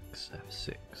 2 secs.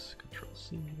 F6, Control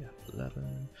C,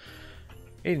 F11.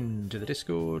 Into the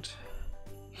Discord.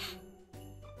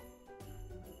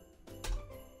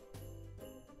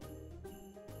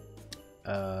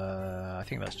 I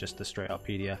think that's just the straight up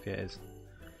PDF. Yeah, it is.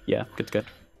 Yeah, good.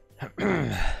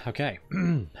 Okay.